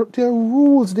 there are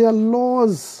rules, there are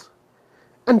laws.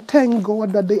 And thank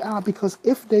God that they are, because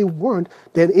if they weren't,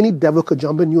 then any devil could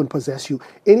jump in you and possess you.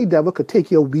 Any devil could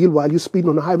take your wheel while you're speeding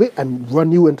on the highway and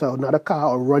run you into another car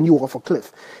or run you off a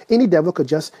cliff. Any devil could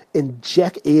just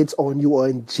inject AIDS on you or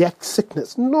inject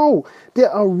sickness. No,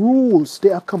 there are rules,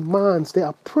 there are commands, there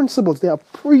are principles, there are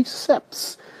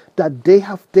precepts that they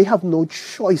have no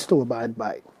choice to abide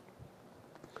by.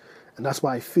 And that's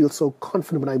why I feel so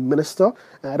confident when I minister.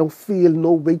 And I don't feel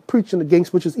no way preaching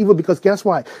against which is evil, because guess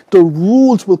why? The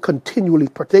rules will continually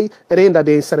protect. It ain't that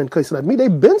they ain't sending curses at me.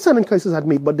 They've been sending curses at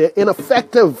me, but they're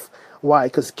ineffective. Why?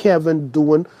 Because Kevin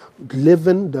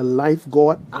living the life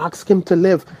God asked him to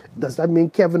live. Does that mean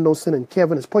Kevin no sin and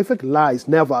Kevin is perfect? Lies.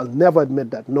 Never. I'll never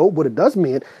admit that. No, but it does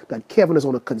mean that Kevin is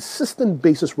on a consistent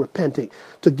basis repenting,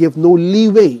 to give no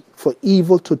leeway for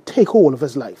evil to take hold of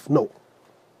his life. No.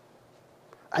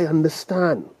 I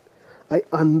understand. I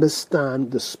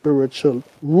understand the spiritual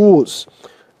rules.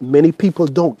 Many people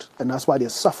don't, and that's why they're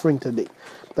suffering today.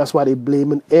 That's why they're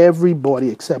blaming everybody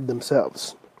except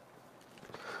themselves.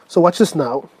 So watch this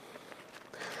now.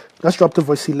 Let's drop to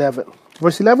verse 11.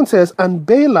 Verse 11 says, and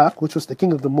Balak, which was the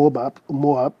king of the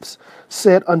Moabs,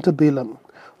 said unto Balaam,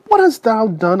 what hast thou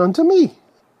done unto me?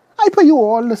 I pay you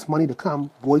all this money to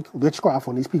come work witchcraft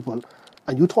on these people,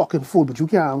 and you talking fool, but you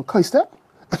can't curse them?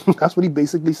 That's what he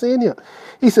basically saying here.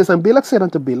 He says, and Balak said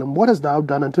unto Balaam, what hast thou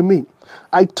done unto me?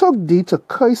 I took thee to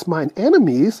curse mine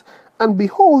enemies, and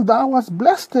behold, thou hast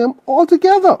blessed them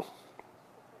altogether.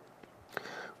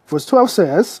 Verse 12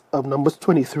 says, of Numbers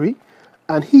 23,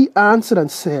 and he answered and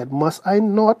said, must I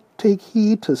not take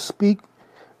heed to speak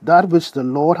that which the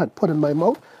Lord had put in my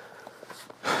mouth?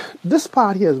 This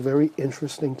part here is very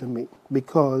interesting to me,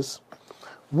 because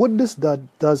what this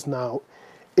does now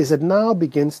is it now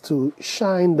begins to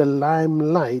shine the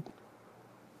limelight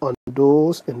on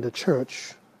those in the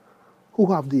church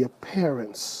who have the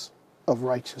appearance of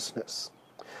righteousness.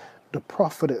 The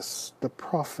prophetess, the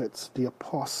prophets, the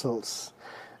apostles,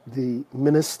 the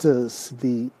ministers,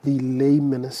 the lay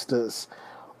ministers.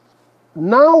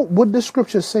 Now, what the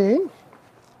scripture is saying,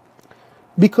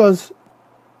 because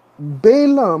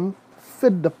Balaam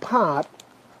fit the part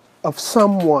of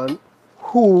someone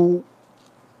who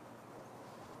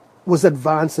was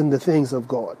advancing the things of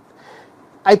God.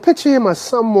 I picture him as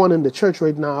someone in the church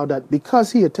right now that,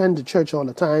 because he attends the church all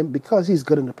the time, because he's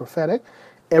good in the prophetic,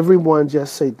 everyone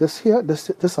just say, this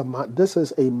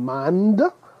is a man,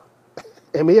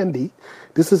 M-A-N-D,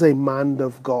 this is a man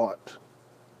of God.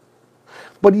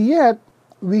 But yet,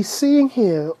 we're seeing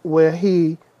here where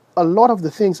a lot of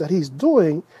the things that he's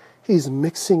doing, he's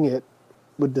mixing it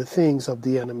with the things of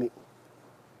the enemy.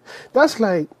 That's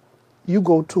like you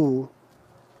go to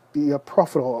be a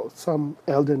prophet or some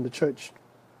elder in the church,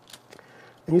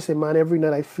 and you say, man, every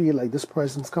night I feel like this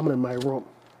person's coming in my room.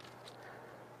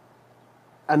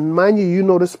 And mind you, you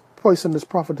know this person, this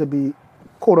prophet, to be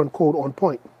quote unquote on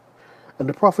point. And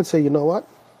the prophet say, you know what?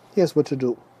 Here's what to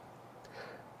do.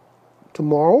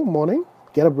 Tomorrow morning,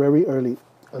 get up very early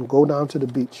and go down to the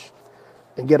beach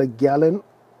and get a gallon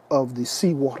of the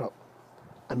seawater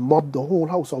and mop the whole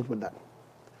house out with that.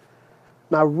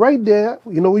 Now, right there,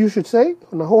 you know what you should say?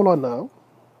 Now, hold on now.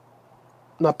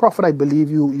 Now, prophet, I believe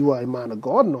you are a man of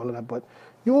God and all of that, but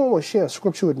you want to share a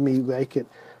scripture with me where I can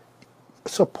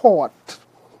support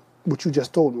what you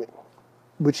just told me,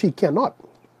 which he cannot.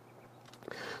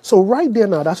 So right there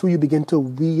now, that's where you begin to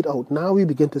weed out. Now we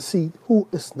begin to see who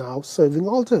is now serving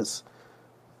altars.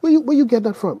 Where you get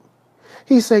that from?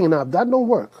 He's saying, now, if that don't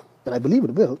work, and I believe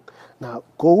it will, now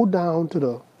go down to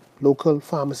the local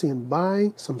pharmacy and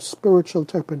buy some spiritual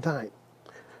turpentine,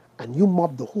 and you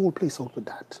mop the whole place out with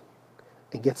that,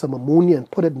 and get some ammonia and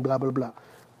put it in blah blah blah.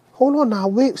 Hold on now,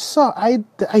 wait, sir, I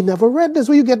never read this.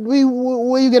 Where you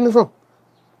getting it from?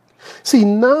 See,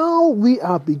 now we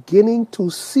are beginning to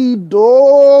see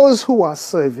those who are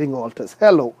serving altars.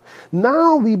 Hello.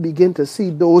 Now we begin to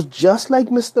see those, just like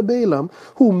Mr. Balaam,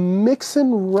 who mix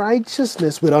in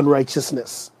righteousness with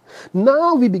unrighteousness.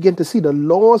 Now we begin to see the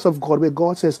laws of God, where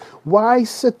God says, why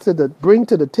bring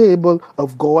to the table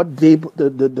of God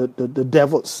the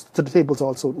devils to the tables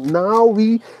also. Now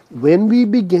when we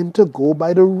begin to go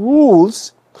by the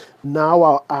rules, now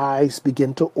our eyes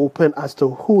begin to open as to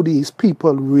who these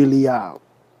people really are.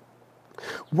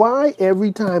 Why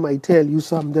every time I tell you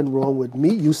something wrong with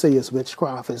me, you say it's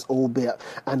witchcraft, it's old bear,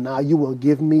 and now you will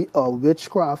give me a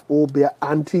witchcraft old bear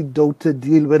antidote to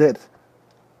deal with it?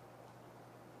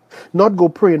 Not go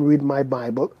pray and read my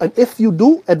Bible. And if you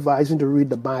do advise me to read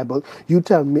the Bible, you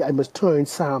tell me I must turn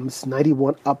Psalms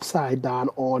 91 upside down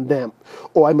on them.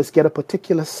 Or I must get a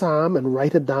particular psalm and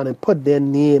write it down and put their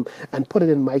name and put it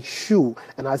in my shoe.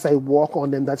 And as I walk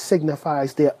on them, that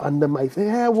signifies they're under my feet.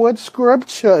 Yeah, what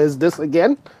scripture is this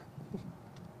again?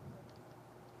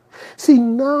 See,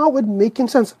 now it's making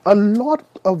sense. A lot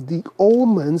of the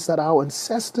omens that our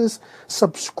ancestors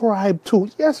subscribed to.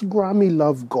 Yes, Grammy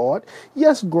loved God.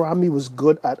 Yes, Grammy was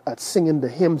good at singing the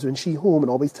hymns when she home and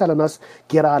always telling us,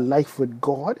 get our life with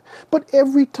God. But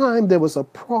every time there was a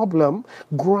problem,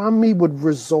 Grammy would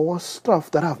resort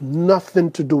stuff that have nothing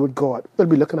to do with God. We'll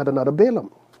be looking at another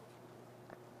Balaam.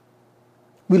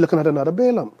 We're looking at another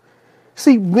Balaam.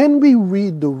 See, when we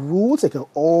read the rules, it can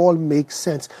all make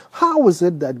sense. How is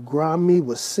it that Grammy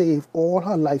was saved all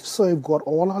her life, served God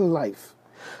all her life?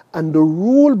 And the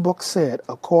rule book said,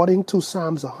 according to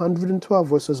Psalms 112,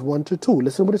 verses 1 to 2,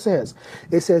 listen what it says.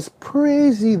 It says,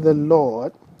 praise ye the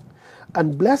Lord,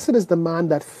 and blessed is the man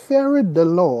that feareth the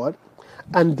Lord,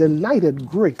 and delighted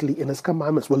greatly in his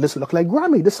commandments. Well, this look like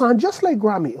Grammy. This sound just like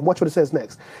Grammy. And watch what it says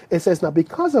next. It says, now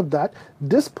because of that,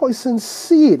 this person's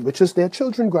seed, which is their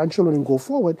children, grandchildren, and go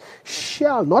forward,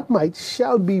 shall, not might,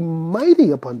 shall be mighty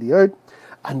upon the earth,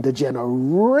 and the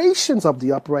generations of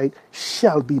the upright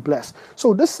shall be blessed.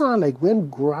 So this sound like when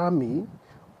Grammy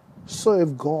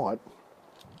served God,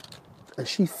 and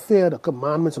she feared the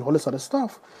commandments and all this other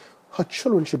stuff, her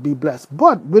children should be blessed.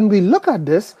 But when we look at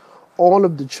this, all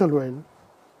of the children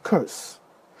curse.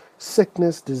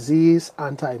 Sickness, disease,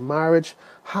 anti-marriage,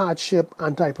 hardship,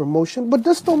 anti-promotion. But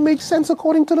this don't make sense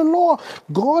according to the law.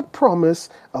 God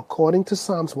promised, according to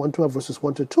Psalms 112, verses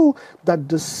 1 to 2, that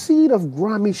the seed of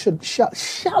Grammy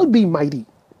shall be mighty.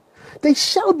 They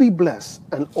shall be blessed,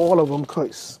 and all of them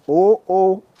curse.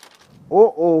 Oh.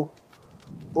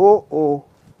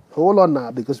 Hold on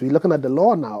now, because we're looking at the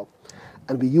law now.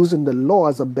 And we're using the law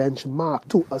as a benchmark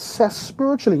to assess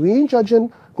spiritually. We ain't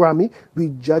judging Grammy,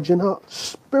 we're judging her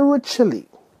spiritually.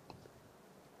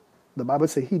 The Bible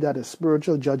says, he that is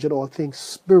spiritual, judgeth all things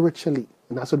spiritually.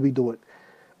 And that's what we do it.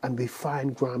 And we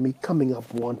find Grammy coming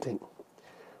up wanting.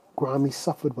 Grammy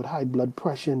suffered with high blood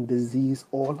pressure and disease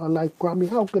all her life. Grammy,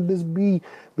 how could this be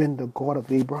when the God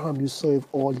of Abraham you serve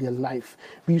all your life?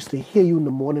 We used to hear you in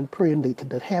the morning praying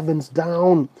the heavens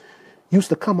down. You used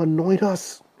to come anoint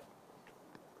us.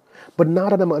 But now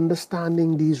that I'm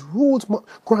understanding these rules,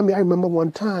 Grammy, I remember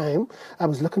one time I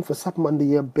was looking for something under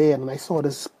your bed and I saw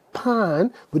this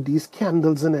pan with these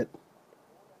candles in it.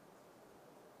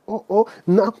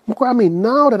 Now, Grammy,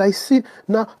 now that I see,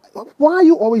 now, why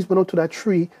you always went out to that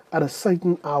tree at a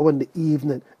certain hour in the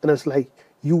evening and it's like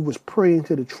you was praying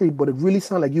to the tree, but it really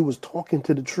sounded like you was talking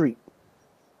to the tree?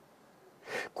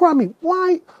 Grammy,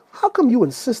 why, how come you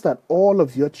insist that all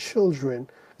of your children,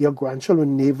 your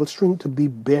grandchildren, navel string to be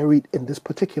buried in this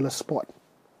particular spot?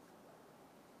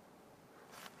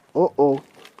 So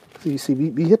you see,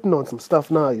 we hitting on some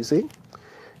stuff now, you see?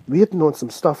 We hitting on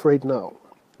some stuff right now.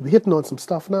 We hitting on some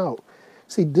stuff now.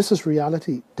 See, this is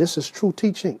reality. This is true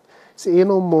teaching. See, ain't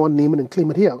no more naming and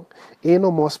claiming here. Ain't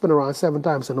no more spin around 7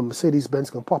 times and a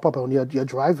Mercedes-Benz can pop up on your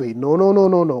driveway.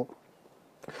 No.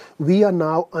 We are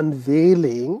now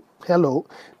unveiling,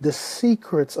 the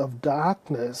secrets of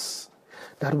darkness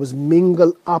that was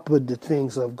mingled up with the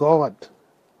things of God.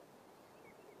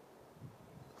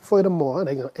 Furthermore, and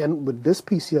I'm going to end with this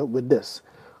piece here with this.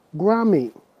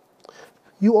 Grammy,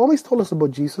 you always told us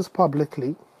about Jesus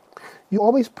publicly. You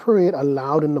always prayed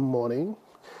aloud in the morning.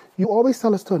 You always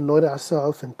tell us to anoint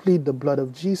ourselves and plead the blood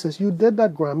of Jesus. You did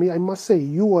that, Grammy. I must say,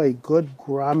 you are a good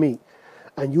Grammy.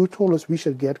 And you told us we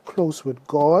should get close with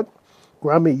God.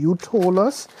 Grammy, you told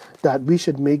us that we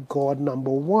should make God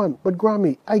number one. But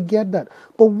Grammy, I get that.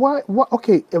 But why?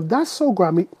 Okay, if that's so,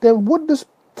 Grammy, then what this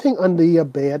thing under your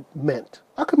bed meant?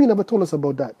 How come you never told us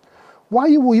about that?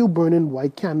 Why were you burning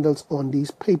white candles on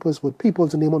these papers with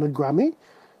people's name on it, Grammy?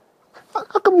 How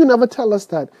come you never tell us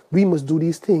that we must do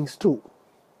these things too?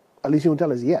 At least you don't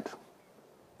tell us yet.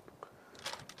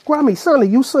 Grammy, certainly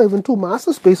you serving two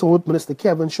masters based on what Minister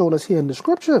Kevin showed us here in the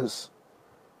scriptures.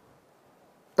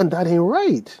 And that ain't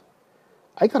right.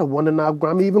 I gotta wonder now if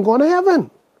Grammy even going to heaven.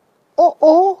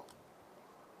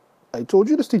 I told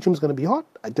you this teaching was going to be hot.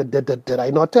 Did I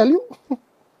not tell you?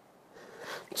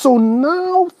 So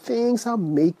now things are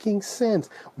making sense.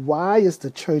 Why is the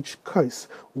church cursed?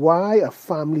 Why are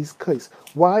families cursed?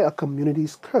 Why are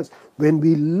communities cursed? When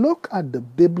we look at the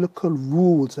biblical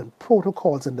rules and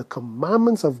protocols and the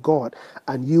commandments of God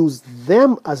and use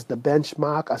them as the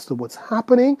benchmark as to what's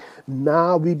happening,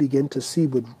 now we begin to see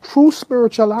with true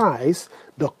spiritual eyes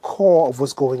the core of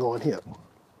what's going on here.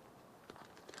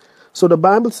 So the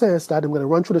Bible says that, I'm going to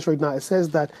run through this right now. It says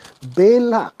that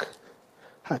Balak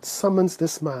had summoned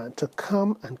this man to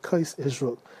come and curse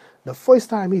Israel. The first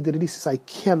time he did it, he says, I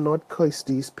cannot curse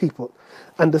these people.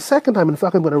 And the second time, in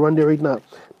fact, I'm going to run there right now.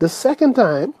 The second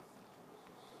time,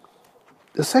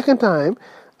 let's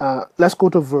go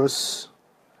to verse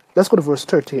 13. Let's go to verse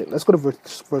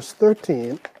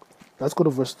 13. Let's go to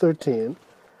verse 13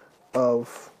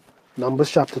 of Numbers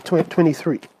chapter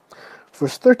 23.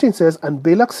 Verse 13 says, And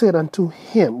Balak said unto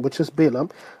him, which is Balaam,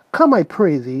 Come, I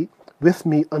pray thee, with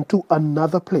me unto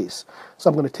another place. So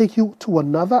I'm going to take you to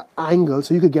another angle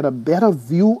so you could get a better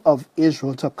view of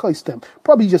Israel to curse them.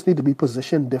 Probably just need to be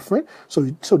positioned different so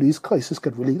these curses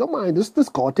could really, don't mind this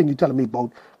God thing you're telling me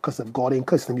about, because if God ain't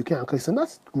cursing them, you can't curse them.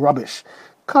 That's rubbish.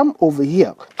 Come over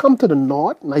here. Come to the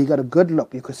north. Now you got a good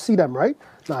look. You could see them, right?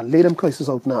 Now lay them curses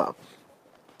out now.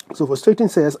 So verse 13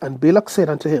 says, And Balak said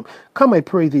unto him, Come, I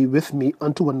pray thee, with me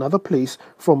unto another place,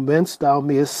 from whence thou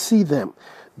mayest see them.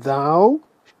 Thou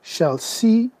shalt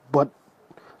see but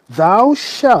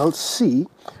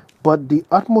the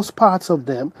utmost parts of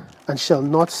them, and shall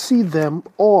not see them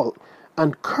all,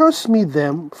 and curse me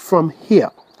them from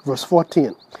here. Verse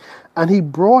 14. And he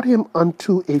brought him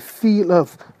unto a field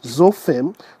of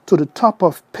Zophim, to the top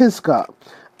of Pisgah.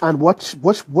 And what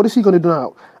is he going to do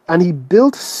now? And he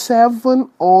built 7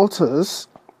 altars,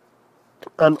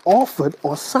 and offered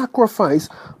or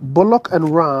sacrificed bullock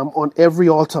and ram on every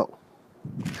altar.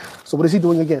 So what is he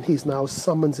doing again? He's now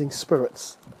summoning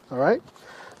spirits. All right.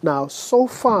 Now, so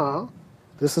far,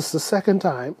 this is the second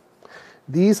time.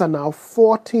 These are now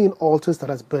 14 altars that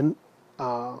has been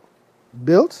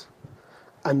built,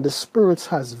 and the spirits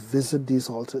has visited these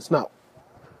altars. Now,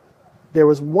 there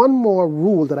is one more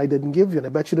rule that I didn't give you, and I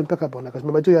bet you didn't pick up on that, because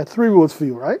remember I told you I had 3 rules for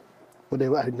you, right? But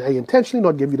I intentionally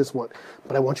not give you this one,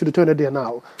 but I want you to turn it there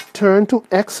now. Turn to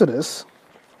Exodus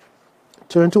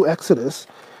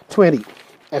 20.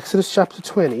 Exodus chapter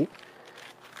 20.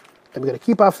 And we're going to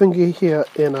keep our finger here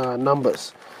in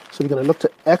Numbers. So we're going to look to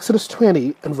Exodus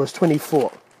 20 and verse 24.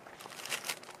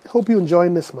 I hope you're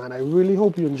enjoying this, man. I really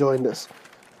hope you're enjoying this.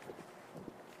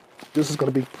 This is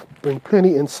going to bring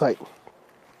plenty insight.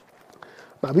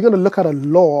 Now we're going to look at a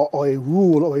law or a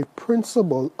rule or a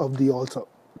principle of the altar.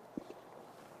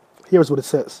 Here's what it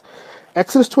says.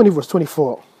 Exodus 20 verse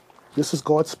 24. This is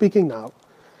God speaking now.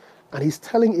 And he's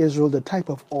telling Israel the type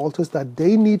of altars that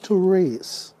they need to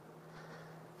raise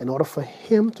in order for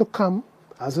him to come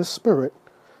as a spirit.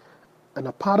 And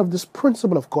a part of this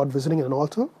principle of God visiting an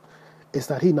altar is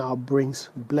that he now brings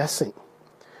blessing.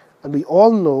 And we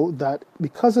all know that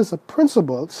because it's a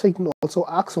principle, Satan also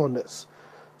acts on this.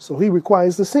 So he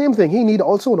requires the same thing. He needs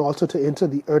also an altar to enter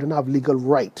the earth and have legal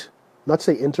right. Not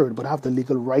say enter it, but have the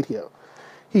legal right here.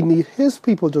 He needs his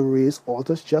people to raise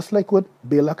altars just like what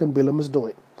Balak and Balaam is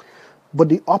doing. But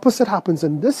the opposite happens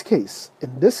in this case.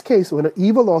 In this case, when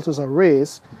evil altars are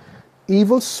raised,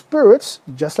 evil spirits,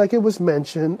 just like it was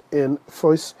mentioned in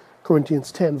 1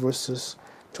 Corinthians 10 verses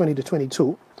 20 to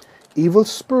 22, evil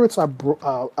spirits are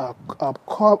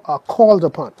called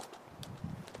upon.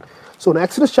 So in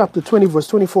Exodus chapter 20 verse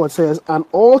 24 it says, An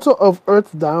altar of earth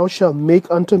thou shalt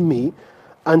make unto me,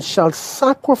 and shalt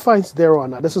sacrifice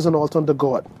thereon. Now this is an altar unto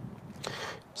God.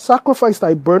 Sacrifice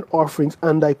thy burnt offerings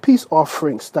and thy peace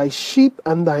offerings, thy sheep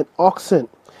and thine oxen,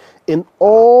 in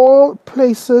all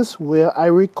places where I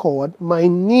record my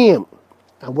name.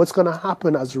 And what's going to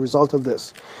happen as a result of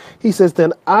this? He says,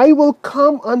 Then I will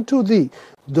come unto thee.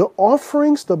 The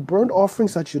offerings, the burnt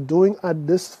offerings that you're doing at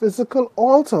this physical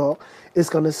altar is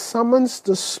going to summon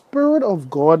the Spirit of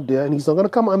God there, and he's not going to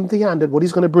come empty-handed. What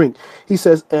he's going to bring? He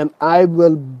says, And I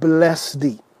will bless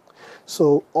thee.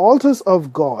 So altars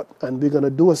of God, and we're going to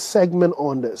do a segment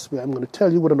on this, where I'm going to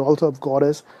tell you what an altar of God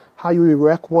is, how you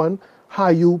erect one, how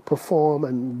you perform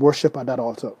and worship at that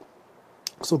altar.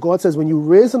 So God says, when you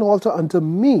raise an altar unto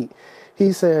me,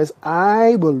 he says,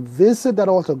 I will visit that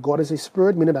altar. God is a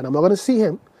spirit, meaning that I'm not going to see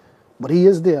him, but he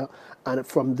is there. And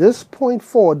from this point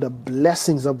forward, the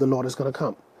blessings of the Lord is going to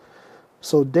come.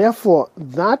 So therefore,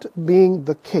 that being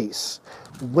the case,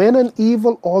 when an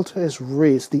evil altar is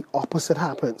raised, the opposite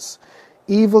happens.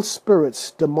 Evil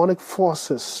spirits, demonic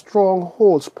forces,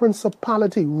 strongholds,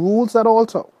 principality rules that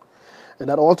altar. And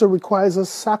that altar requires a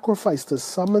sacrifice to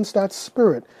summon that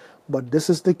spirit. But this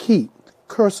is the key.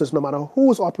 curses, no matter who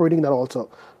is operating that altar,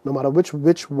 no matter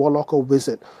which warlock or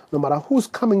wizard, no matter who's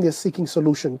coming there seeking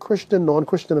solution, Christian,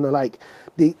 non-Christian, and alike,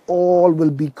 they all will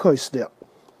be cursed there.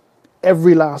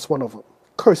 Every last one of them.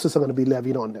 Curses are going to be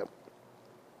levied on them.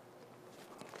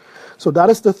 So that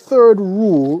is the third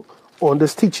rule on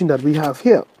this teaching that we have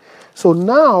here. So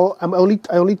now I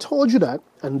only told you that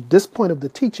at this point of the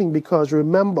teaching because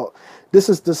remember, this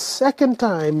is the second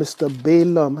time Mr.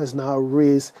 Balaam has now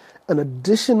raised an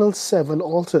additional 7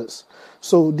 altars.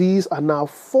 So these are now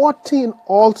 14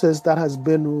 altars that has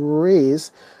been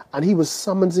raised, and he was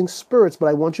summoning spirits. But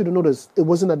I want you to notice, it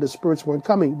wasn't that the spirits weren't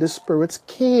coming. The spirits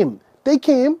came. They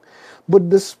came, but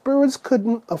the spirits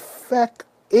couldn't affect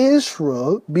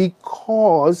Israel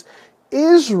because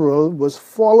Israel was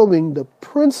following the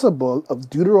principle of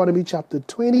Deuteronomy chapter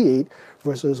 28,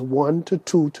 verses 1 to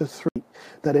 2 to 3,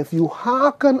 that if you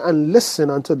hearken and listen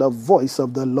unto the voice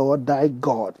of the Lord thy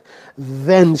God,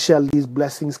 then shall these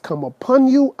blessings come upon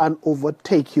you and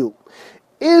overtake you.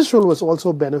 Israel was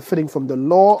also benefiting from the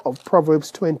law of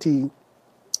Proverbs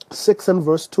 26 and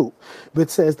verse 2, which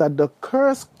says that the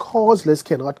curse causeless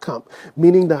cannot come,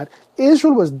 meaning that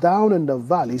Israel was down in the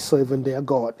valley serving their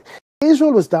God.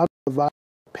 Israel was down in the valley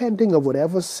repenting of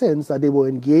whatever sins that they were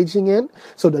engaging in,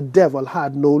 so the devil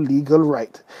had no legal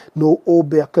right. No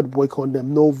obeah could work on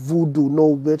them, no voodoo, no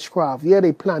witchcraft. Yeah,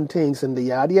 they plant things in the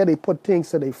yard. Yeah, they put things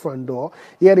to their front door.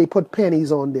 Yeah, they put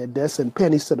pennies on their desk and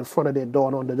pennies to the front of their door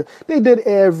and on the door. They did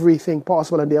everything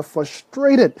possible, and they're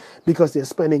frustrated because they're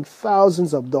spending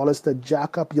thousands of dollars to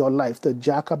jack up your life, to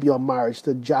jack up your marriage,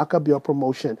 to jack up your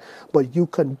promotion. But you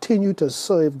continue to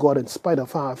serve God in spite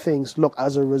of how things look.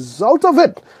 As a result of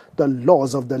it, the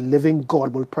laws of the living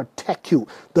God will protect you.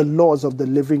 The laws of the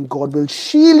living God will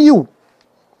shield you.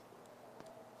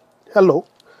 Hello.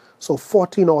 So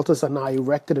 14 altars are now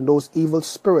erected, and those evil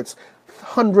spirits,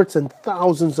 hundreds and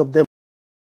thousands of them,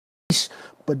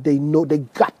 but they know they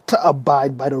got to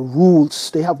abide by the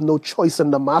rules. They have no choice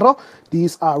in the matter.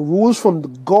 These are rules from the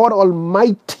God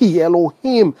Almighty,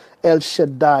 Elohim, El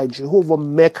Shaddai, Jehovah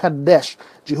Mekadesh,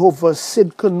 Jehovah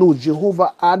Sidkenu,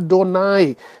 Jehovah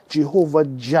Adonai, Jehovah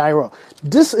Jireh.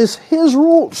 This is his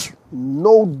rules.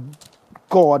 No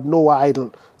God, no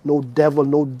idol, no devil,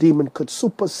 no demon could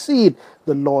supersede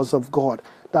the laws of God.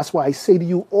 That's why I say to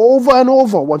you over and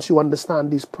over, once you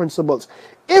understand these principles,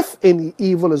 if any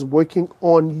evil is working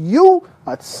on you,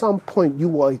 at some point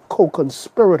you are a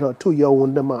co-conspirator to your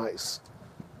own demise.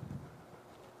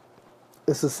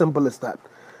 It's as simple as that.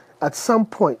 At some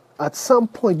point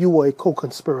you are a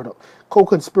co-conspirator.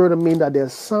 Co-conspirator means that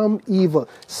there's some evil,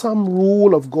 some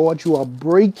rule of God you are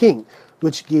breaking,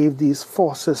 which gave these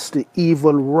forces the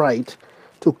evil right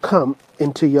to come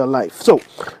into your life. So,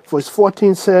 verse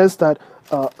 14 says that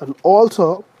an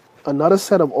altar, another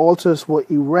set of altars were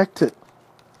erected.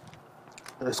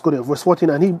 Let's go there. Verse 14,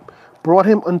 and he brought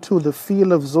him unto the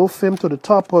field of Zophim to the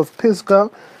top of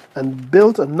Pisgah, and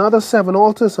built another 7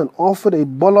 altars, and offered a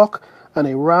bullock and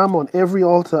a ram on every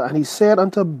altar. And he said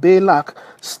unto Balak,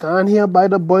 stand here by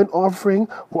the burnt offering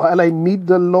while I meet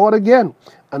the Lord again.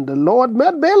 And the Lord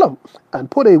met Balaam, and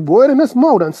put a word in his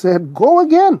mouth, and said, go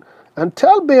again, and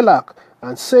tell Balak,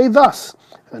 and say thus.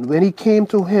 And when he came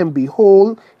to him,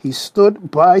 behold, he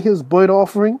stood by his burnt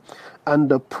offering, and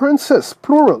the princess,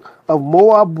 plural, of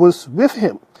Moab was with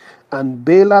him. And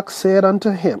Balak said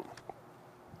unto him,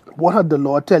 what had the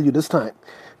Lord tell you this time?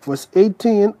 Verse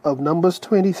 18 of Numbers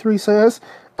 23 says,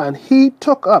 and he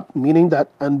took up, meaning that,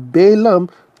 and Balaam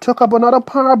took up another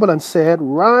parable and said,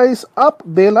 rise up,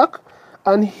 Balak,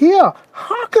 and hear,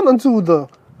 hearken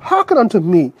unto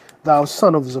me, thou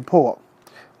son of Zippor.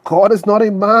 God is not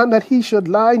a man that he should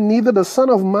lie, neither the son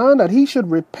of man that he should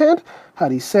repent.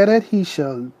 Had he said it,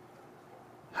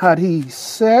 had he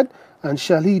said, and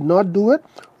shall he not do it?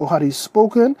 Or had he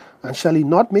spoken, and shall he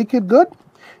not make it good?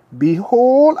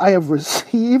 Behold, I have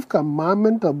received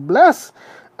commandment to bless,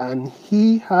 and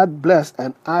he had blessed,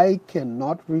 and I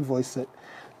cannot reverse it.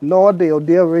 Lord, they are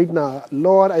there right now.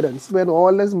 Lord, I done spent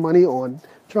all this money on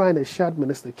trying to shut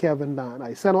Minister Kevin down.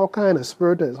 I sent all kind of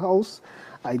spirit to his house.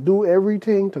 I do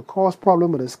everything to cause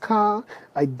problem with his car.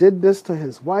 I did this to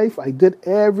his wife. I did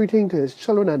everything to his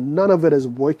children, and none of it is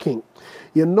working.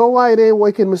 You know why it ain't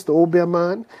working, Mr. Obeah,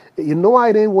 man? You know why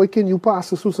it ain't working, you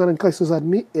Pastor Susan and curses at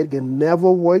me? It can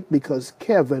never work because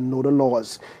Kevin know the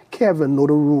laws. Kevin know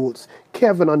the rules.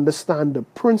 Kevin understand the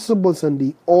principles and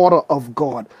the order of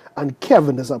God. And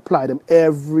Kevin has applied them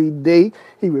every day.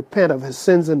 He repent of his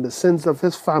sins and the sins of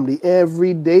his family.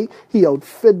 Every day he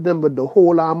outfit them with the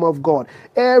whole armor of God.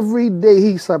 Every day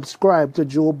he subscribed to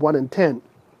Job 1 and 10.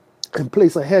 and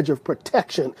place a hedge of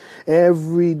protection.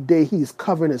 Every day he's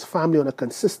covering his family on a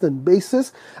consistent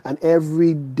basis, and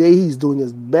every day he's doing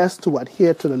his best to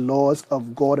adhere to the laws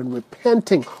of God and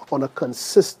repenting on a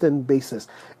consistent basis.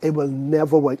 It will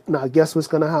never work. Now, guess what's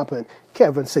going to happen?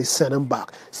 Kevin says, send him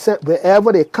back.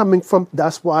 Wherever they're coming from,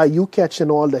 that's why you catching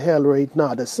all the hell right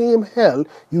now. The same hell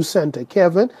you sent to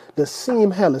Kevin, the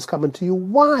same hell is coming to you.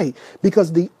 Why?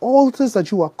 Because the altars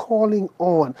that you are calling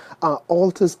on are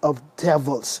altars of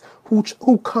devils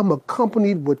who come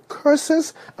accompanied with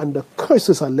curses, and the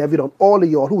curses are levied on all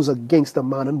of y'all who's against the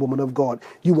man and woman of God.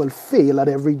 You will fail at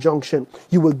every junction.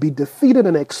 You will be defeated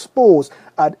and exposed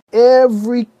at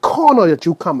every corner that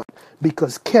you come at,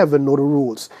 because Kevin know the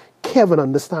rules. Kevin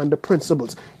understand the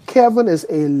principles. Kevin is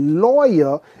a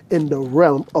lawyer in the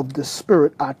realm of the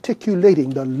spirit,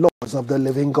 articulating the laws of the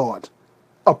living God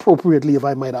appropriately, if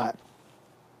I might add.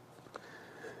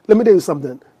 Let me tell you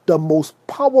something. The most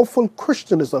powerful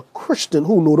Christian is a Christian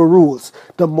who know the rules.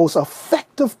 The most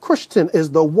effective Christian is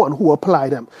the one who apply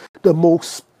them. The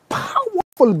most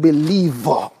powerful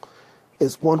believer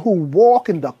is one who walk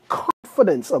in the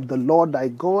confidence of the Lord thy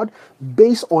God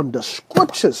based on the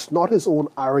scriptures, not his own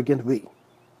arrogant way.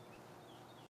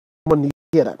 Someone need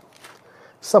to hear that.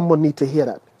 Someone need to hear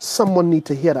that. Someone need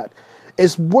to hear that.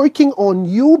 It's working on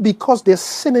you because there's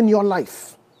sin in your life.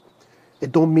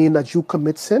 It don't mean that you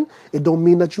commit sin. It don't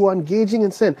mean that you are engaging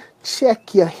in sin.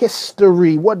 Check your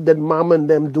history. What did mom and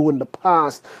them do in the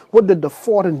past? What did the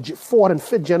fourth and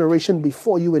fifth generation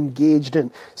before you engaged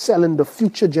in? Selling the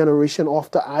future generation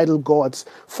off to idol gods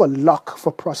for luck,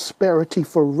 for prosperity,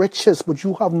 for riches, but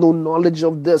you have no knowledge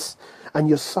of this and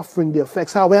you're suffering the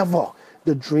effects. However,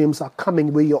 the dreams are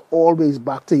coming where you're always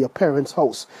back to your parents'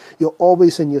 house. You're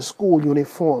always in your school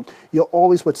uniform. You're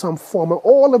always with some form.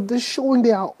 All of this showing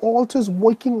there are altars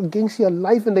working against your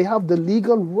life, and they have the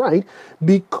legal right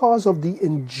because of the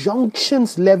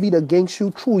injunctions levied against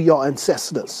you through your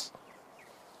ancestors.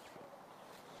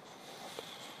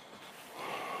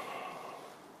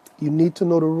 You need to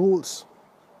know the rules.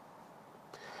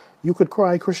 You could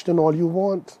cry Christian all you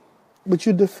want, but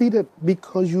you're defeated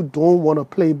because you don't want to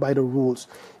play by the rules.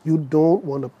 You don't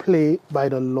want to play by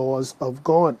the laws of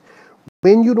God.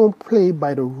 When you don't play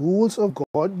by the rules of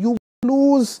God, you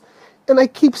lose. And I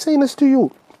keep saying this to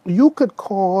you. You could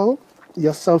call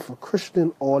yourself a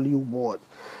Christian all you want.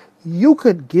 You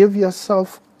could give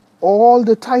yourself all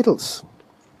the titles.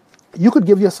 You could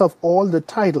give yourself all the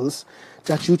titles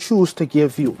that you choose to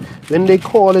give you. When they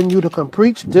call on you to come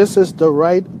preach, this is the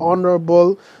right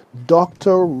honorable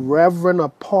doctor, reverend,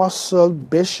 apostle,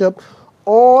 bishop.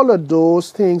 All of those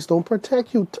things don't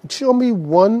protect you. Show me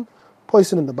one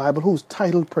person in the Bible whose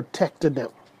title protected them.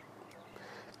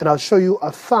 And I'll show you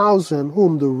 1,000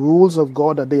 whom the rules of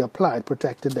God that they applied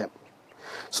protected them.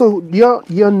 So your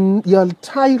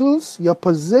titles, your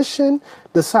position,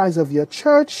 the size of your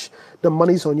church, the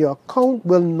monies on your account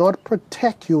will not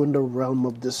protect you in the realm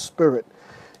of the spirit.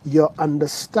 Your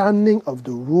understanding of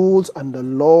the rules and the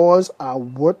laws are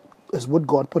what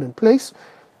God put in place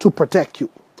to protect you.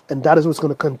 And that is what's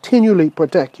going to continually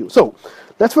protect you. So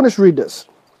let's finish read this.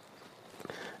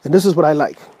 And this is what I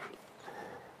like.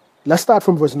 Let's start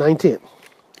from verse 19.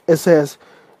 It says,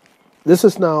 this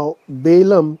is now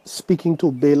Balaam speaking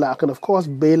to Balak. And of course,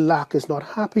 Balak is not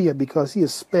happy yet because he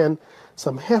has spent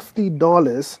some hefty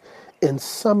dollars in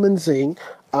summoning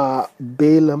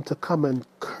Balaam to come and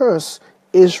curse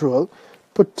Israel,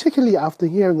 particularly after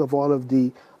hearing of all of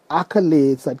the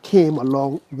accolades that came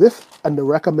along with, and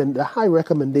the high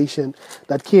recommendation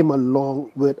that came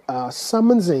along with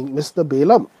summoning Mr.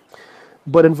 Balaam.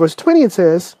 But in verse 20 it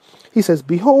says, he says,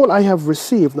 behold, I have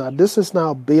received. Now this is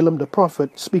now Balaam the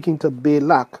prophet speaking to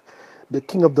Balak, the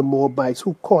king of the Moabites,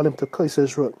 who called him to curse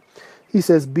Israel. He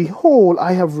says, behold,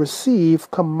 I have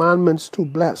received commandments to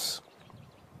bless.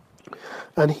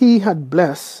 And he had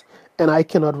blessed, and I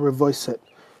cannot reverse it.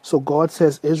 So God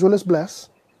says, Israel is blessed.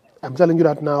 I'm telling you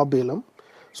that now, Balaam.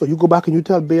 So you go back and you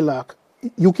tell Balak,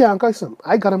 you can't curse him.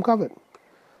 I got him covered.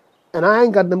 And I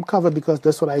ain't got them covered because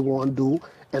that's what I want to do,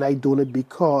 and I doing it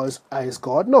because I is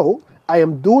God. No, I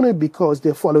am doing it because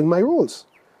they're following my rules.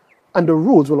 And the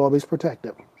rules will always protect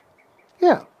them.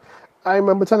 Yeah. I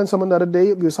remember telling someone the other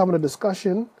day, we were having a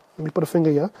discussion, let me put a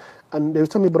finger here, and they were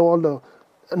telling me about all the,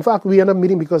 in fact, we ended up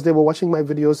meeting because they were watching my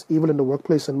videos, Evil in the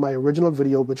Workplace, and my original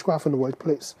video, Witchcraft in the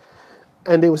Workplace.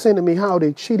 And they were saying to me how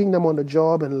they're cheating them on the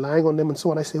job and lying on them and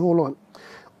so on. I say, hold on.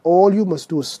 All you must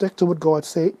do is stick to what God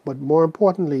say, but more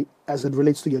importantly, as it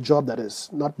relates to your job, that is.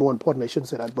 Not more important, I shouldn't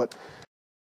say that, but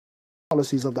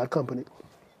policies of that company.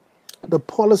 The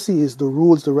policies, the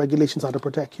rules, the regulations are to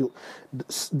protect you.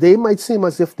 They might seem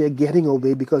as if they're getting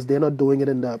away because they're not doing it,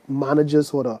 and the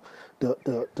managers or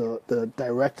the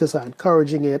directors are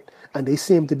encouraging it, and they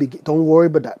seem to be. Don't worry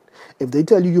about that. If they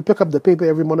tell you you pick up the paper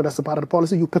every morning, that's a part of the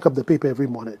policy. You pick up the paper every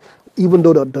morning, even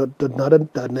though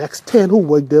the next 10 who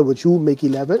work there with you make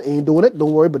 11 ain't doing it.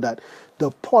 Don't worry about that.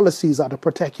 The policies are to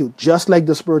protect you, just like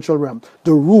the spiritual realm.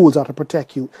 The rules are to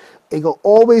protect you. It will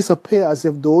always appear as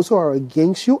if those who are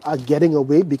against you are getting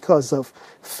away because of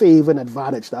favor and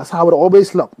advantage. That's how it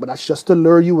always looks, but that's just to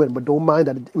lure you in. But don't mind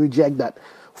that, reject that.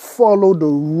 Follow the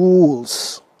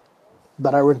rules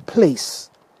that are in place.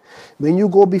 When you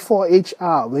go before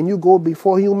HR, when you go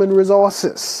before human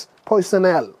resources,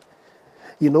 personnel,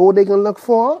 you know what they're going to look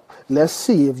for? Let's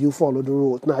see if you follow the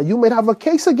rules. Now, you might have a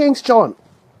case against John,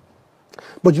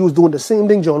 but you was doing the same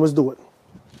thing John was doing,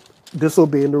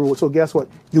 disobeying the rules. So guess what?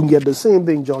 You can get the same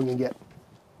thing John can get.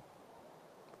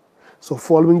 So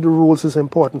following the rules is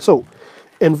important. So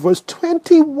in verse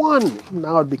 21,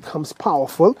 now it becomes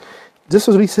powerful. This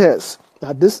is what he says.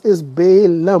 Now this is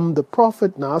Balaam the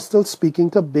prophet now still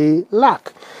speaking to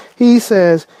Balak. He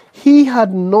says, he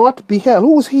had not beheld.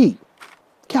 Who was he?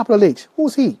 Capital H. Who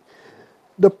was he?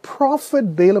 The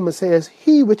prophet Balaam says,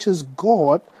 he which is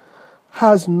God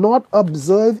has not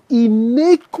observed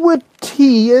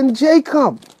iniquity in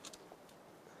Jacob.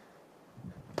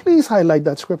 Please highlight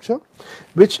that scripture,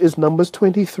 which is Numbers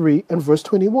 23 and verse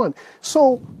 21.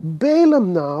 So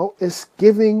Balaam now is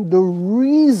giving the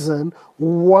reason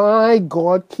why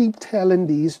God keep telling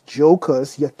these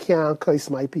jokers, you can't curse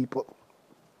my people.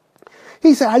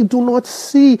 He said, I do not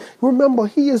see. Remember,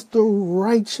 he is the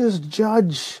righteous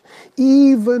judge.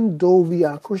 Even though we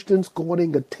are Christians, God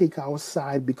ain't going to take our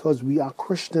side because we are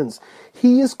Christians.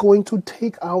 He is going to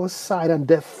take our side and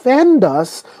defend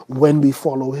us when we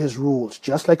follow his rules.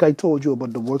 Just like I told you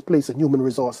about the workplace and human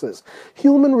resources.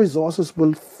 Human resources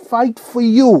will fight for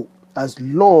you as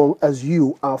long as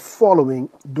you are following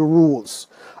the rules.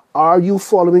 Are you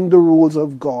following the rules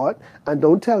of God? And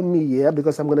don't tell me, yeah,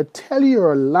 because I'm going to tell you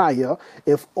you're a liar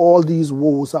if all these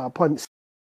woes are upon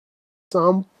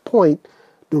some point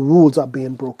the rules are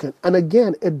being broken. And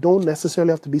again, it don't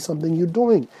necessarily have to be something you're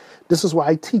doing. This is why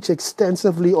I teach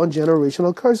extensively on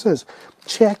generational curses.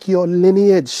 Check your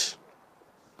lineage.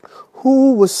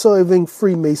 Who was serving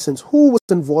Freemasons? Who was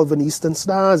involved in Eastern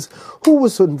Stars? Who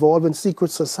was involved in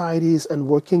secret societies and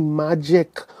working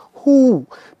magic? Who?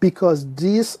 Because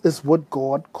this is what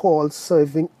God calls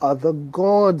serving other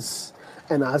gods.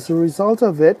 And as a result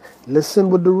of it,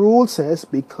 listen what the rule says,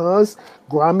 because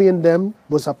Grammy and them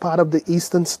was a part of the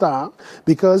Eastern Star,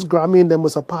 because Grammy and them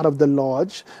was a part of the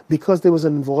Lodge, because they was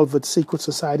involved with secret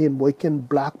society and working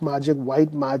black magic,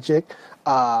 white magic,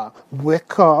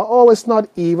 Wicca. Oh, it's not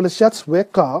evil, it's just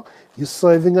Wicca. You're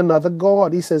serving another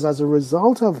god. He says as a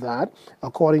result of that,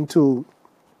 according to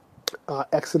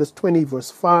Exodus 20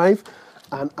 verse 5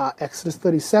 and Exodus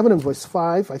 37 and verse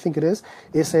 5, I think it is,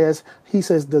 he says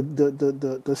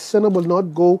the sinner will not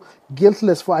go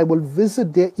guiltless, for I will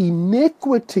visit their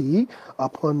iniquity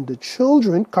upon the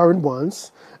children, current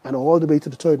ones, and all the way to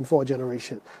the third and fourth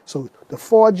generation. So the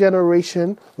fourth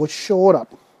generation was showed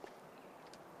up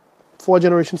 4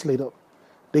 generations later.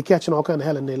 They catching all kind of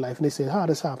hell in their life, and they say, how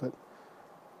this happened?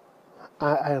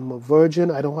 I am a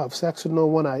virgin. I don't have sex with no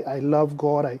one. I love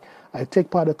God. I take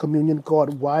part of communion.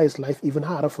 God, why is life even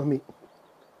harder for me?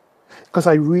 Because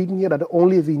I read in here that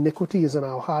only if iniquity is in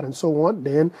our heart and so on,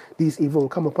 then these evil will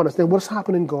come upon us. Then what's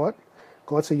happening, God?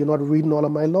 God said, you're not reading all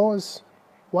of my laws.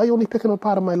 Why are you only picking up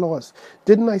part of my laws?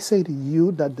 Didn't I say to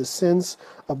you that the sins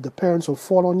of the parents will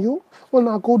fall on you? Well,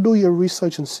 now go do your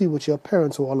research and see what your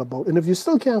parents are all about. And if you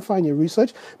still can't find your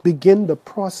research, begin the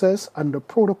process and the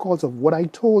protocols of what I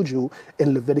told you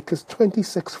in Leviticus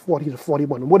 26, 40 to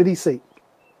 41. What did he say?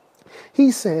 He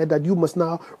said that you must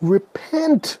now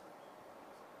repent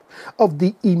of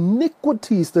the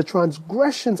iniquities, the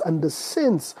transgressions, and the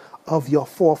sins of your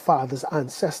forefathers,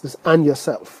 ancestors, and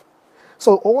yourself.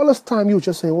 So all this time you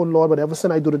just saying, oh Lord, whatever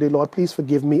sin I do today, Lord, please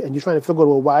forgive me. And you're trying to figure out,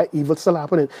 well, why evil's still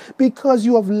happening. Because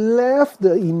you have left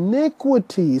the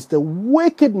iniquities, the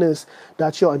wickedness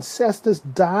that your ancestors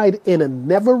died in and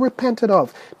never repented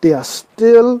of. They are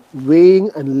still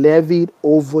weighing and levied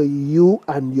over you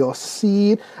and your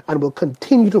seed, and will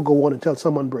continue to go on until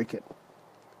someone break it.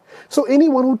 So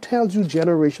anyone who tells you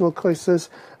generational curses,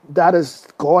 that is,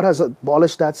 God has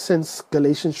abolished that since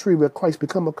Galatians 3, where Christ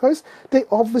became a curse, they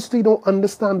obviously don't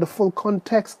understand the full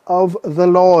context of the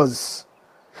laws.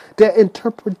 Their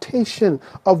interpretation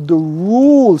of the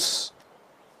rules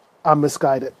are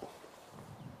misguided.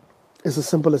 It's as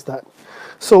simple as that.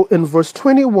 So in verse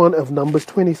 21 of Numbers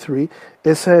 23,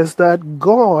 it says that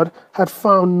God had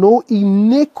found no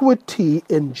iniquity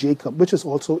in Jacob, which is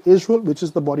also Israel, which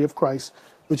is the body of Christ,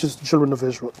 which is the children of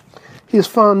Israel. He has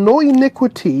found no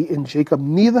iniquity in Jacob,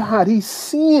 neither had he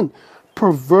seen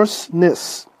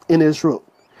perverseness in Israel.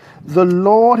 The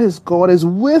Lord his God is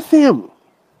with him,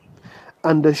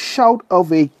 and the shout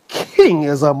of a king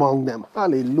is among them.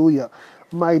 Hallelujah.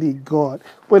 Mighty God.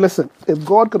 Well, listen, if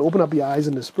God could open up your eyes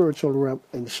in the spiritual realm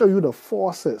and show you the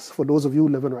forces for those of you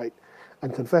living right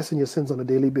and confessing your sins on a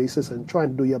daily basis and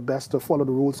trying to do your best to follow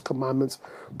the rules, commandments,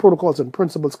 protocols, and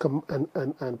principles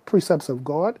and precepts of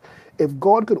God, if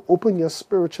God could open your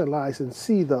spiritual eyes and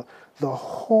see the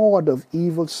horde of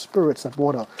evil spirits that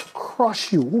want to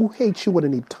crush you, who hate you with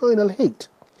an eternal hate,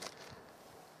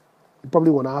 you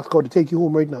probably want to ask God to take you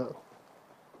home right now.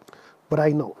 But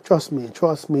I know, trust me,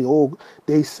 oh,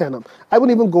 they sent them. I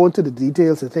wouldn't even go into the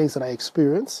details of things that I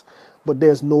experienced, but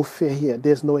there's no fear here.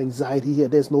 There's no anxiety here.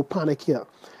 There's no panic here.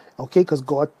 Okay, because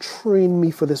God trained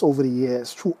me for this over the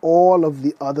years. Through all of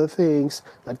the other things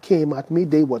that came at me,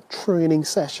 they were training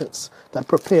sessions that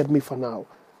prepared me for now.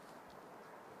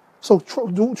 So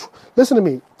listen to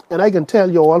me, and I can tell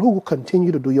you all who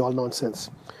continue to do your nonsense.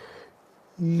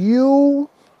 You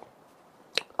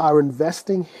are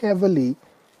investing heavily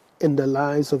in the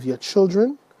lives of your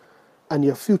children and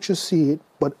your future seed,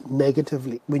 but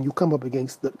negatively when you come up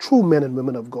against the true men and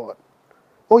women of God.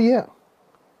 Oh yeah.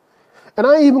 And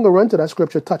I ain't even going to run to that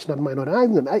scripture, touch not mine.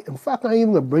 In fact, I ain't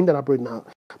even going to bring that up right now.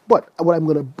 But what I'm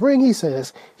going to bring, he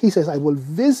says, I will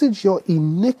visit your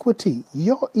iniquity,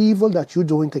 your evil that you're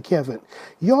doing to Kevin,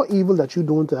 your evil that you're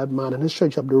doing to that man in his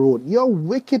church up the road, your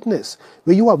wickedness,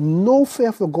 where you have no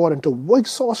fear for God and to work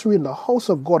sorcery in the house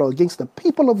of God or against the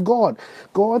people of God.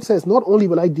 God says, not only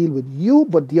will I deal with you,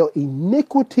 but your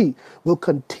iniquity will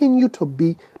continue to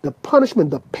be the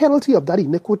punishment, the penalty of that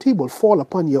iniquity will fall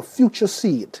upon your future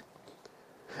seed.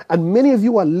 And many of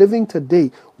you are living today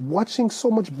watching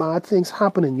so much bad things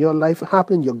happen in your life,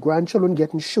 happening, your grandchildren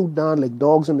getting shot down like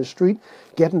dogs in the street,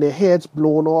 getting their heads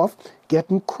blown off,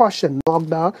 getting crushed and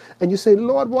knocked down. And you say,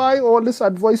 Lord, why all this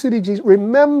adversity, Jesus?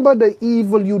 Remember the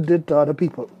evil you did to other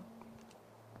people.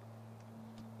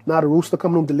 Now the rooster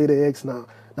coming home to lay the eggs now.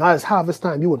 Now it's harvest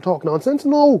time. You won't talk nonsense?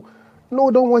 No,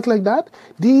 don't work like that.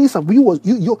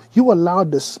 You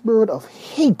allowed the spirit of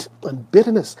hate and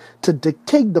bitterness to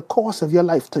dictate the course of your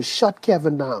life, to shut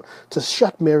Kevin down, to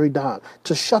shut Mary down,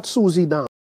 to shut Susie down,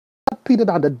 shut Peter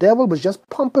down. The devil was just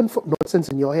pumping nonsense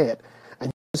in your head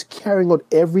and just carrying out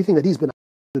everything that he's been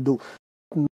to do,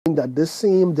 knowing that this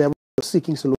same devil is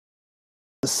seeking solution,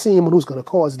 the same one who's going to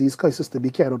cause these curses to be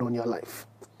carried out on your life.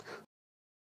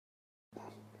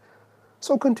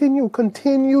 So continue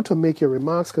to make your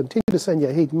remarks, continue to send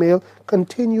your hate mail,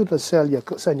 continue to send your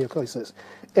curses.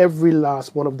 Every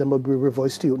last one of them will be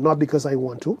reversed to you, not because I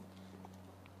want to,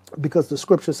 because the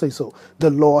scripture says so, the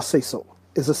law says so.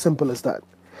 It's as simple as that.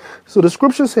 So the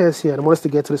scripture says here, and I want us to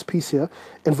get to this piece here,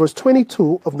 in verse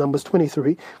 22 of Numbers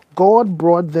 23, God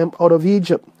brought them out of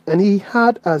Egypt, and he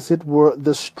had, as it were,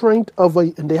 the strength of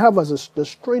the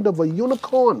strength of a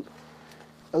unicorn.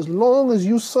 As long as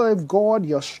you serve God,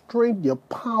 your strength, your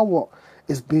power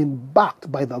is being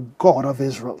backed by the God of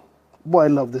Israel. Boy, I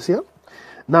love this here.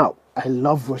 Now, I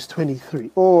love verse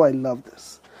 23. Oh, I love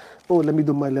this. Oh, let me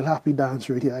do my little happy dance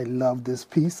right here. I love this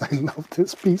piece. I love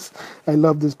this piece. I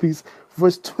love this piece.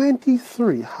 Verse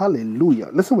 23, hallelujah.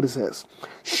 Listen what it says.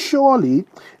 Surely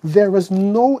there is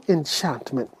no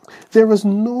enchantment, there is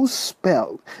no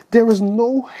spell, there is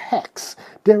no hex,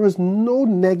 there is no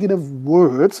negative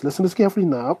words, listen to this carefully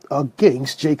now,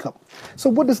 against Jacob. So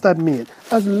what does that mean?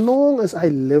 As long as I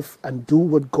live and do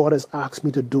what God has asked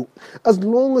me to do, as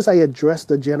long as I address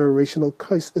the generational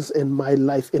curses in my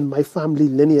life, in my family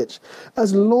lineage,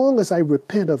 as long as I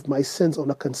repent of my sins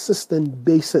on a consistent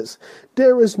basis,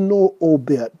 there is no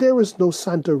Obed, there is no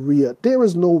Santeria, there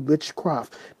is no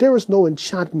witchcraft, there is no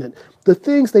enchantment. The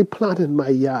things they plant in my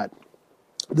yard,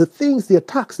 the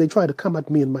attacks they try to come at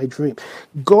me in my dream,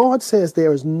 God says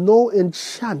there is no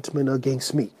enchantment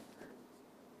against me.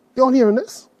 You all hearing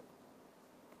this?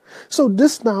 So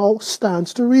this now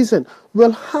stands to reason.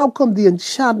 Well, how come the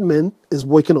enchantment is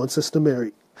working on Sister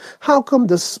Mary? How come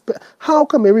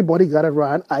everybody got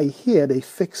around? I hear they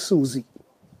fixed Susie.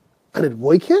 And it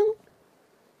working?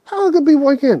 How it could be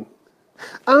working?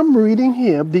 I'm reading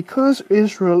here, because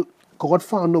Israel, God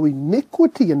found no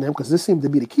iniquity in them, because this seemed to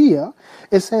be the key here.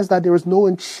 It says that there is no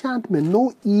enchantment,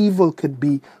 no evil could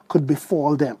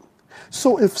befall them.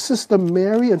 So if Sister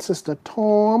Mary and Sister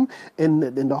Tom in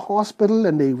the hospital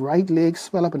and their right leg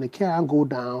swell up and they can't go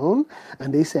down,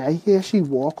 and they say, I hear she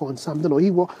walk on something or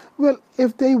he walk. Well,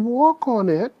 if they walk on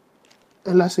it,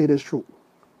 and let's say it is true,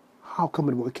 how come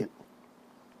it working?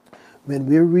 When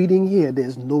we're reading here,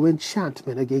 there's no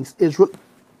enchantment against Israel,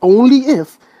 only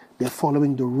if they're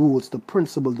following the rules, the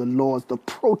principles, the laws, the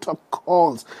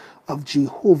protocols of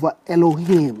Jehovah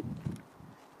Elohim.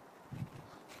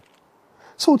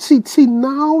 So see,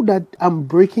 now that I'm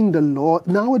breaking the law,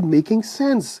 now it's making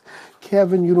sense.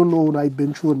 Kevin, you don't know what I've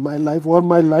been through in my life. All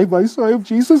my life I serve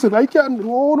Jesus and I can't,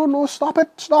 oh, no, stop it.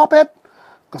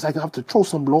 Because I have to throw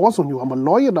some laws on you. I'm a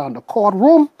lawyer down in the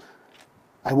courtroom.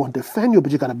 I won't defend you,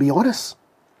 but you got to be honest.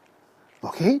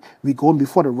 Okay? We going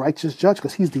before the righteous judge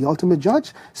because he's the ultimate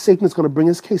judge. Satan is going to bring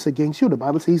his case against you. The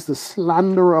Bible says he's the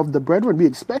slanderer of the brethren. We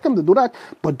expect him to do that,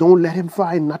 but don't let him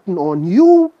find nothing on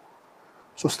you.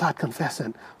 So start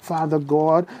confessing. Father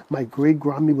God, my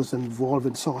great-grandmother was involved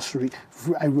in sorcery.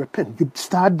 I repent. You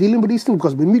start dealing with these things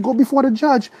because when we go before the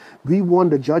judge, we want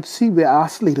the judge to see where our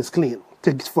slate is clean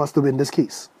for us to win this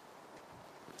case.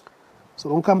 So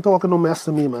don't come talking no mess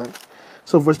to me, man.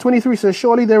 So verse 23 says,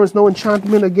 surely there is no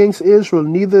enchantment against Israel,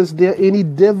 neither is there any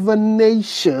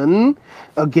divination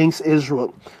against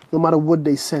Israel. No matter what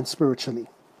they sense spiritually,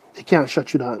 they can't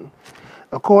shut you down.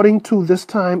 According to this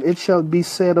time, it shall be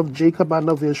said of Jacob and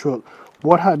of Israel,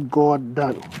 what had God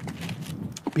done?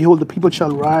 Behold, the people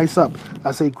shall rise up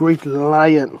as a great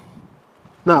lion.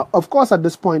 Now, of course, at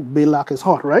this point, Balak is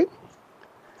hot, right?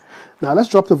 Now, let's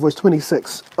drop to verse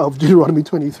 26 of Deuteronomy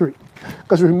 23.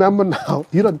 Because remember now,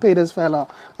 you done pay this fella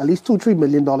at least $2-3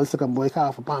 million to come break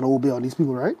half a pound of obey on these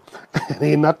people, right? And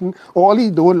ain't nothing. All he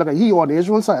doing, like he on the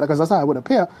Israel side, because that's how I would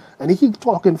appear. And he keep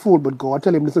talking fool, but God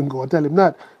tell him this and God tell him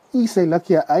that. He say, look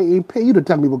here, I ain't pay you to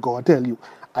tell me what God tell you.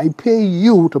 I pay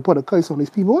you to put a curse on these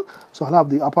people, so I'll have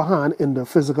the upper hand in the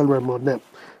physical realm on them.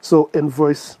 So in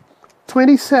verse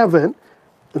 27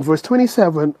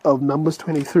 of Numbers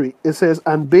 23, it says,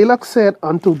 and Balak said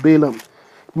unto Balaam,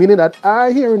 meaning that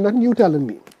I hear nothing you telling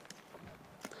me.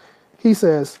 He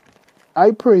says,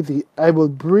 I pray thee, I will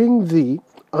bring thee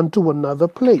unto another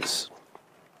place.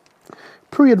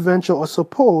 Peradventure, or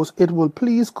suppose it will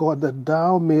please God that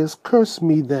thou mayest curse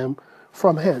me them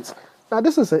from hence. Now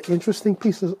this is an interesting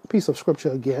piece of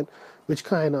scripture again, which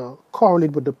kind of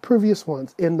correlate with the previous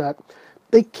ones in that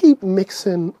they keep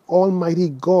mixing Almighty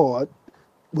God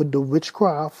with the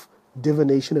witchcraft,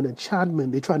 divination, and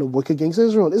enchantment. They're trying to work against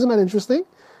Israel. Isn't that interesting?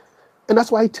 And that's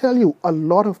why I tell you, a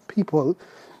lot of people,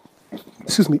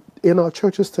 in our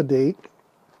churches today,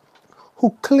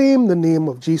 who claim the name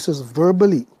of Jesus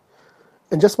verbally,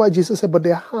 and just why Jesus said, but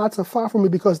their hearts are far from me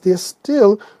because they're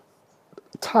still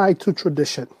tied to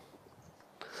tradition.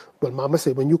 Well, Mama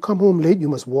said, when you come home late, you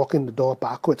must walk in the door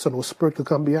backwards so no spirit could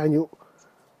come behind you.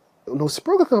 No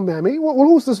spirit could come behind me. Well,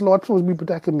 who's this Lord supposed to be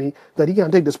protecting me that he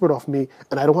can't take the spirit off me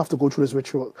and I don't have to go through this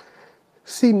ritual?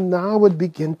 See, now it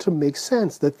begins to make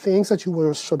sense. The things that you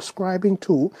were subscribing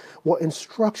to were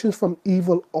instructions from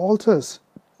evil altars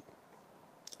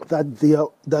that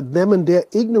them and their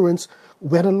ignorance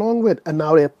went along with, and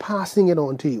now they're passing it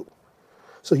on to you.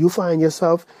 So you find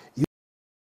yourself,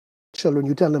 children,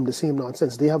 you tell them the same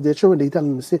nonsense. They have their children, they tell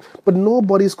them the same, but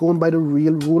nobody's going by the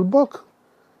real rule book.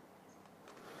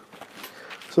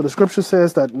 So the scripture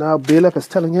says that now Balak is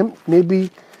telling him,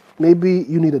 maybe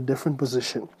you need a different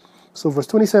position. So verse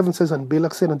 27 says, and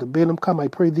Balak said unto Balaam, come, I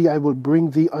pray thee, I will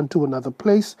bring thee unto another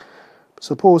place.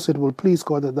 Suppose it will please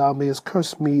God that thou mayest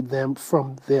curse me them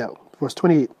from there. Verse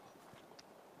 28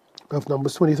 of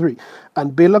Numbers 23.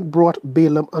 And Balak brought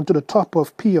Balaam unto the top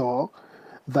of Peor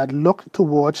that looked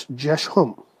towards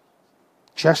Jeshmon.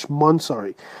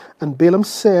 And Balaam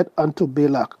said unto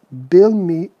Balak, build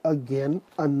me again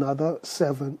another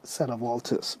 7 set of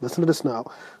altars. Listen to this now.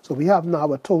 So we have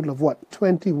now a total of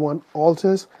 21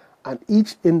 altars, and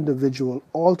each individual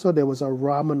altar there was a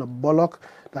ram and a bullock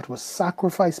that was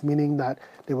sacrificed, meaning that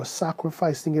they were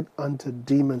sacrificing it unto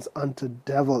demons, unto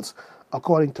devils.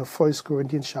 According to 1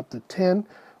 Corinthians chapter 10,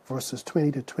 verses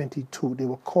 20 to 22, they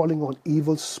were calling on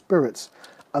evil spirits.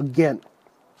 Again,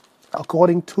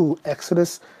 according to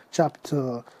Exodus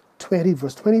chapter 20,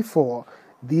 verse 24,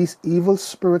 these evil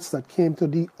spirits that came to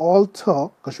the altar,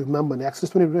 because remember in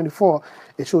Exodus 20 to 24,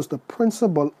 it shows the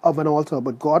principle of an altar,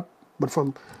 but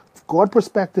from God's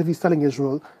perspective, he's telling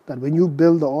Israel that when you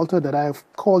build the altar that I have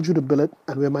called you to build it,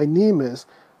 and where my name is,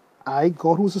 I,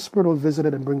 God who is a spirit, will visit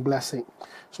it and bring blessing.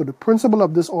 So the principle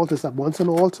of this altar is that once an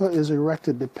altar is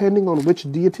erected, depending on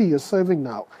which deity you're serving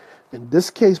now, in this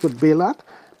case with Balak,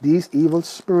 these evil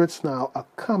spirits now are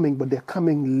coming, but they're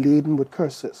coming laden with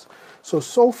curses.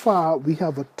 So far, we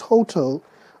have a total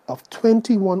of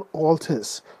 21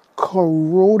 altars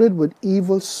corroded with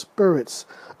evil spirits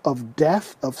of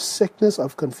death, of sickness,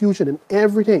 of confusion, and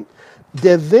everything.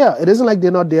 They're there. It isn't like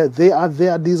they're not there. They are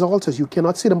there, these altars. You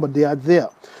cannot see them, but they are there.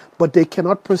 But they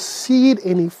cannot proceed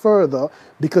any further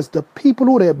because the people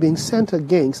who they're being sent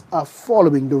against are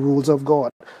following the rules of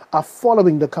God, are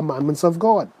following the commandments of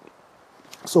God.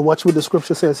 So watch what the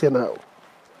scripture says here now.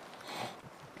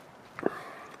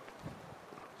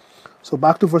 So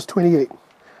back to verse 28.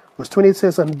 Verse 28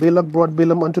 says, And Balak brought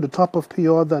Balaam unto the top of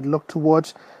Peor that looked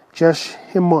towards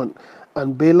Jeshimon.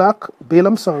 And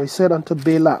Balaam said unto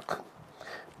Balak,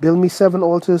 Build me 7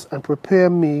 altars, and prepare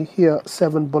me here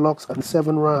 7 bullocks and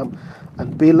 7 rams.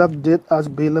 And Balak did as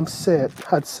Balaam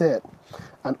had said,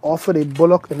 and offered a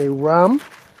bullock and a ram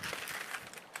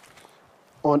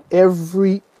on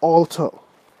every altar.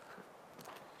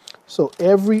 So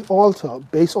every altar,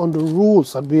 based on the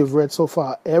rules that we have read so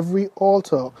far, every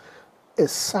altar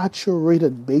is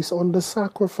saturated based on the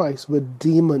sacrifice with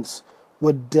demons,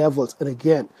 with devils. And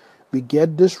again, we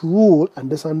get this rule and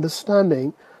this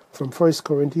understanding from 1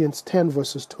 Corinthians 10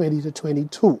 verses 20 to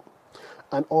 22,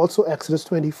 and also Exodus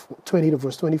 20 to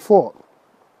verse 24.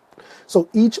 So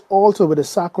each altar with a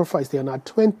sacrifice, there are now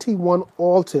 21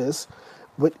 altars,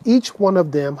 with each one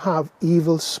of them have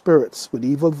evil spirits, with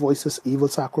evil voices, evil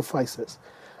sacrifices.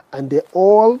 And they're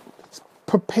all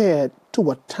prepared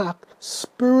to attack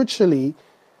spiritually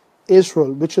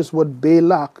Israel, which is what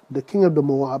Balak, the king of the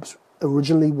Moabs,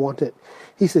 originally wanted.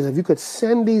 He says, if you could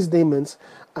send these demons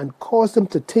and cause them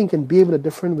to think and behave in a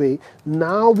different way,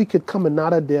 now we could come and now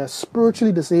that they're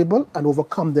spiritually disabled and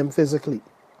overcome them physically.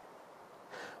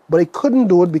 But he couldn't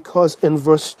do it because in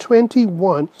verse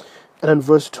 21 and in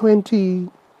verse 23,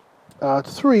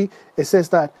 it says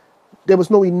that there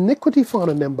was no iniquity found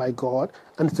in them by God,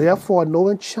 and therefore no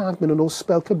enchantment or no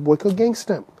spell could work against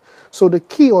them. So the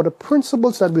key or the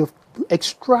principles that we're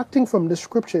extracting from this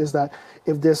scripture is that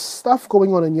if there's stuff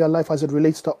going on in your life as it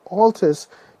relates to altars,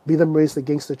 be them raised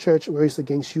against the church, raised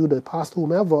against you, the pastor,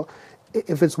 whomever,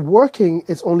 if it's working,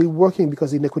 it's only working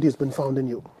because iniquity has been found in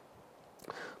you.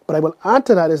 But I will add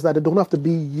to that is that it don't have to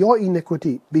be your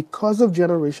iniquity. Because of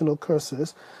generational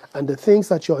curses and the things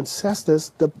that your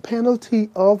ancestors, the penalty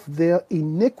of their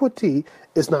iniquity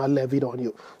is now levied on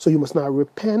you. So you must now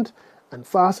repent and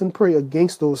fast and pray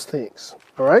against those things.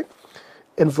 All right?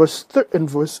 In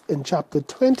chapter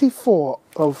 24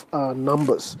 of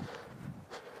Numbers,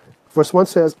 verse 1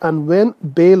 says, And when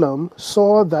Balaam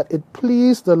saw that it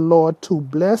pleased the Lord to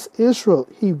bless Israel,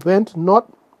 he went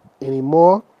not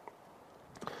anymore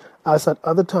as at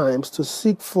other times to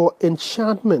seek for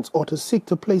enchantments or to seek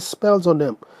to place spells on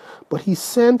them, but he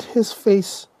set his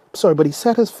face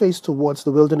towards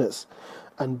the wilderness.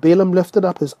 And Balaam lifted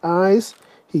up his eyes.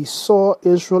 He saw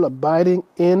Israel abiding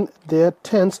in their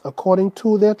tents according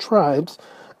to their tribes,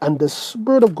 and the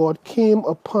Spirit of God came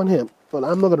upon him. Well,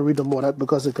 I'm not going to read more of that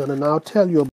because it's going to now tell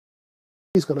you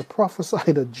he's going to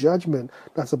prophesy the judgment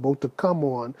that's about to come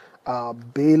on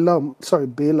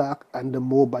Balak and the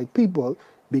Moabite people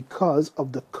because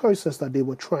of the curses that they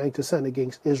were trying to send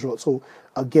against Israel. So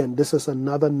again, this is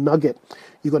another nugget.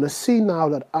 You're going to see now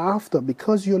that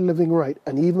because you're living right,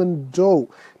 and even though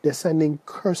they're sending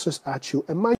curses at you,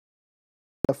 it might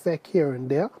affect here and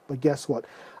there, but guess what?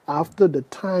 After the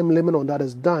time limit on that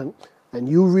is done, and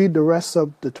you read the rest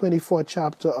of the 24th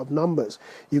chapter of Numbers,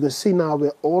 you can see now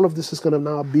where all of this is going to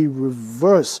now be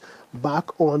reversed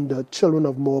back on the children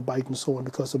of Moabite and so on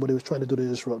because of what he was trying to do to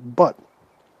Israel. But,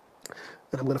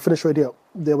 and I'm going to finish right here,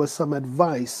 there was some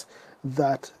advice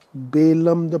that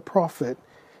Balaam the prophet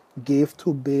gave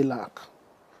to Balak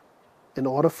in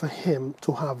order for him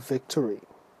to have victory.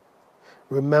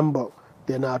 Remember,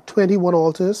 there are now 21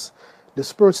 altars. The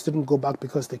spirits didn't go back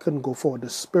because they couldn't go forward. The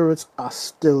spirits are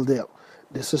still there.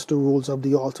 This is the rules of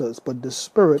the altars. But the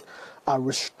spirit are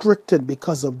restricted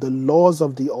because of the laws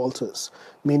of the altars,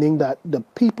 meaning that the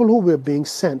people who were being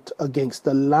sent against,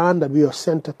 the land that we are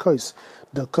sent to curse,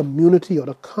 the community or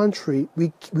the country,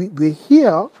 we're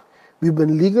here, we've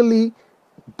been legally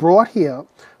brought here,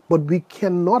 but we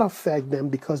cannot affect them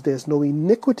because there's no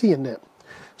iniquity in them.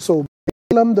 So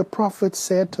Balaam the prophet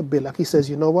said to Balak, he says,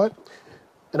 you know what?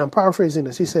 And I'm paraphrasing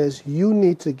this. He says, you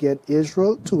need to get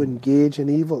Israel to engage in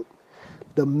evil.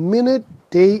 The minute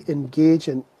they engage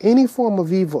in any form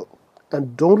of evil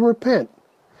and don't repent,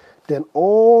 then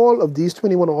all of these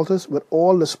 21 altars with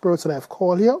all the spirits that I've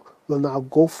called here will now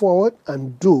go forward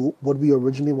and do what we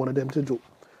originally wanted them to do.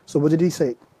 So what did he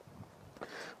say?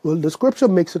 Well, the scripture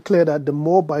makes it clear that the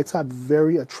Moabites had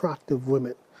very attractive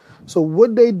women. So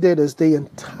what they did is they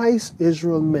enticed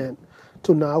Israel men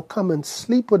to now come and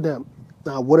sleep with them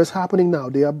Now, what is happening now?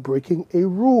 They are breaking a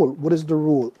rule. What is the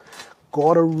rule?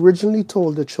 God originally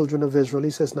told the children of Israel, he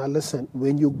says, now listen,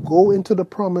 when you go into the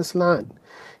promised land,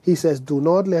 he says, do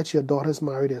not let your daughters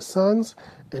marry their sons,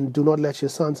 and do not let your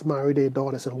sons marry their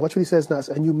daughters. And watch what he says now,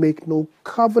 and you make no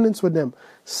covenants with them.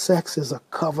 Sex is a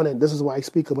covenant. This is why I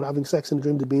speak about having sex in the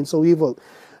dream to being so evil.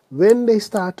 When they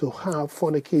start to have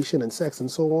fornication and sex and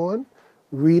so on,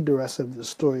 read the rest of the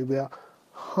story where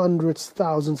hundreds,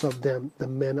 thousands of them, the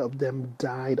men of them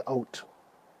died out.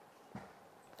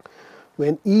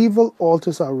 When evil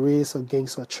altars are raised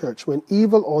against a church, when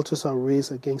evil altars are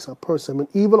raised against a person, when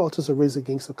evil altars are raised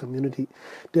against a community,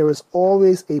 there is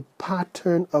always a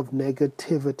pattern of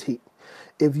negativity.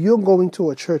 If you're going to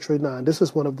a church right now, and this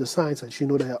is one of the signs that you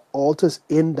know there are altars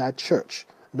in that church,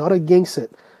 not against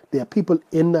it. There are people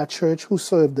in that church who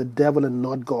serve the devil and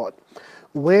not God.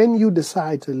 When you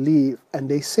decide to leave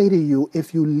and they say to you,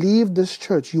 if you leave this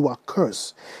church, you are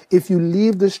cursed. If you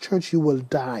leave this church, you will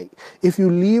die. If you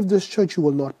leave this church, you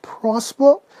will not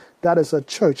prosper. That is a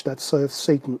church that serves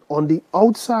Satan. On the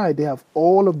outside, they have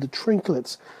all of the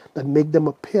trinkets that make them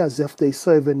appear as if they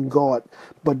serve in God.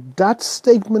 But that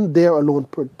statement there alone,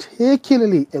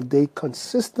 particularly if they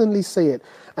consistently say it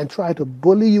and try to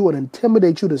bully you and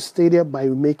intimidate you to stay there by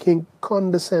making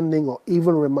condescending or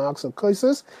evil remarks or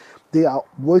curses, they are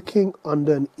working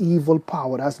under an evil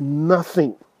power. It has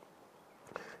nothing.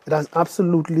 It has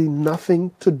absolutely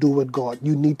nothing to do with God.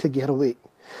 You need to get away.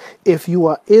 If you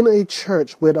are in a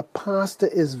church where the pastor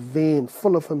is vain,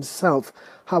 full of himself,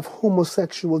 have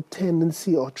homosexual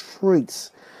tendency or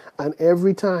traits, and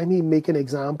every time he make an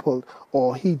example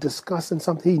or he discussing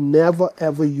something, he never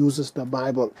ever uses the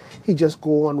Bible. He just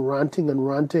go on ranting and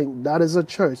ranting. That is a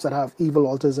church that have evil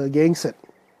altars against it.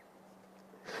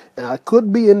 And I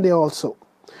could be in there also.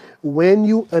 When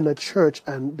you in a church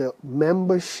and the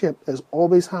membership is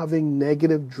always having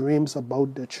negative dreams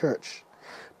about the church,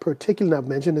 particularly, I've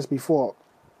mentioned this before,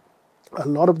 a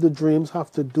lot of the dreams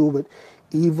have to do with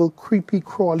evil, creepy,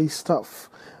 crawly stuff,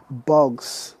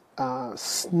 bugs,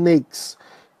 snakes,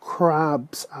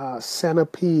 crabs,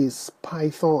 centipedes,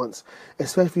 pythons,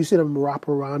 especially if you see them wrap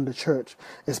around the church,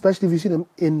 especially if you see them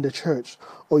in the church,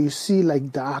 or you see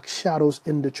like dark shadows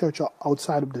in the church or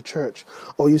outside of the church,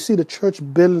 or you see the church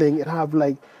building, it have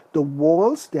like the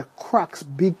walls, there are cracks,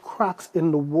 big cracks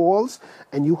in the walls,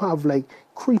 and you have like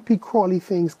creepy, crawly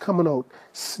things coming out,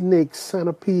 snakes,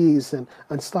 centipedes, and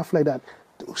stuff like that.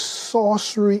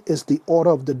 Sorcery is the order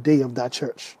of the day of that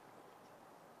church.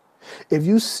 If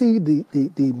you see the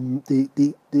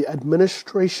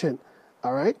administration,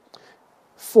 all right,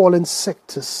 falling sick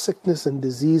to sickness and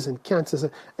disease and cancers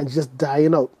and just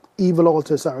dying out, evil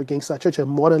altars are against that church, and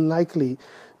more than likely,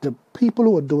 the people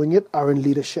who are doing it are in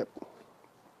leadership.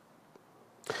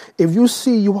 If you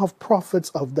see you have prophets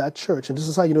of that church, and this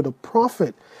is how you know the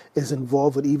prophet is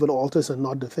involved with evil altars and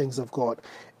not the things of God.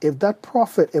 If that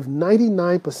prophet, if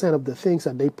 99% of the things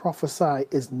that they prophesy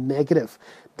is negative,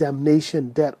 damnation,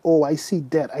 death, oh, I see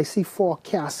death, I see 4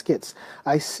 caskets,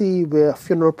 I see where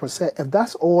funeral process, if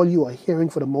that's all you are hearing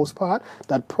for the most part,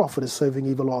 that prophet is serving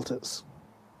evil altars.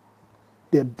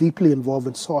 They're deeply involved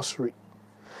in sorcery.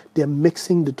 They're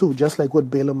mixing the two, just like what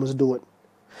Balaam was doing.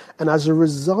 And as a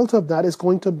result of that, it's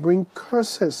going to bring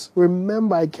curses.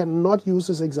 Remember, I cannot use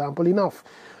this example enough.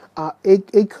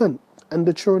 Achan and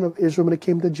the children of Israel when it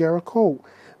came to Jericho,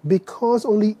 because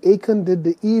only Achan did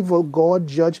the evil, God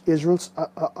judged Israel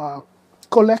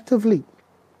collectively.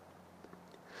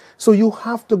 So you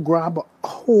have to grab a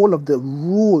hold of the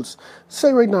rules.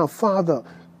 Say right now, Father,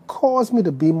 cause me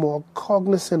to be more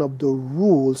cognizant of the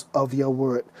rules of your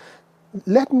word.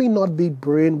 Let me not be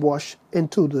brainwashed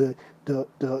into the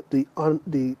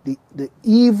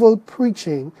evil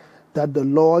preaching that the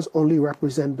laws only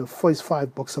represent the first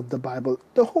 5 books of the Bible.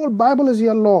 The whole Bible is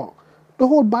your law. The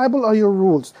whole Bible are your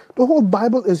rules. The whole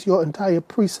Bible is your entire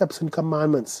precepts and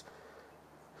commandments.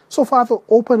 So, Father,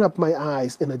 open up my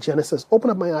eyes in a Genesis, open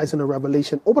up my eyes in a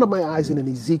Revelation, open up my eyes in an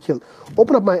Ezekiel,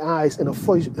 open up my eyes in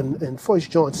 1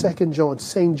 John, 2 John,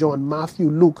 St. John, Matthew,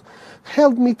 Luke.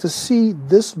 Help me to see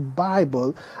this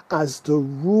Bible as the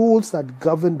rules that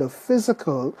govern the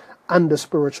physical and the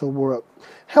spiritual world.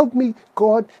 Help me,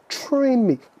 God, train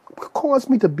me, cause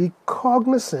me to be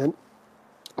cognizant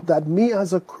that me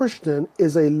as a Christian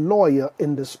is a lawyer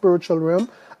in the spiritual realm,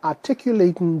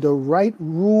 articulating the right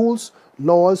rules,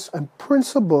 laws, and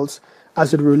principles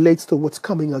as it relates to what's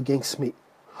coming against me,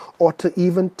 or to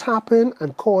even tap in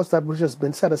and cause that which has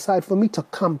been set aside for me to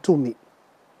come to me.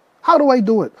 How do I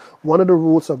do it? One of the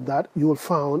rules of that you will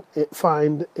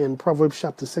find in Proverbs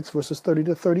chapter 6, verses 30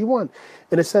 to 31.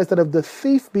 And it says that if the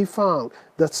thief be found,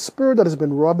 that spirit that has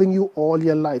been robbing you all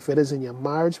your life, whether it's in your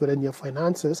marriage, whether in your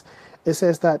finances, it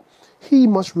says that he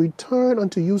must return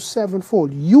unto you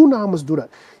sevenfold. You now must do that.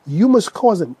 You must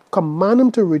cause him, command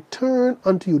him to return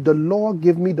unto you. The law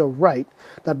give me the right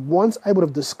that once I would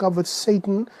have discovered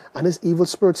Satan and his evil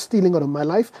spirit stealing out of my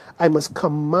life, I must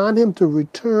command him to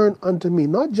return unto me,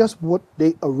 not just what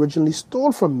they originally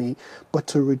stole from me, but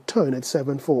to return it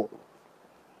sevenfold.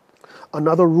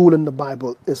 Another rule in the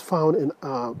Bible is found in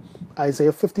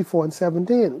Isaiah 54 and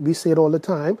 17. We say it all the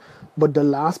time, but the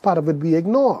last part of it we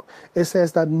ignore. It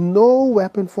says that no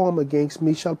weapon formed against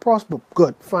me shall prosper.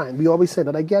 Good, fine. We always say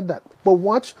that. I get that. But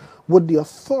watch what the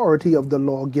authority of the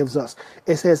law gives us.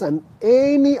 It says, and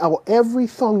any or every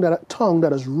tongue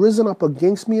that has risen up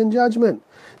against me in judgment,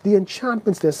 the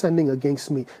enchantments they're sending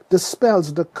against me, the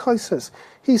spells, the curses.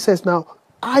 He says, now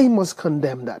I must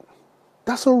condemn that.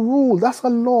 That's a rule. That's a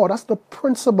law. That's the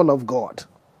principle of God.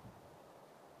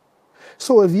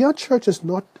 So if your church is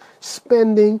not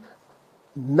spending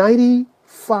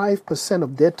 95%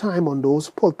 of their time on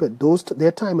those pulpit,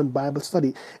 their time in Bible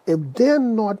study, if they're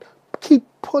not keep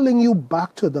pulling you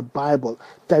back to the Bible,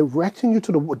 directing you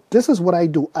to the word, this is what I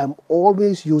do. I'm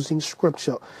always using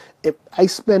scripture. If I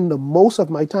spend the most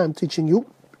of my time teaching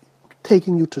you,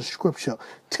 taking you to scripture,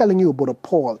 telling you about a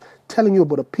Paul, telling you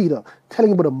about a Peter,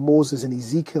 telling you about a Moses and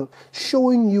Ezekiel,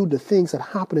 showing you the things that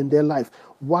happen in their life.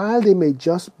 While they may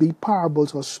just be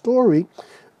parables or story,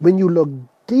 when you look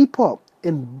deeper,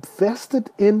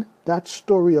 invested in that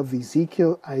story of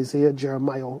Ezekiel, Isaiah,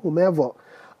 Jeremiah, or whomever,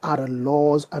 are the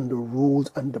laws and the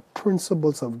rules and the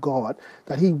principles of God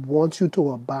that he wants you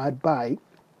to abide by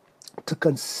to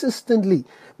consistently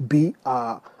be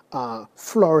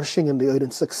flourishing in the earth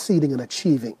and succeeding and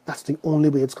achieving. That's the only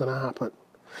way it's going to happen.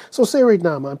 So say right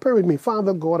now, man, pray with me.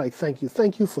 Father God, I thank you.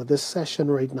 Thank you for this session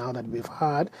right now that we've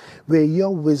had, where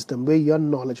your wisdom, where your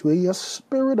knowledge, where your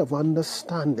spirit of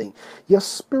understanding, your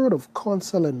spirit of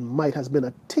counsel and might has been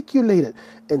articulated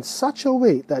in such a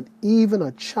way that even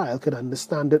a child could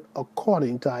understand it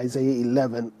according to Isaiah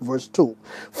 11, verse 2.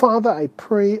 Father, I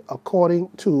pray according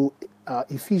to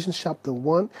Ephesians chapter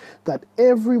 1, that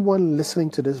everyone listening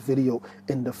to this video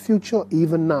in the future,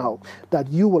 even now, that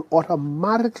you will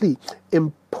automatically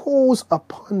impose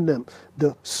upon them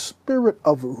the spirit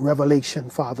of revelation,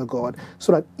 Father God,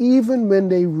 so that even when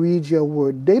they read your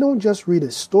word, they don't just read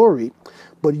a story,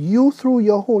 but you, through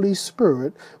your Holy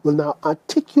Spirit, will now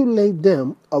articulate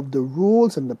them of the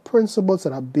rules and the principles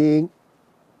that are being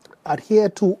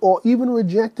adhered to or even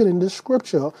rejected in the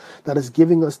scripture that is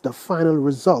giving us the final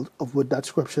result of what that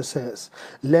scripture says.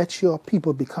 Let your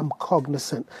people become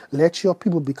cognizant. Let your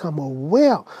people become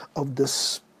aware of the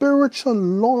spiritual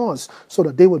laws so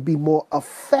that they would be more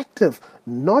effective,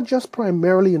 not just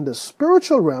primarily in the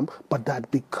spiritual realm, but that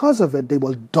because of it, they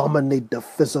will dominate the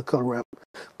physical realm.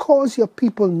 Cause your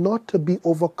people not to be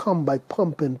overcome by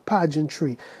pomp and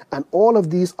pageantry and all of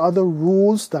these other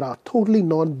rules that are totally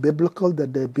non-biblical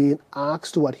that they're being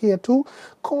asked to adhere to.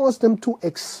 Cause them to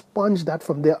expunge that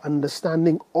from their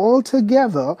understanding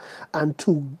altogether and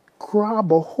to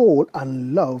grab a hold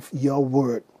and love your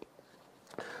word.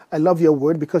 I love your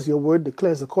word because your word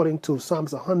declares, according to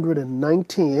Psalms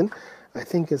 119, I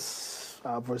think it's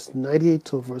verse 98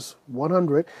 to verse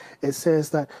 100, it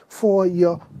says that for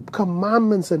your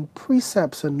commandments and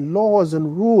precepts and laws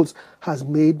and rules has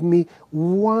made me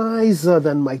wiser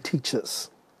than my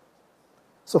teachers.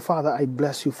 So, Father, I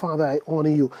bless you. Father, I honor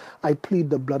you. I plead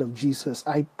the blood of Jesus.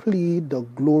 I plead the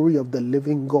glory of the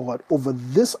living God over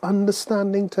this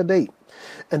understanding today.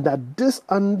 And that this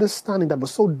understanding that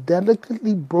was so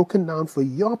delicately broken down for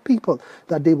your people,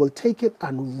 that they will take it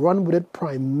and run with it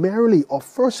primarily or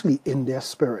firstly in their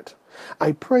spirit.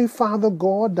 I pray, Father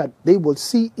God, that they will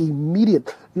see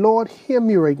immediate. Lord, hear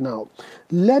me right now.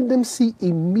 Let them see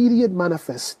immediate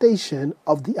manifestation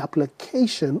of the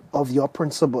application of your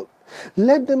principle.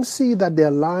 Let them see that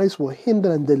their lives were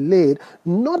hindered and delayed,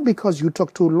 not because you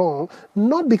took too long,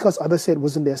 not because others said it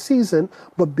wasn't their season,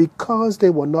 but because they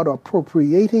were not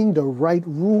appropriating the right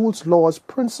rules, laws,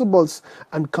 principles,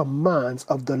 and commands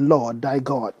of the Lord thy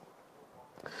God.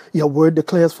 Your word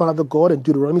declares, Father God, in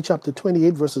Deuteronomy chapter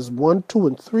 28, verses 1, 2,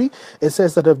 and 3, it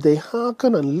says that if they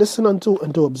hearken and listen unto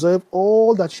and to observe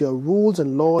all that your rules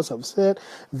and laws have said,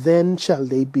 then shall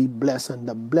they be blessed, and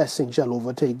the blessing shall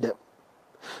overtake them.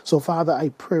 So, Father, I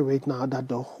pray right now that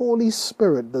the Holy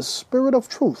Spirit, the Spirit of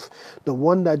truth, the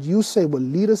one that you say will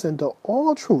lead us into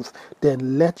all truth,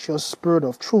 then let your Spirit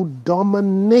of truth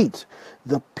dominate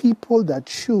the people that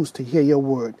choose to hear your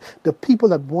word, the people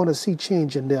that want to see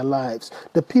change in their lives,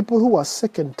 the people who are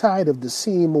sick and tired of the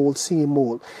same old, same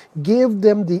old. Give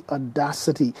them the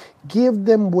audacity. Give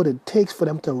them what it takes for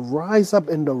them to rise up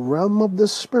in the realm of the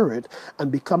Spirit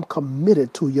and become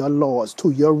committed to your laws,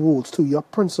 to your rules, to your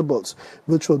principles,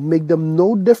 which will make them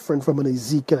no different from an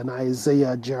Ezekiel, an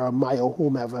Isaiah, Jeremiah, or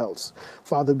whomever else.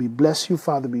 Father, we bless you.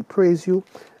 Father, we praise you.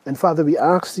 And Father, we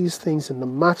ask these things in the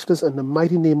matchless and the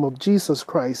mighty name of Jesus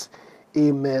Christ.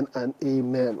 Amen and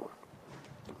amen.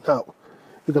 Now,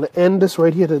 we're going to end this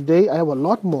right here today. I have a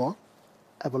lot more.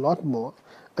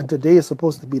 And today is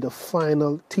supposed to be the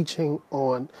final teaching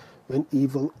on when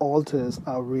evil altars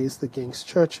are raised against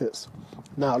churches.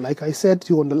 Now, like I said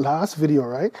to you on the last video,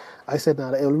 right? I said,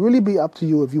 now, it'll really be up to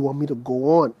you if you want me to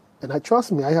go on. And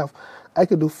trust me, I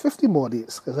could do 50 more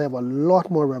days because I have a lot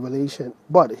more revelation.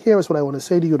 But here is what I want to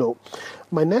say to you, though.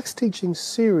 My next teaching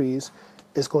series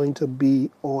is going to be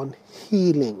on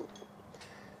healing.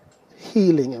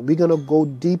 And we're going to go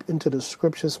deep into the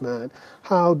scriptures, man.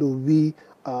 How do we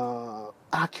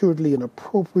accurately and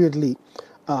appropriately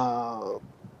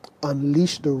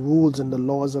unleash the rules and the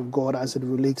laws of God as it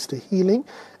relates to healing,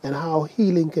 and how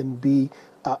healing can be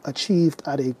achieved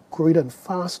at a greater and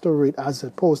faster rate as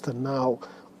opposed to now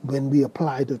when we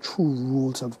apply the true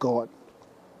rules of God.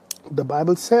 The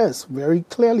Bible says very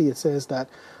clearly, it says that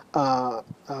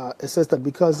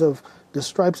because of the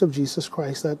stripes of Jesus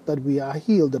Christ that we are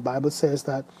healed. The Bible says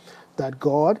that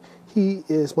God, He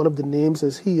is, one of the names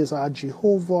is He is our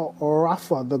Jehovah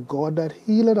Rapha, the God that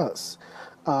healed us.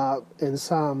 In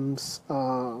Psalms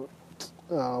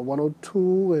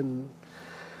 102, and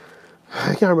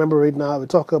I can't remember right now, we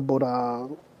talk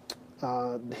about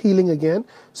healing again.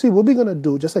 See, what we're going to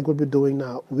do, just like what we're doing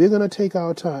now, we're going to take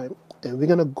our time and we're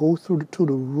going to go through to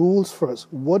the rules first.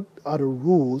 What are the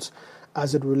rules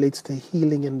as it relates to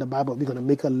healing in the Bible? We're going to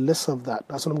make a list of that.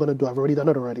 That's what I'm going to do. I've already done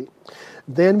it already.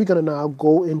 Then we're going to now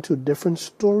go into different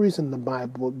stories in the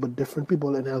Bible, but different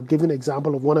people, and I'll give you an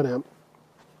example of one of them.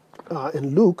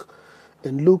 In Luke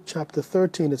chapter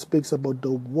 13, it speaks about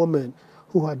the woman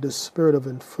who had the spirit of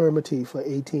infirmity for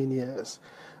 18 years.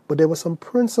 But there were some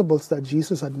principles that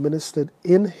Jesus administered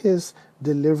in his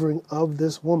delivering of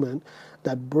this woman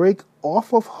that break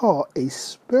off of her a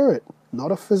spirit,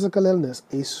 not a physical illness,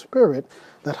 a spirit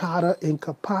that had her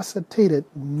incapacitated,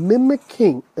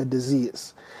 mimicking a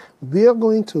disease. We are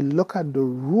going to look at the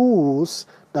rules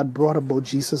that brought about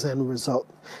Jesus' end result.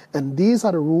 And these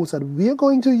are the rules that we're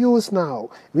going to use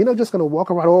now. We're not just going to walk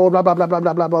around, oh, blah, blah, blah, blah,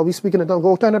 blah, blah, blah. We're speaking in tongues,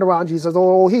 go turn it around, Jesus,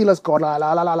 oh, heal us, God, la,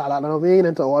 la, la, la, la, la. No, we ain't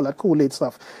into all that Kool-Aid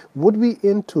stuff. What we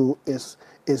into is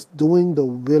doing the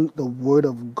word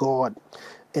of God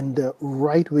in the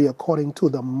right way, according to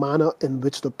the manner in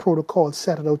which the protocol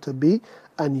set it out to be,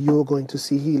 and you're going to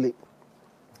see healing.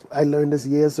 I learned this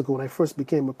years ago when I first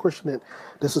became a Christian.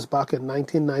 This was back in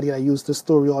 1990. I used this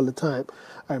story all the time.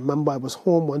 I remember I was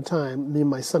home one time, me and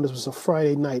my son, this was a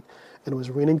Friday night, and it was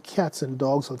raining cats and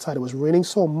dogs outside. It was raining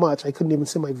so much I couldn't even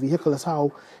see my vehicle. That's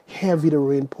how heavy the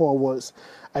rainpour was.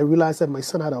 I realized that my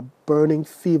son had a burning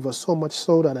fever, so much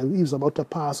so that he was about to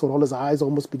pass out. All his eyes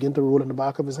almost began to roll in the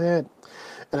back of his head.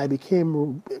 And I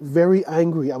became very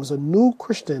angry. I was a new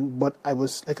Christian, but I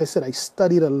was, like I said, I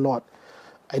studied a lot.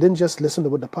 I didn't just listen to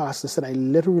what the pastor said. I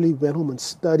literally went home and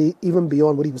studied even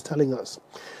beyond what he was telling us.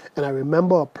 And I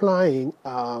remember applying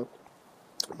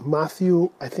Matthew,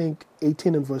 I think,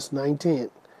 18 and verse 19,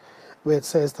 where it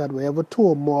says that wherever two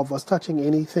or more of us touching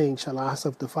anything shall ask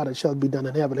of the Father, shall be done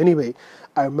in heaven. Anyway,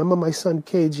 I remember my son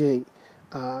KJ.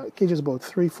 KJ is about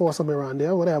 3, 4, somewhere around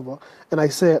there, whatever. And I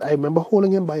remember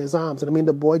holding him by his arms. And I mean,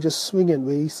 the boy just swinging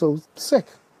where he's so sick.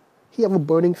 He have a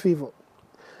burning fever.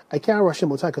 I can't rush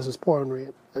him outside because it's pouring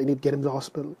rain. I need to get him to the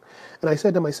hospital. And I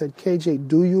said to him, KJ,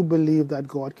 do you believe that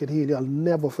God can heal you? I'll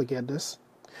never forget this.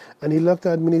 And he looked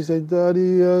at me and he said, Daddy,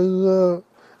 yes.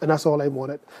 And that's all I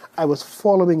wanted. I was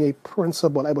following a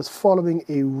principle. I was following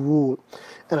a rule.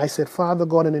 And I said, Father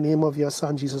God, in the name of your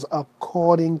Son, Jesus,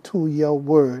 according to your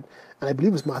word. And I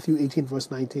believe it's Matthew 18,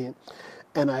 verse 19.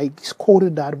 And I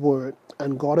quoted that word.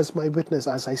 And God is my witness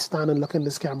as I stand and look in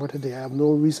this camera today. I have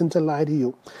no reason to lie to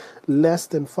you. Less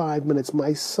than 5 minutes,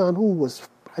 my son, who was,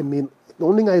 the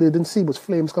only thing I didn't see was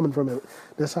flames coming from him.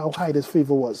 That's how high this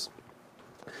fever was.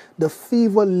 The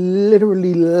fever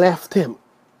literally left him.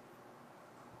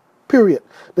 Period.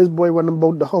 This boy running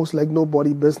about the house like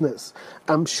nobody business.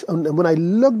 And when I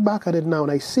look back at it now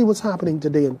and I see what's happening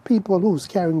today, and people who's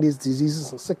carrying these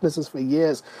diseases and sicknesses for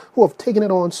years, who have taken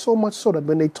it on so much so that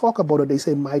when they talk about it, they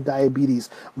say, my diabetes,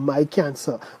 my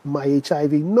cancer, my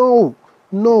HIV. No.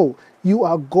 you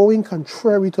are going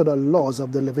contrary to the laws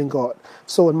of the living God.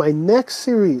 So in my next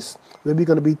series, we're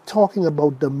going to be talking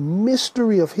about the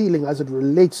mystery of healing as it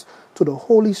relates to the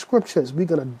Holy Scriptures. We're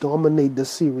going to dominate this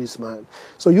series, man.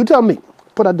 So you tell me,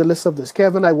 put out the list of this.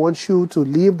 Kevin, I want you to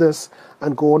leave this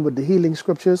and go on with the healing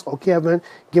scriptures. Or Kevin,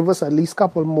 give us at least a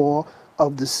couple more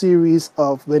of the series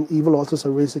of when evil altars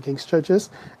are raised against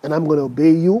churches. And I'm going to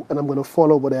obey you and I'm going to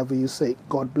follow whatever you say.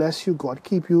 God bless you. God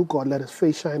keep you. God let his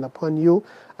face shine upon you.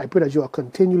 I pray that you are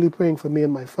continually praying for me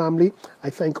and my family. I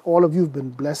thank all of you who've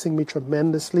been blessing me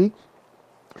tremendously.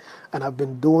 And I've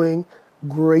been doing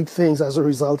great things as a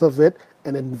result of it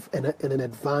and in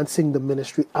advancing the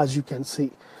ministry, as you can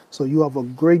see. So you have a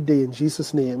great day in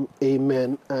Jesus' name.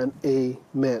 Amen and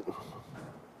amen.